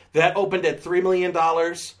 2008, that opened at $3 million.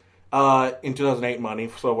 In 2008 money,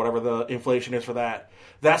 so whatever the inflation is for that.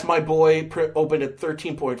 That's My Boy opened at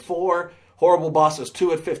 13.4. Horrible Bosses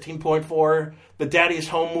 2 at 15.4. The Daddy's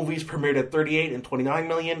Home movies premiered at 38 and 29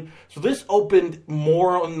 million. So this opened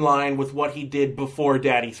more in line with what he did before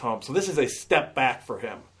Daddy's Home. So this is a step back for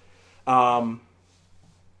him.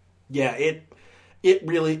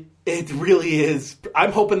 It really is.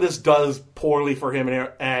 I'm hoping this does poorly for him,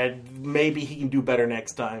 and maybe he can do better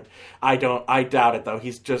next time. I doubt it, though.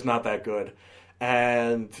 He's just not that good.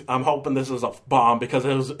 And I'm hoping this is a bomb,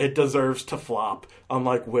 because it deserves to flop,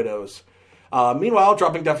 unlike Widows. Meanwhile,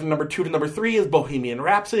 dropping down from number 2 to number 3 is Bohemian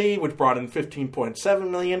Rhapsody, which brought in $15.7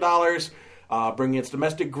 million. bringing its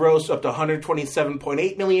domestic gross up to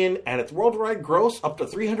 $127.8 million and its worldwide gross up to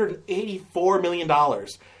 $384 million.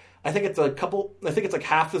 I think it's like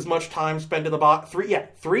half as much time spent in the box.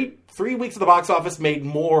 Three weeks at the box office made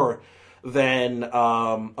more than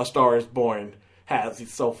A Star Is Born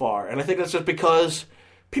has so far, and I think that's just because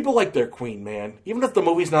people like their queen, man. Even if the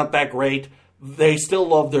movie's not that great, they still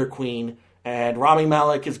love their queen. And Rami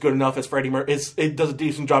Malek is good enough as Freddie Mercury. It does a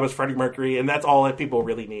decent job as Freddie Mercury, and that's all that people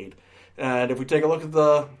really need. And if we take a look at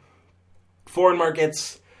the foreign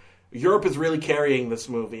markets, Europe is really carrying this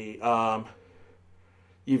movie.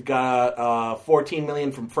 You've got 14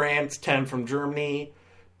 million from France, 10 from Germany,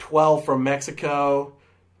 12 from Mexico,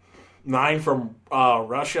 9 from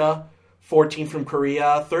Russia, 14 from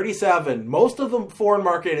Korea, 37. Most of the foreign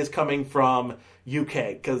market is coming from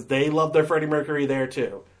UK because they love their Freddie Mercury there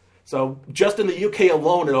too. So just in the UK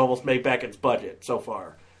alone, it almost made back its budget so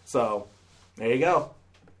far. So there you go.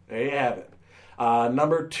 There you have it.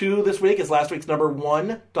 Number 2 this week is last week's number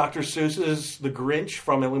 1, Dr. Seuss's The Grinch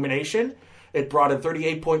from Illumination. It brought in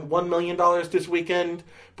 $38.1 million this weekend,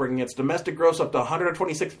 bringing its domestic gross up to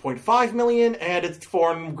 $126.5 million, and its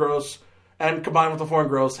foreign gross, and combined with the foreign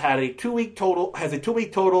gross, has a two-week total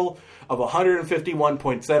of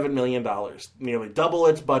 $151.7 million, nearly double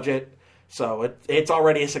its budget. So it's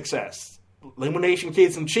already a success. Illumination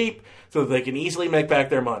keeps them cheap so that they can easily make back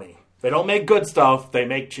their money. They don't make good stuff, they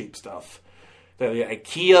make cheap stuff. They're the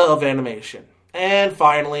IKEA of animation. And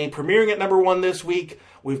finally, premiering at number 1 this week,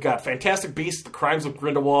 we've got Fantastic Beasts: The Crimes of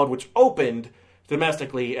Grindelwald, which opened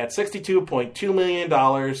domestically at $62.2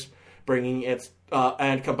 million, bringing its,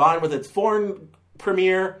 and combined with its foreign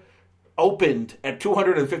premiere, opened at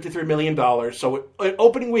 $253 million. So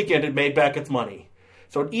opening weekend, it made back its money.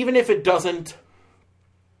 So even if it doesn't,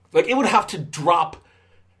 it would have to drop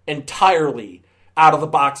entirely out of the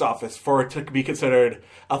box office for it to be considered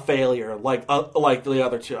a failure, like the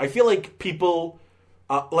other two. I feel like people,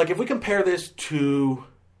 if we compare this to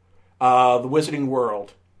The Wizarding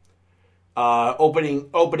World,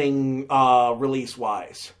 opening release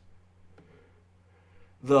wise,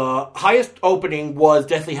 the highest opening was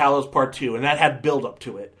Deathly Hallows Part 2, and that had build up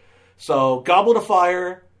to it. So Goblet of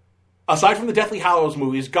Fire, aside from the Deathly Hallows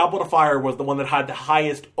movies, Goblet of Fire was the one that had the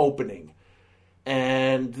highest opening.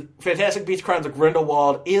 And Fantastic Beasts: Crimes of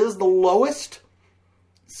Grindelwald is the lowest.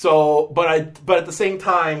 So, but at the same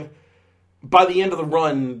time, by the end of the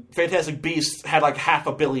run, Fantastic Beasts had like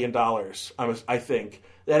 $500 million, I think.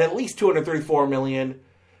 They had at least $234 million.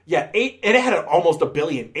 Yeah, it had almost $1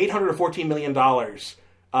 billion. $814 million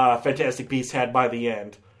Fantastic Beasts had by the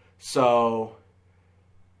end. So,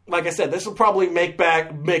 like I said, this will probably make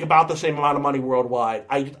about the same amount of money worldwide.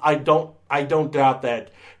 I don't doubt that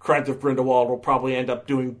Crimes of Grindelwald will probably end up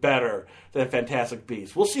doing better than Fantastic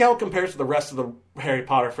Beasts. We'll see how it compares to the rest of the Harry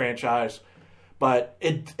Potter franchise, but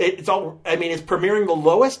it's premiering the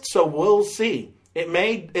lowest, so we'll see. It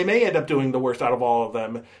may end up doing the worst out of all of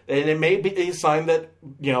them, and it may be a sign that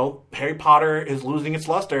Harry Potter is losing its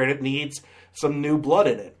luster and it needs some new blood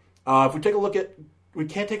in it. If we take a look at, we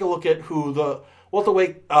can't take a look at who the. We'll have to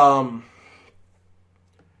wait.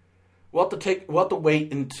 We'll have to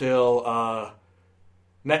wait until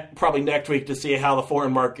probably next week to see how the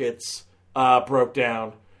foreign markets broke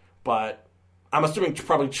down. But I'm assuming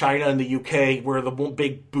probably China and the UK were the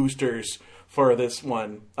big boosters for this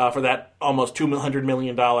one, for that almost $200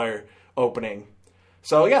 million opening.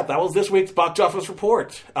 So yeah, that was this week's box office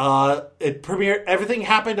report. It premiered. Everything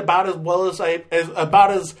happened about as well as how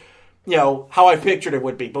I pictured it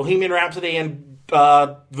would be. Bohemian Rhapsody and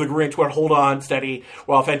The Grinch would hold on steady,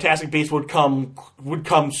 while Fantastic Beasts would come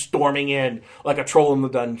storming in like a troll in the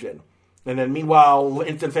dungeon. And then meanwhile,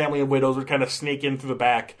 Instant Family and Widows would kind of sneak in through the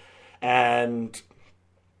back. And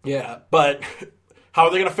yeah, but how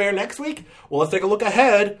are they going to fare next week? Well, let's take a look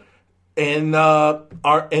ahead in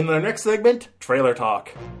the next segment, Trailer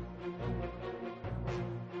Talk.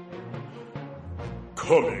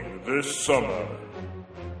 Coming this summer.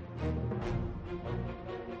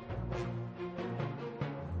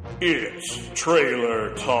 It's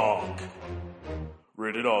Trailer Talk.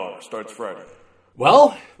 Rated R. Starts Friday.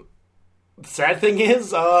 Well, the sad thing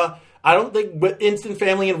is, I don't think Instant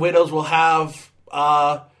Family and Widows will have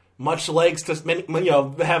much legs to,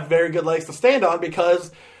 have very good legs to stand on,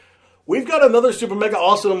 because we've got another super mega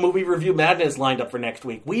awesome movie review madness lined up for next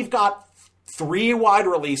week. We've got 3 wide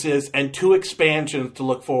releases and 2 expansions to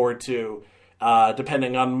look forward to,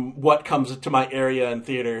 depending on what comes to my area and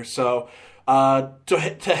theater. So, to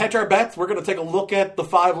hedge our bets, we're going to take a look at the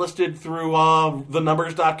 5 listed through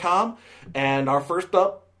thenumbers.com, and our first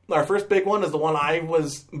big one is the one I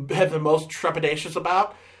had the most trepidatious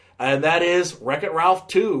about. and that is Wreck-It Ralph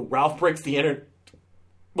 2. Ralph breaks the internet.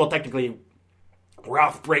 Well, technically,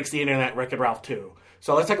 Ralph breaks the internet. Wreck-It Ralph 2.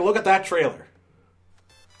 So let's take a look at that trailer.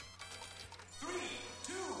 3,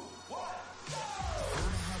 2,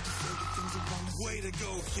 1. Way to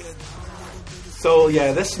go, kid. So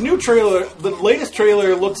yeah, this new trailer, the latest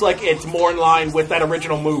trailer, looks like it's more in line with that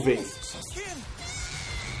original movie.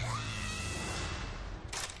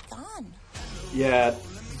 Yeah.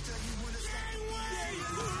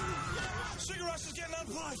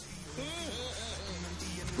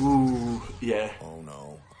 Ooh, yeah. Oh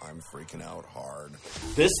no, I'm freaking out hard.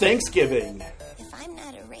 This Thanksgiving. If I'm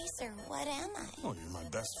not a racer, what am I? Oh, you're my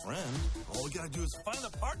best friend. All we gotta do is find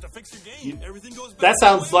the part to fix your game. Everything goes back. That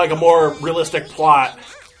sounds like a more realistic plot.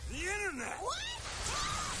 The internet.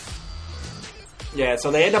 Yeah,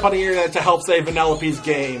 so they end up on the internet to help save Vanellope's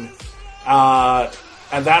game.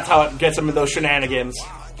 And that's how it gets them in those shenanigans.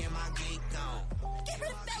 Get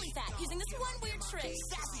rid of belly fat using this one weird trick.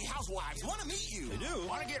 Sassy housewives want to meet you. They do.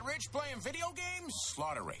 Want to get rich playing video games?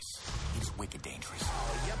 Slaughter Race. It's wicked dangerous.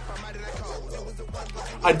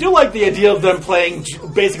 I do like the idea of them playing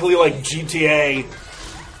basically like GTA.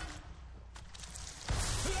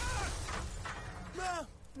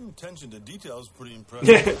 Attention to detail is pretty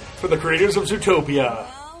impressive. For the creators of Zootopia.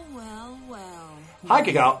 Well. Hi,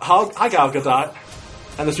 Gal Gadot.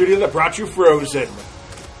 And the studio that brought you Frozen.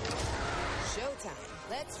 Showtime.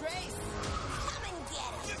 Let's race. Come and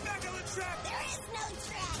get it. Get back on the track. There is no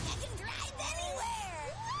track. I can drive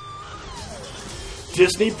anywhere.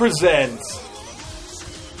 Disney presents.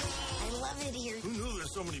 I love it here. Who knew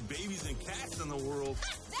there's so many babies and cats in the world?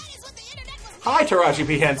 That is what the internet was. Hi, Taraji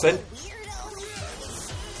P. Henson.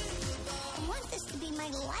 I want this to be my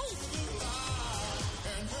life.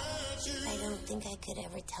 I don't think I could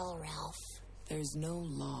ever tell Ralph. There's no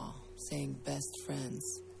law saying best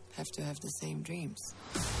friends have to have the same dreams.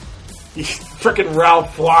 Frickin'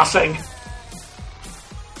 Ralph flossing.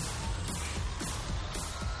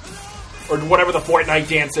 Or whatever the Fortnite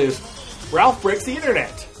dance is. Ralph breaks the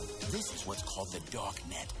internet. This is what's called the dark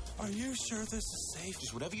net. Are you sure this is safe?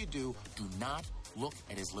 Just whatever you do, do not look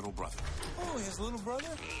at his little brother. Oh, his little brother?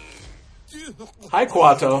 Hi,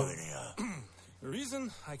 Quato. The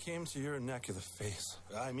reason I came to your neck of the face.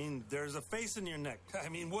 I mean, there's a face in your neck. I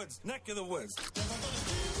mean, woods. Neck of the woods.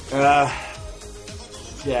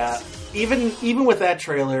 Yeah. Even with that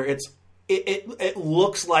trailer, it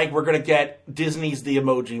looks like we're gonna get Disney's The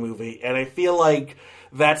Emoji Movie, and I feel like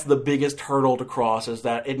that's the biggest hurdle to cross, is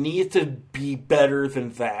that it needs to be better than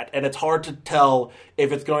that, and it's hard to tell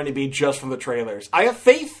if it's going to be just from the trailers. I have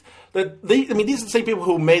faith that these are the same people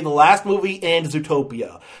who made the last movie and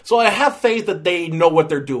Zootopia, so I have faith that they know what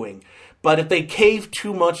they're doing. But if they cave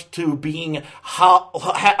too much to being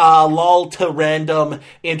lol to random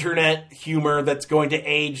internet humor that's going to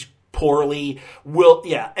age poorly,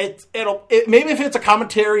 maybe if it's a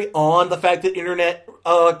commentary on the fact that internet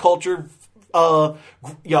culture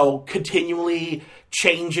continually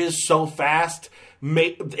changes so fast,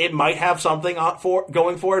 it might have something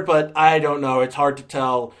going for it, but I don't know. It's hard to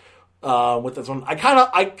tell with this one.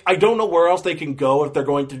 I don't know where else they can go if they're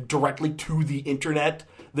going to directly to the internet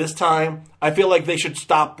this time. I feel like they should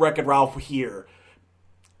stop Wreck-It Ralph here,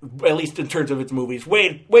 at least in terms of its movies.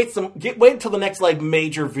 Wait until the next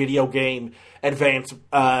major video game advanced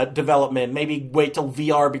development. Maybe wait till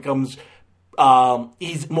VR becomes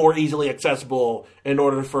more easily accessible in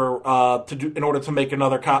order to make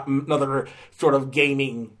another sort of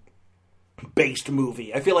gaming based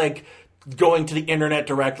movie. I feel like going to the internet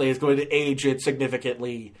directly is going to age it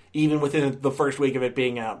significantly, even within the first week of it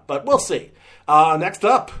being out. But we'll see. Next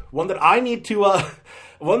up, one that I need to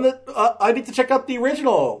check out the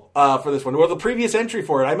original for this one, or the previous entry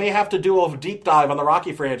for it. I may have to do a deep dive on the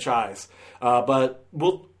Rocky franchise, but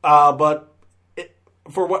for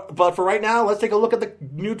right now, let's take a look at the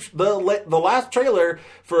last trailer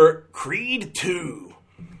for Creed 2.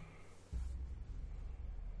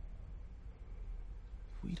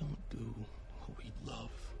 We don't do what we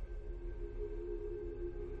love,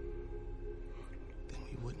 then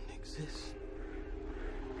we wouldn't exist.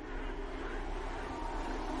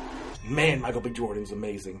 Man, Michael B. Jordan's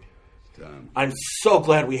amazing. I'm so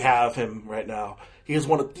glad we have him right now. He's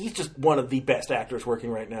just one of the best actors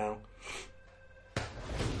working right now.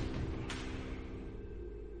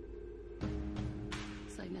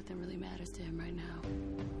 It's like nothing really matters to him right now.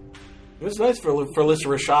 It was nice for Alyssa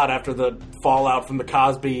Rashad after the fallout from the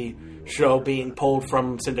Cosby Show being pulled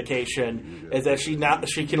from syndication, is that she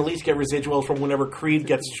can at least get residuals from whenever Creed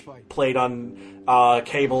gets played on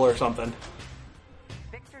cable or something.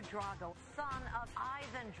 Victor Drago, son of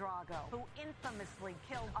Ivan Drago, who infamously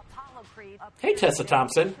killed Apollo Creed. Hey, Tessa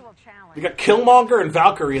Thompson. We got Killmonger and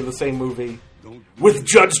Valkyrie in the same movie. With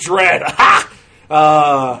Judge Dredd.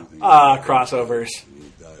 Crossovers.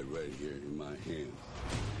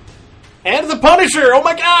 And the Punisher! Oh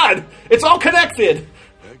my god! It's all connected!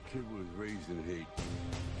 That kid was raised in hate.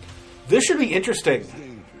 This should be interesting.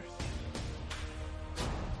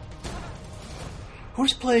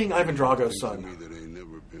 Who's playing Ivan Drago's son? That ain't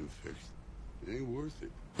never been fixed. It ain't worth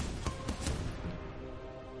it.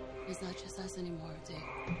 It's not just us anymore, Dick.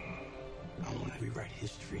 I want to rewrite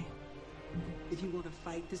history. If you want to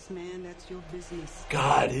fight this man, that's your business.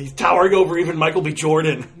 God, he's towering over even Michael B.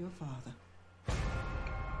 Jordan. Your father.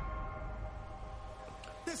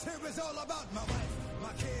 This here is all about my wife,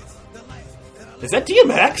 my kids, the life that I live. Is that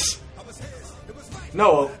DMX?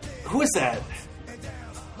 No, who is that?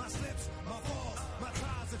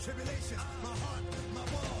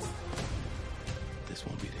 This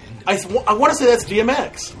won't be the end. I want to say that's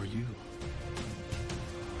DMX. For you.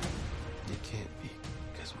 It can't be,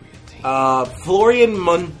 because we're a team. Florian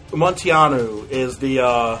Munteanu is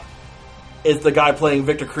the guy playing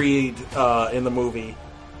Victor Creed in the movie.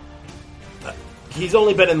 He's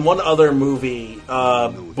only been in one other movie,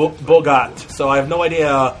 Bogat, so I have no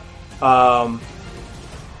idea about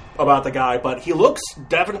the guy, but he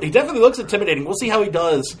definitely looks intimidating. We'll see how he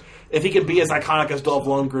does, if he can be as iconic as Dolph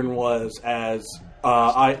Lundgren was as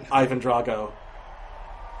Ivan Drago.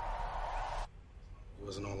 It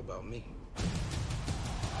wasn't all about me.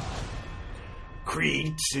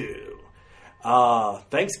 Creed 2.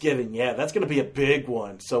 Thanksgiving, yeah, that's going to be a big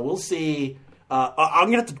one. So we'll see. I'm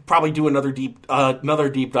going to have to probably do another deep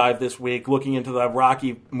dive this week, looking into the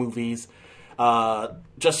Rocky movies,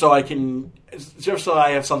 just so I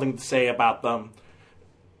have something to say about them.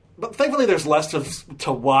 But thankfully, there's less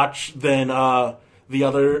to watch than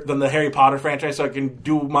the Harry Potter franchise, so I can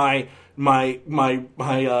do my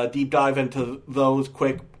deep dive into those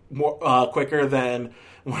quicker than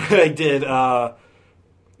when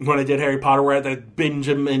I did Harry Potter, where I had to binge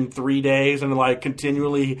them in 3 days and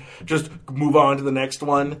continually just move on to the next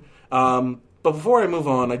one. But before I move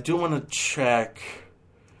on, I do want to check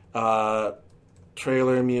trailer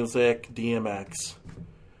music DMX.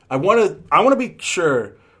 I want to be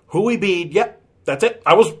sure who we beat. Yep, that's it.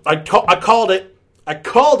 I called it. I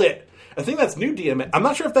think that's new DMX. I'm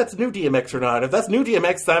not sure if that's new DMX or not. If that's new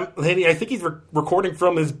DMX, I think he's recording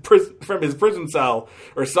from his prison cell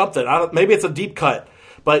or something. Maybe it's a deep cut.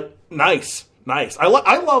 But nice. I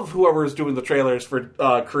love whoever is doing the trailers for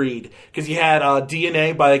Creed, because you had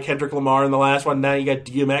DNA by Kendrick Lamar in the last one. Now you got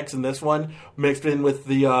DMX in this one, mixed in with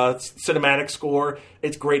the cinematic score.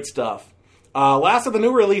 It's great stuff. Last of the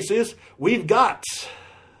new releases, we've got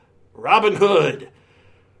Robin Hood.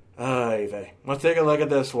 Let's take a look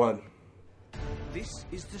at this one. This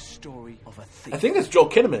is the story of a thief. I think that's Joel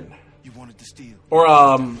Kinnaman. You wanted to steal. Or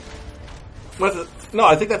what's it? No,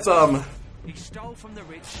 I think that's He stole from the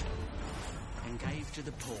rich and gave to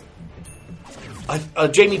the poor.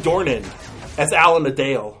 Jamie Dornan as Alan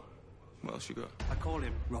Adale. What else you got? I call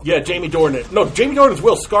him Robin. Yeah, Jamie Dornan. No, Jamie Dornan's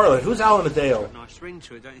Will Scarlet. Who's Alan Adale? Nice ring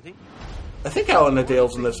to it, don't you think? I think Alan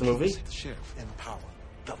Adale's in this movie. The sheriff and power,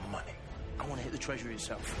 the money. I want to hit the treasury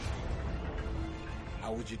itself.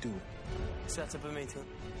 How would you do it? Set up a meeting.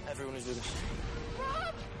 Everyone is with us.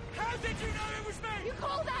 Rob! How did you know it was me? You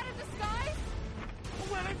called that in disguise?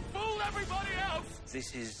 Well, it fooled everybody else.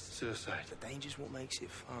 This is suicide. The danger's what makes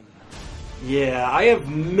it fun. Yeah, I have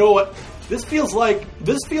this feels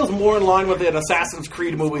more in line with an Assassin's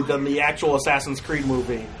Creed movie than the actual Assassin's Creed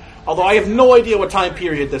movie. Although I have no idea what time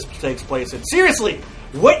period this takes place in. Seriously,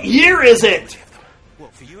 what year is it?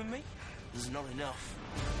 What, for you and me? There's not enough.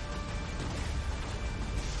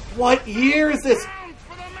 What year is this?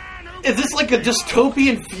 Is this like a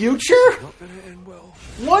dystopian future?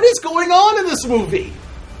 What is going on in this movie?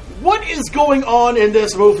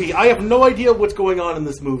 I have no idea what's going on in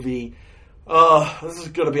this movie. This is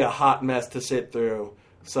going to be a hot mess to sit through.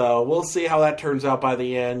 So we'll see how that turns out by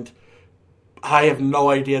the end. I have no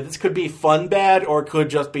idea. This could be fun bad, or it could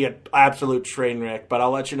just be an absolute train wreck, but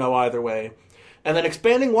I'll let you know either way. And then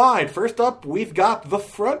expanding wide, first up, we've got The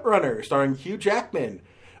Frontrunner, starring Hugh Jackman.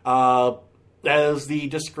 As the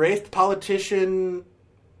disgraced politician,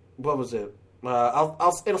 what was it?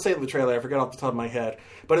 It'll say it in the trailer. I forget off the top of my head,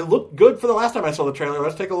 but it looked good for the last time I saw the trailer.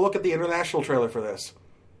 Let's take a look at the international trailer for this.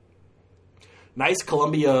 Nice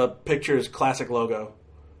Columbia Pictures classic logo.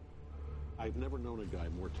 I've never known a guy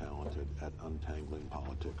more talented at untangling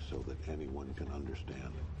politics so that anyone can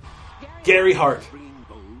understand. Gary Hart. Bringing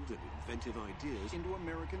bold and inventive ideas into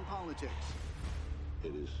American politics.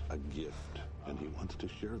 It is a gift and he wants to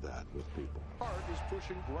share that with people. Hart is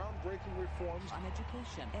pushing groundbreaking reforms on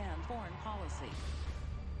education and foreign policy.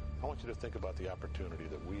 I want you to think about the opportunity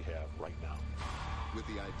that we have right now. with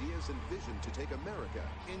the ideas and vision to take America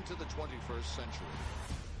into the 21st century.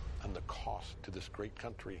 And the cost to this great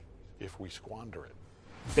country if we squander it.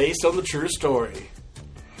 Based on the true story. Came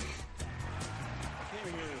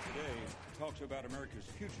here today to talk to you about America's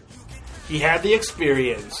future. He had the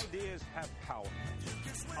experience. Ideas have power.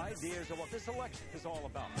 Ideas are what this election is all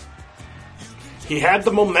about. He had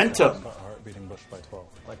the momentum. Hart beating Bush by 12.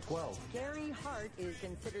 Like 12. Gary Hart is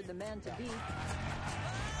considered the man to beat.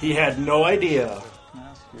 He had no idea Can I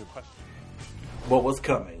ask you a question? what was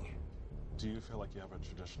coming. Do you feel like you have a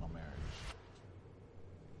traditional marriage?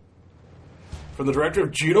 From the director of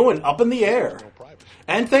Juno and Up in the Air.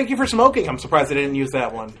 And Thank You for Smoking. I'm surprised I didn't use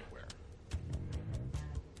that one.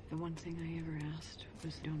 The one thing I ever asked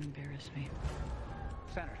was don't embarrass me.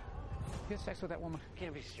 Senator, you had sex with that woman?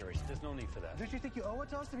 Can't be serious. There's no need for that. Don't you think you owe it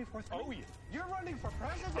to us to be forthcoming? Oh, yeah. You're running for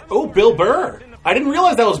president. Oh, Bill Burr. I didn't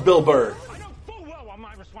realize that was Bill Burr. I know full well what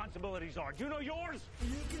my responsibilities are. Do you know yours?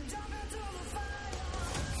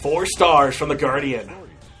 4 stars from The Guardian. Stories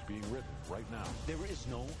being written right now. There is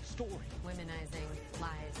no story. Womenizing lies.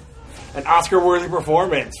 An Oscar-worthy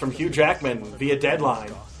performance from Hugh Jackman via Deadline.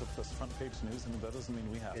 Gossip, that's front page news, and that doesn't mean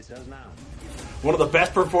we have. It does now. One of the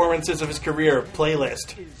best performances of his career,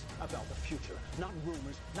 Playlist. It is about the future, not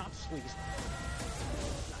rumors, not sleaze.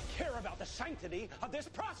 I care about the sanctity of this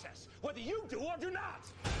process, whether you do or do not.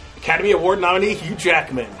 Academy Award nominee Hugh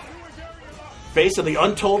Jackman. Based on the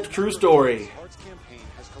untold true story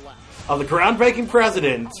of the groundbreaking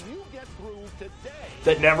president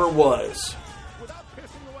that never was. Without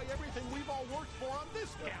pissing away everything we've all worked for on this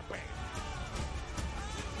campaign.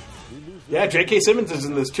 Yeah, J.K. Simmons is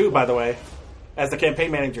in this too, by the way, as the campaign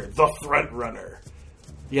manager, the front runner.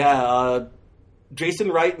 Yeah, Jason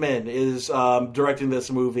Reitman is directing this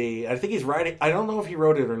movie. I think he's writing. I don't know if he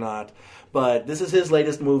wrote it or not, but this is his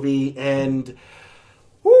latest movie, and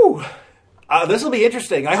whoo, this will be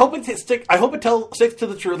interesting. I hope it sticks to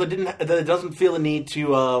the truth. That it doesn't feel a need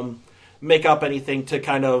to make up anything to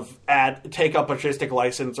kind of take up artistic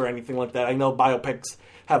license or anything like that. I know biopics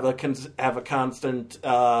have a constant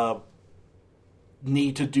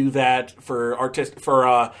need to do that for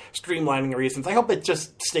streamlining reasons. I hope it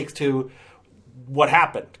just sticks to what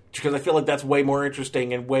happened, because I feel like that's way more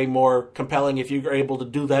interesting and way more compelling if you're able to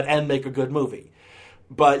do that and make a good movie.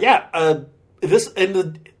 But yeah,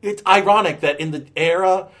 it's ironic that in the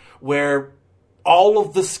era where all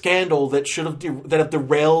of the scandal that have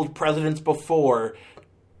derailed presidents before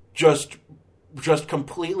just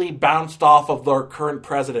completely bounced off of our current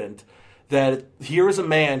president, that here is a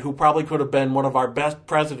man who probably could have been one of our best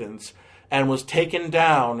presidents and was taken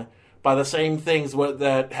down by the same things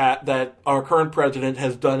that our current president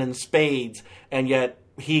has done in spades, and yet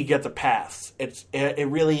he gets a pass. It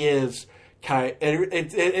really is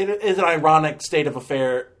it is an ironic state of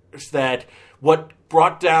affairs that what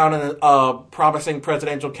brought down a promising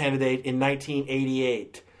presidential candidate in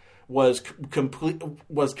 1988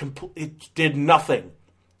 it did nothing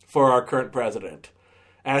for our current president.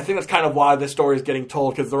 And I think that's kind of why this story is getting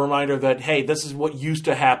told, because the reminder that, hey, this is what used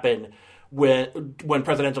to happen when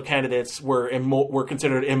presidential candidates were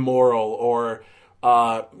considered immoral or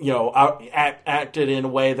acted in a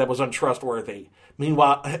way that was untrustworthy.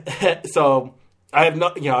 Meanwhile, so I have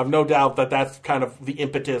no doubt that that's kind of the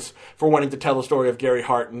impetus for wanting to tell the story of Gary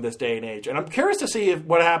Hart in this day and age. And I'm curious to see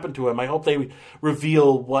what happened to him. I hope they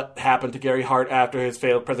reveal what happened to Gary Hart after his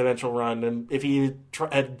failed presidential run, and if he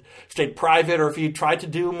had stayed private or if he tried to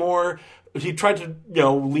do more. He tried to,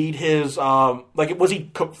 lead his, was he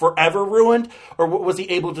forever ruined, or was he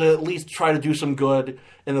able to at least try to do some good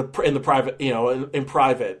in the private, in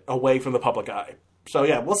private, away from the public eye? So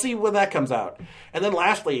yeah, we'll see when that comes out. And then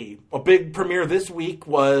lastly, a big premiere this week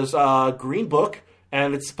was Green Book,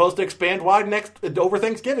 and it's supposed to expand wide over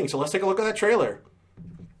Thanksgiving. So let's take a look at that trailer.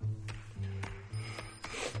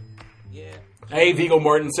 Yeah. Hey, Viggo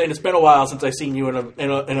Mortensen, it's been a while since I've seen you in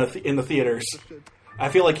the theaters. I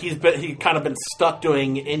feel like he kind of been stuck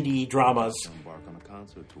doing indie dramas. Embark on a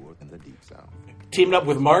concert tour in the Deep South. Teaming up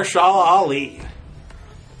with Mahershala Ali.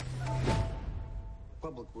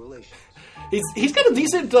 Public relations. He's got a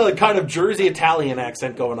decent kind of Jersey Italian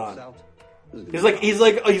accent going on.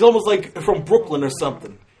 He's almost like from Brooklyn or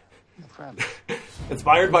something.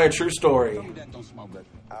 Inspired by a true story.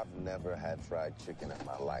 I've never had fried chicken in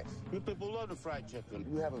my life. You people love the fried chicken.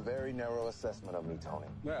 You have a very narrow assessment of me, Tony.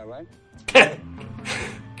 Yeah, right?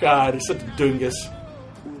 God, he's such a dungus.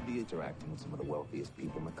 who will be interacting with some of the wealthiest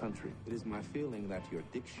people in the country. It is my feeling that your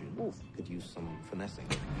diction could use some finessing.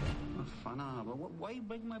 But why you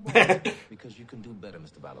break my balls? Because you can do better,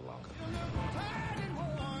 Mr. Vallelonga.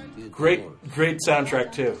 Great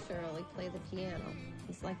soundtrack too. Surely play the piano.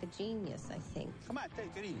 He's like a genius, I think. Come on,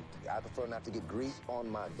 take it easy. I prefer not to get grease on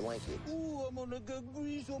my blanket. Ooh, I'm gonna get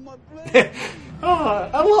grease on my blanket.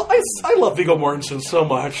 I love Viggo Mortensen so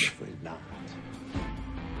much.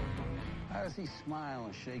 How does he smile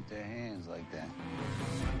and shake their hands like that?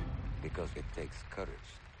 Because it takes courage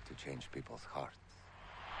to change people's hearts.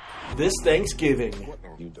 This Thanksgiving. What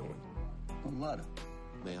are you doing? A letter.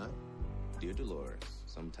 May I? Dear Dolores,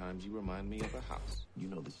 sometimes you remind me of a house. You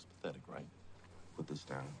know this is pathetic, right? Put this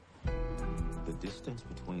down. The distance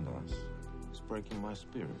between us is breaking my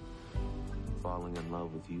spirit. Falling in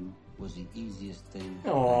love with you Was the easiest thing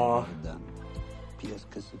Aww. I've ever done. P.S.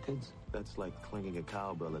 Kiss the kids. That's like clinging a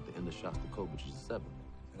cowbell at the end of Shostakovich, which is 7.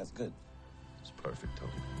 That's good. It's perfect,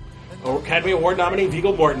 Toby. Academy Award nominee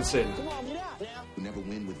Viggo Mortensen. You never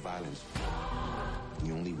win with violence.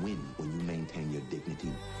 You only win when you maintain your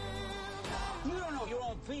dignity. You don't know your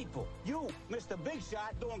own people. You, Mr. Big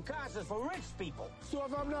Shot, doing concerts for rich people. So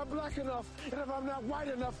if I'm not black enough, and if I'm not white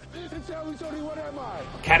enough, then tell me, Tony, what am I?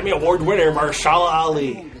 Academy Award winner Mahershala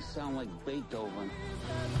Ali. You can sound like Beethoven.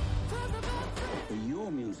 For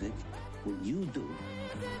your music, what you do,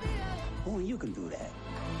 only you can do that.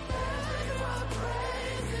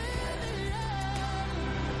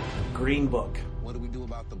 Green Book. What do we do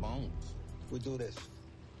about the bones? We do this.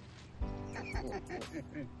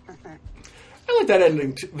 I like that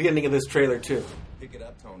ending, the ending of this trailer too. Pick it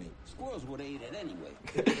up, Tony. Squirrels would eat it anyway.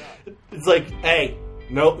 It's like, hey,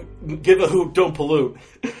 no, give a hoot, don't pollute.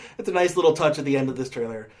 It's a nice little touch at the end of this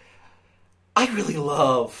trailer. I really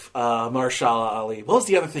love Mahershala Ali. What was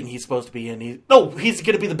the other thing he's supposed to be in? He's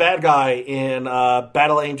going to be the bad guy in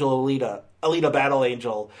Battle Angel Alita. Alita Battle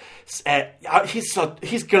Angel.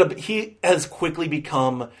 He has quickly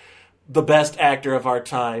become the best actor of our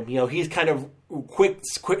time. You know, he's kind of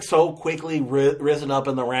quickly risen up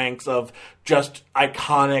in the ranks of just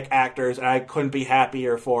iconic actors, and I couldn't be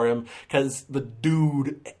happier for him because the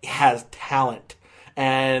dude has talent,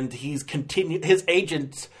 and his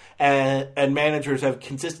agents and managers have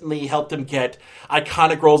consistently helped him get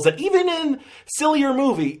iconic roles that even in sillier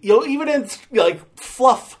movie, even in like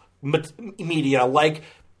fluff media, like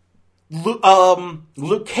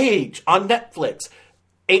Luke Cage on Netflix,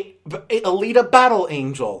 Alita Battle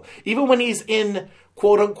Angel. Even when he's in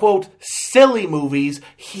quote-unquote silly movies,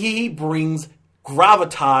 he brings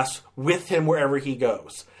gravitas with him wherever he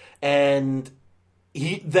goes. And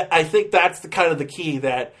I think that's the kind of the key,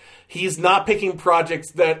 that he's not picking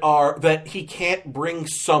projects that he can't bring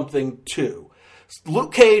something to.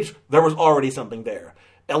 Luke Cage, there was already something there.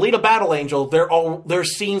 Alita Battle Angel, there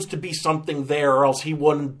seems to be something there, or else he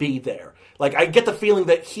wouldn't be there. Like, I get the feeling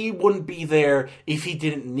that he wouldn't be there if he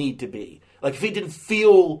didn't need to be. Like, if he didn't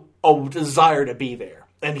feel a desire to be there.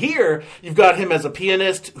 And here, you've got him as a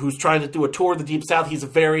pianist who's trying to do a tour of the Deep South. He's a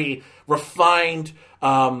very refined,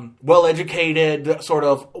 well-educated, sort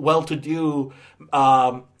of well-to-do,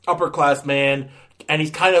 upper-class man. And he's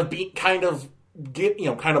kind of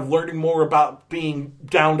learning more about being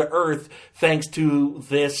down to earth thanks to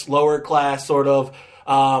this lower-class sort of,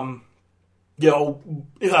 kind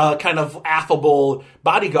of affable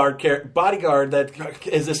bodyguard that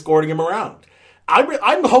is escorting him around.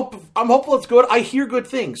 I'm hopeful it's good. I hear good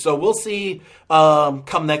things, so we'll see come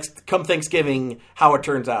Thanksgiving how it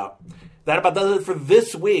turns out. That about does it for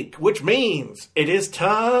this week, which means it is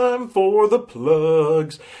time for the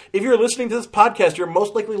plugs. If you're listening to this podcast, you're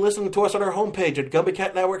most likely listening to us on our homepage at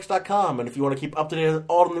GumbyCatNetworks.com. And if you want to keep up to date on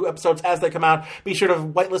all the new episodes as they come out, be sure to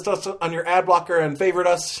whitelist us on your ad blocker and favorite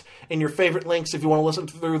us in your favorite links if you want to listen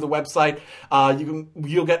through the website.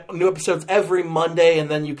 You'll get new episodes every Monday,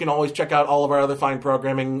 and then you can always check out all of our other fine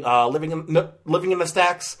programming. Living in the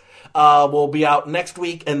Stacks will be out next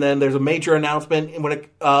week, and then there's a major announcement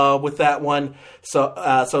with that one.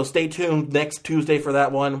 So stay tuned next Tuesday for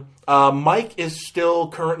that one. Mike is still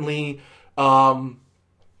currently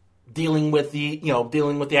dealing with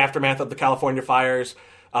the aftermath of the California fires.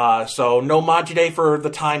 So no Maji Day for the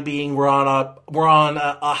time being. We're on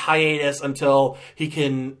a hiatus until he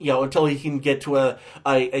can get to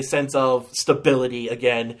a sense of stability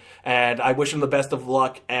again. And I wish him the best of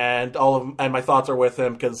luck, and my thoughts are with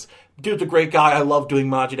him, because dude's a great guy. I love doing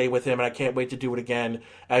Maji Day with him, and I can't wait to do it again.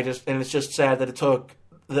 And it's just sad that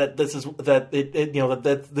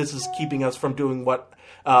this is keeping us from doing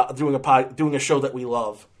doing a show that we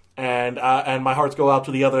love. And my hearts go out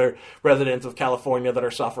to the other residents of California that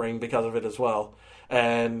are suffering because of it as well.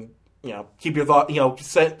 And keep your thought,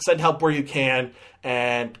 send help where you can,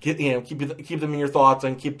 and keep them in your thoughts,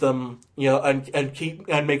 and keep them,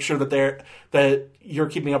 and make sure that you're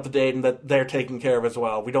keeping up to date and that they're taken care of as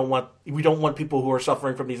well. We don't want people who are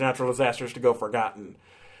suffering from these natural disasters to go forgotten.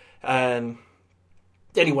 And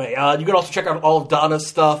anyway, you can also check out all of Donna's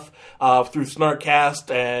stuff through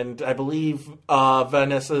Snarkcast, and I believe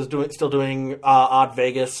Vanessa is still doing Odd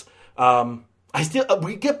Vegas.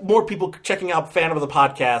 We get more people checking out Phantom of the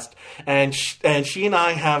Podcast, and she and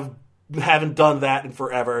I haven't done that in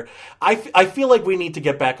forever. I feel like we need to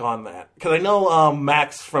get back on that, because I know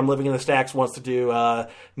Max from Living in the Stacks wants to do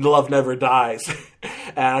Love Never Dies,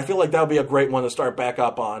 and I feel like that would be a great one to start back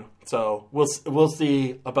up on. So we'll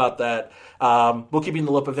see about that. We'll keep you in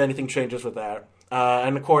the loop if anything changes with that.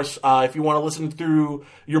 And of course, if you want to listen through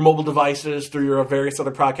your mobile devices, through your various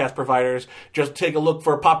other podcast providers, just take a look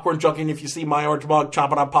for Popcorn Junkie. And if you see my orange mug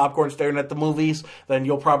chomping on popcorn, staring at the movies, then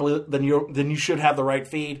you should have the right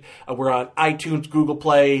feed. We're on iTunes, Google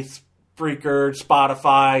Play, Spreaker,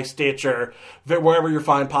 Spotify, Stitcher, wherever you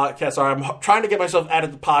find podcasts are. I'm trying to get myself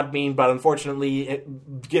added to Podbean, but unfortunately,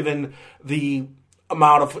 given the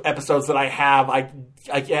amount of episodes that I have,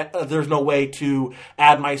 there's no way to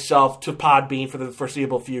add myself to Podbean for the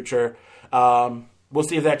foreseeable future. We'll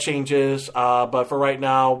see if that changes, but for right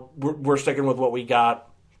now, we're sticking with what we got.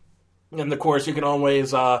 And of course, you can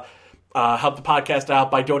always help the podcast out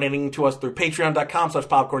by donating to us through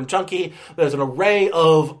patreon.com/popcornjunkie. There's an array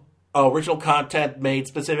of original content made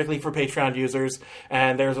specifically for Patreon users,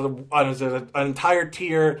 and there's an entire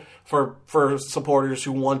tier for supporters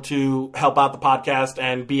who want to help out the podcast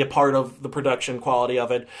and be a part of the production quality of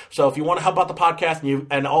it. So if you want to help out the podcast,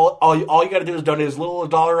 and all you got to do is donate as little as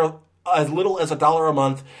 $1 a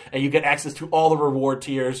month, and you get access to all the reward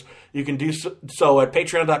tiers. You can do so at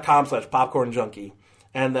patreon.com/popcornjunkie.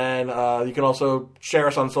 And then you can also share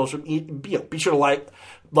us on social media. Be sure to like,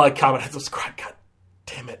 comment, and subscribe. God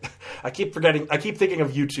damn it. I keep thinking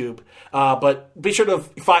of YouTube. But be sure to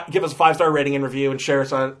give us a 5-star rating and review, and share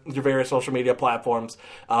us on your various social media platforms.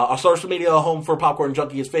 Our social media home for Popcorn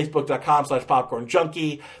Junkie is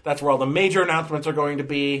facebook.com/popcornjunkie. That's where all the major announcements are going to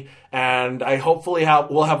be. And I hopefully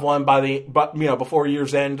we'll have one before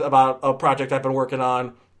year's end about a project I've been working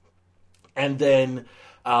on. And then,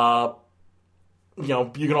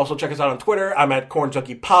 you can also check us out on Twitter. I'm at Corn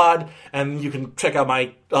Junkie Pod, and you can check out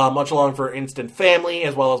my Munch Along for Instant Family,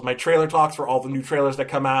 as well as my trailer talks for all the new trailers that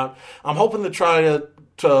come out. I'm hoping to try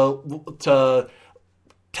to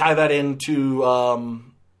tie that into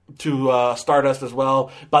Stardust as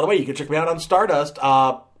well. By the way, you can check me out on Stardust.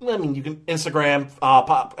 You can Instagram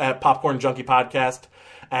at Popcorn Junkie Podcast.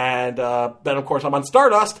 And then, of course, I'm on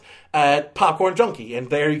Stardust at Popcorn Junkie. And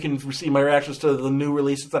there you can see my reactions to the new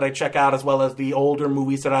releases that I check out, as well as the older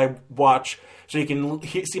movies that I watch. So you can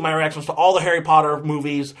see my reactions to all the Harry Potter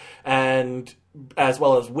movies, and as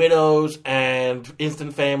well as Widows and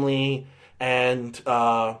Instant Family and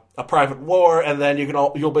A Private War. And then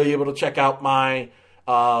you'll be able to check out my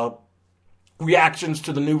reactions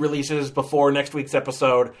to the new releases before next week's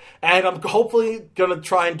episode. And I'm hopefully going to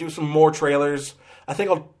try and do some more trailers. I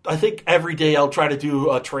think every day I'll try to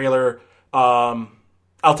do a trailer. I'll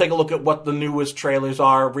take a look at what the newest trailers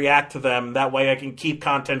are, react to them. That way I can keep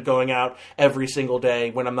content going out every single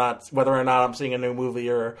day whether or not I'm seeing a new movie,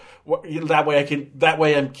 or that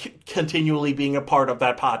way I'm continually being a part of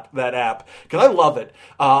that app, because I love it.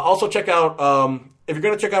 Also check out, if you're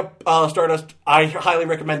going to check out Stardust, I highly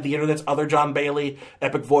recommend the internet's other John Bailey,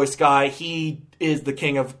 epic voice guy. He is the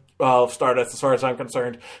king of Stardust, as far as I'm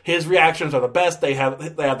concerned. His reactions are the best. They have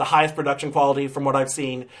the highest production quality from what I've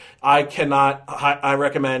seen. I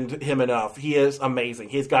recommend him enough. He is amazing.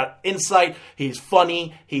 He's got insight. He's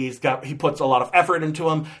funny. He puts a lot of effort into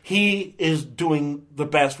him. He is doing the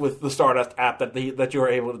best with the Stardust app that you're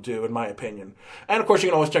able to do, in my opinion. And of course, you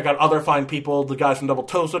can always check out other fine people. The guys from Double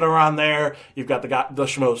Toasted are on there. You've got the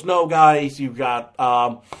Schmoes Know guys. You've got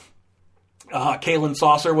Kaylin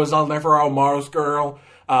Saucer was on there for our Mars Girl.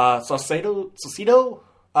 Saucedo?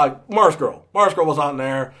 Mars Girl. Mars Girl was on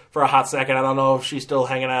there for a hot second. I don't know if she's still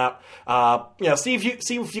hanging out. See if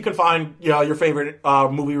you can find your favorite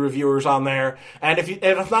movie reviewers on there. And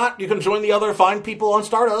if not, you can join the other fine people on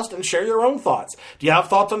Stardust and share your own thoughts. Do you have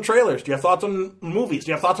thoughts on trailers? Do you have thoughts on movies?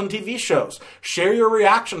 Do you have thoughts on TV shows? Share your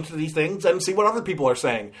reaction to these things and see what other people are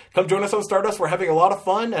saying. Come join us on Stardust. We're having a lot of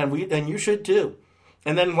fun, and you should too.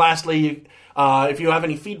 And then lastly, if you have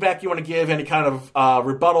any feedback you want to give, any kind of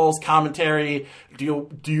rebuttals, commentary, do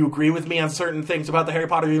you agree with me on certain things about the Harry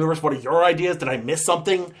Potter universe? What are your ideas? Did I miss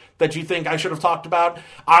something that you think I should have talked about?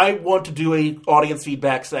 I want to do a audience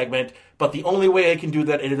feedback segment, but the only way I can do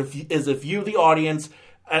that is if you, the audience,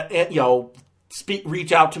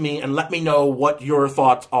 reach out to me and let me know what your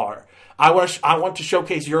thoughts are. I want to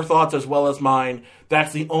showcase your thoughts as well as mine.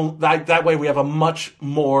 That's that way we have a much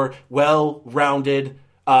more well-rounded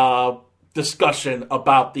discussion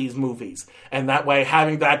about these movies. And that way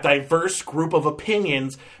having that diverse group of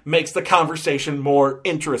opinions makes the conversation more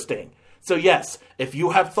interesting. So yes, if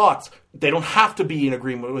you have thoughts, they don't have to be in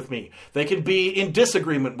agreement with me. They can be in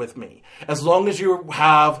disagreement with me. As long as you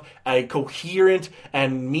have a coherent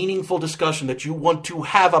and meaningful discussion that you want to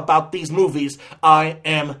have about these movies, I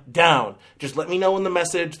am down. Just let me know in the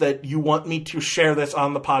message that you want me to share this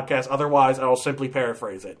on the podcast. Otherwise, I'll simply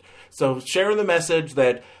paraphrase it. So share in the message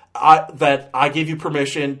that I give you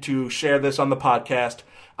permission to share this on the podcast.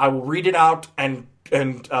 I will read it out and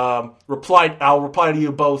reply. I'll reply to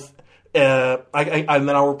you both. And then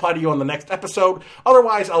I'll reply to you on the next episode.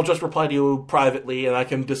 Otherwise, I'll just reply to you privately, and I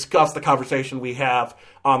can discuss the conversation we have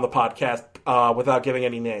on the podcast without giving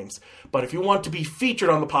any names. But if you want to be featured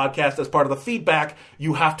on the podcast as part of the feedback,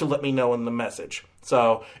 you have to let me know in the message.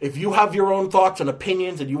 So if you have your own thoughts and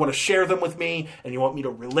opinions and you want to share them with me and you want me to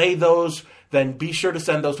relay those, then be sure to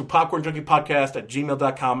send those to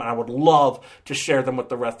popcornjunkiepodcast@gmail.com, and I would love to share them with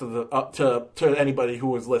the rest of the to anybody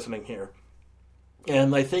who is listening here.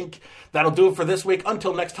 And I think that'll do it for this week.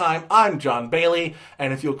 Until next time, I'm John Bailey,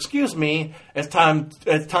 and if you'll excuse me, it's time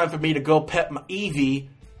for me to go pet my Eevee,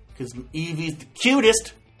 because Eevee's the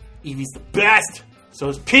cutest, Eevee's the best, so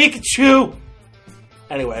is Pikachu!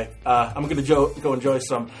 Anyway, I'm going to go enjoy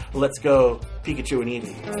some Let's Go Pikachu and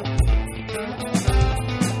Eevee.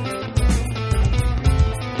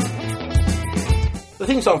 The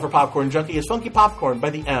theme song for Popcorn Junkie is Funky Popcorn by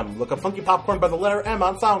The M. Look up Funky Popcorn by the letter M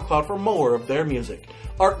on SoundCloud for more of their music.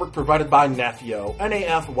 Artwork provided by Nafyo,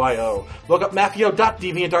 Nafyo. Look up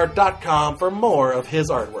nafyo.deviantart.com for more of his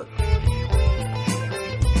artwork.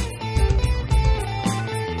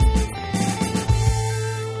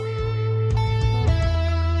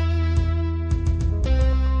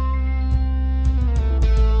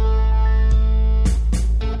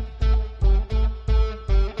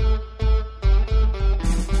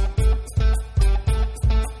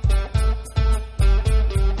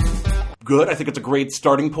 Good. I think it's a great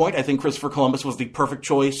starting point. I think Christopher Columbus was the perfect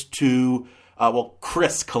choice to,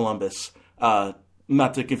 Chris Columbus,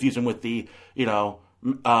 not to confuse him with the,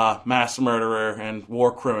 mass murderer and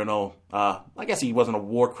war criminal. I guess he wasn't a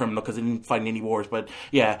war criminal because he didn't fight in any wars, but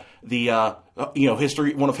yeah, the,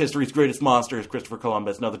 one of history's greatest monsters, Christopher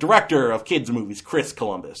Columbus. No, the director of kids' movies, Chris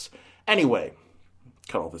Columbus. Anyway,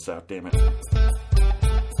 cut all this out, damn it.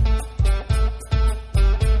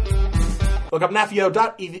 Look up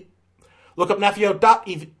Nafyo.ev. Look up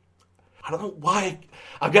Nafyo.ev. I don't know why.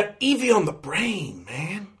 I've got Eevee on the brain,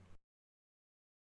 man.